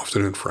English,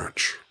 often in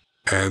French.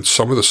 And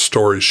some of the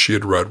stories she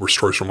had read were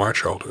stories from my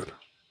childhood.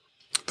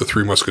 The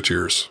Three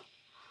Musketeers,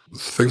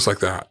 things like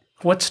that.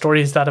 What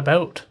story is that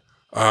about?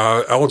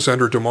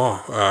 Alexander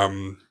Dumas.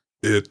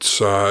 It's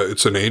a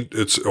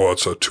 200 or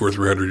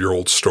 300 year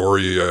old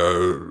story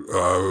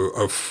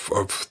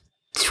of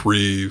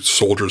three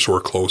soldiers who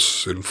are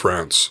close in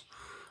France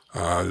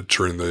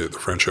during the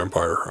French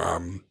Empire.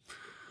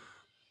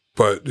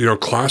 But you know,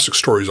 classic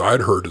stories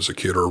I'd heard as a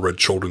kid or read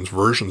children's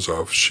versions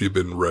of, she'd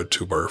been read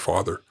to by her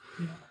father.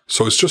 Yeah.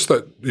 So it's just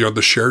that, you know,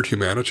 the shared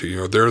humanity. You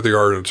know, there they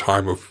are in a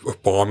time of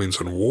bombings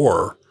and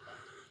war.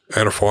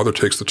 And a father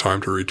takes the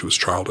time to read to his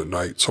child at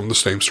night some of the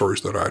same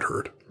stories that I'd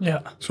heard. Yeah.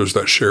 So there's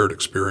that shared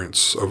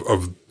experience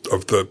of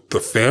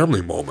the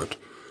family moment.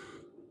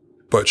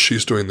 But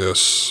she's doing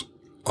this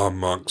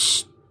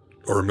amidst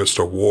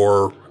a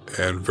war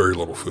and very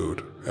little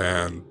food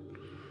and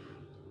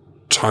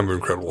time of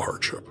incredible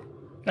hardship.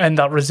 And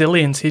that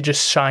resiliency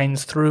just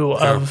shines through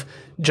of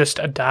just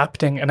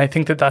adapting. And I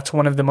think that that's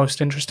one of the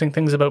most interesting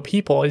things about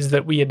people is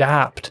that we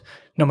adapt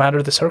no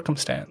matter the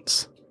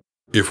circumstance.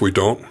 If we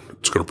don't,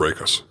 it's going to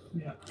break us.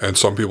 Yeah. And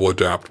some people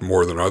adapt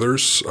more than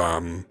others,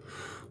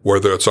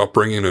 whether it's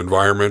upbringing,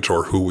 environment,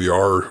 or who we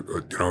are,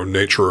 you know,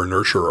 nature or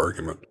nurture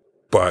argument.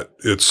 But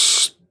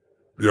it's,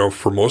 you know,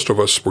 for most of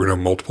us, we're going to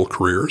have multiple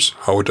careers.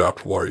 How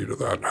adaptable are you to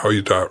that? How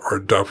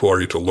adaptable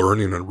are you to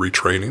learning and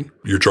retraining?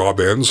 Your job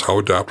ends. How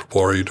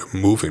adaptable are you to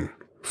moving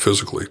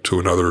physically to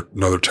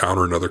another town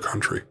or another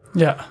country?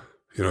 Yeah.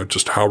 You know,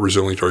 just how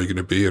resilient are you going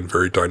to be in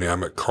very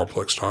dynamic,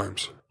 complex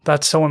times?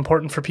 That's so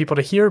important for people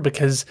to hear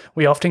because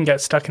we often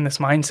get stuck in this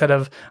mindset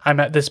of I'm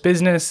at this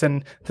business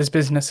and this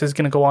business is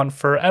going to go on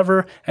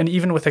forever. And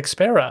even with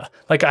Xpera,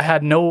 like I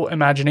had no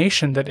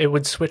imagination that it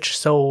would switch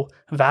so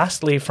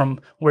vastly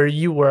from where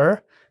you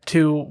were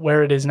to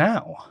where it is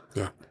now.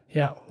 Yeah.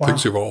 Yeah. Wow.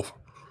 Things evolve.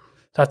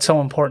 That's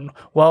so important.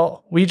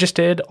 Well, we just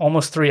did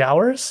almost 3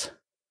 hours.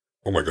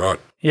 Oh my God.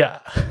 Yeah.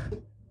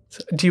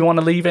 So do you want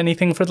to leave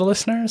anything for the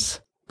listeners?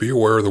 Be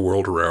aware of the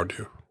world around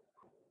you.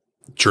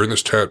 During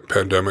this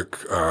pandemic,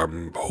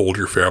 hold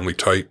your family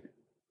tight.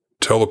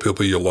 Tell the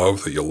people you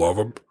love that you love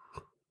them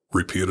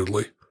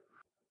repeatedly.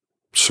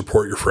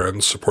 Support your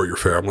friends, support your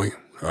family.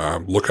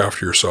 Look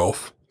after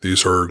yourself.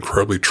 These are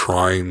incredibly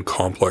trying,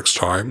 complex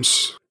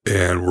times,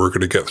 and we're going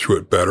to get through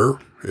it better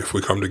if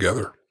we come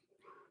together.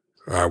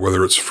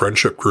 Whether it's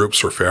friendship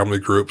groups or family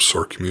groups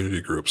or community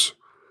groups,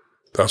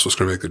 that's what's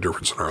going to make the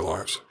difference in our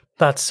lives.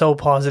 That's so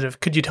positive.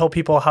 Could you tell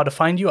people how to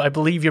find you? I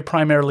believe you're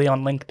primarily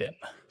on LinkedIn.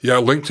 Yeah,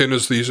 LinkedIn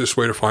is the easiest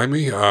way to find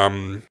me.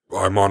 I'm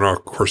on,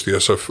 of course, the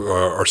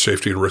our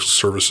Safety and Risk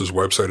Services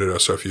website at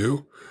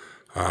SFU,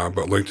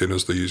 but LinkedIn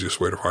is the easiest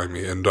way to find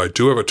me. And I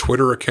do have a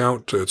Twitter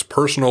account. It's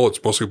personal.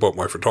 It's mostly about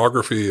my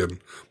photography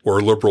and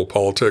more liberal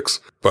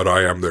politics, but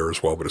I am there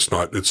as well. But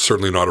it's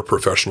certainly not a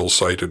professional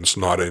site, and it's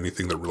not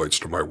anything that relates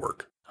to my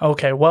work.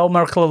 Okay. Well,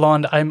 Marc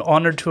Lalonde, I'm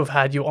honored to have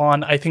had you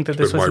on. I think that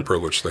this was my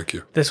privilege. Thank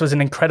you. This was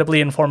an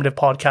incredibly informative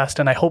podcast,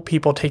 and I hope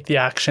people take the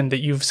action that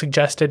you've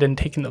suggested and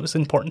taking those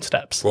important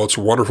steps. Well, it's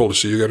wonderful to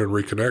see you again and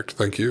reconnect.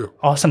 Thank you.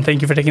 Awesome.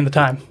 Thank you for taking the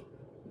time.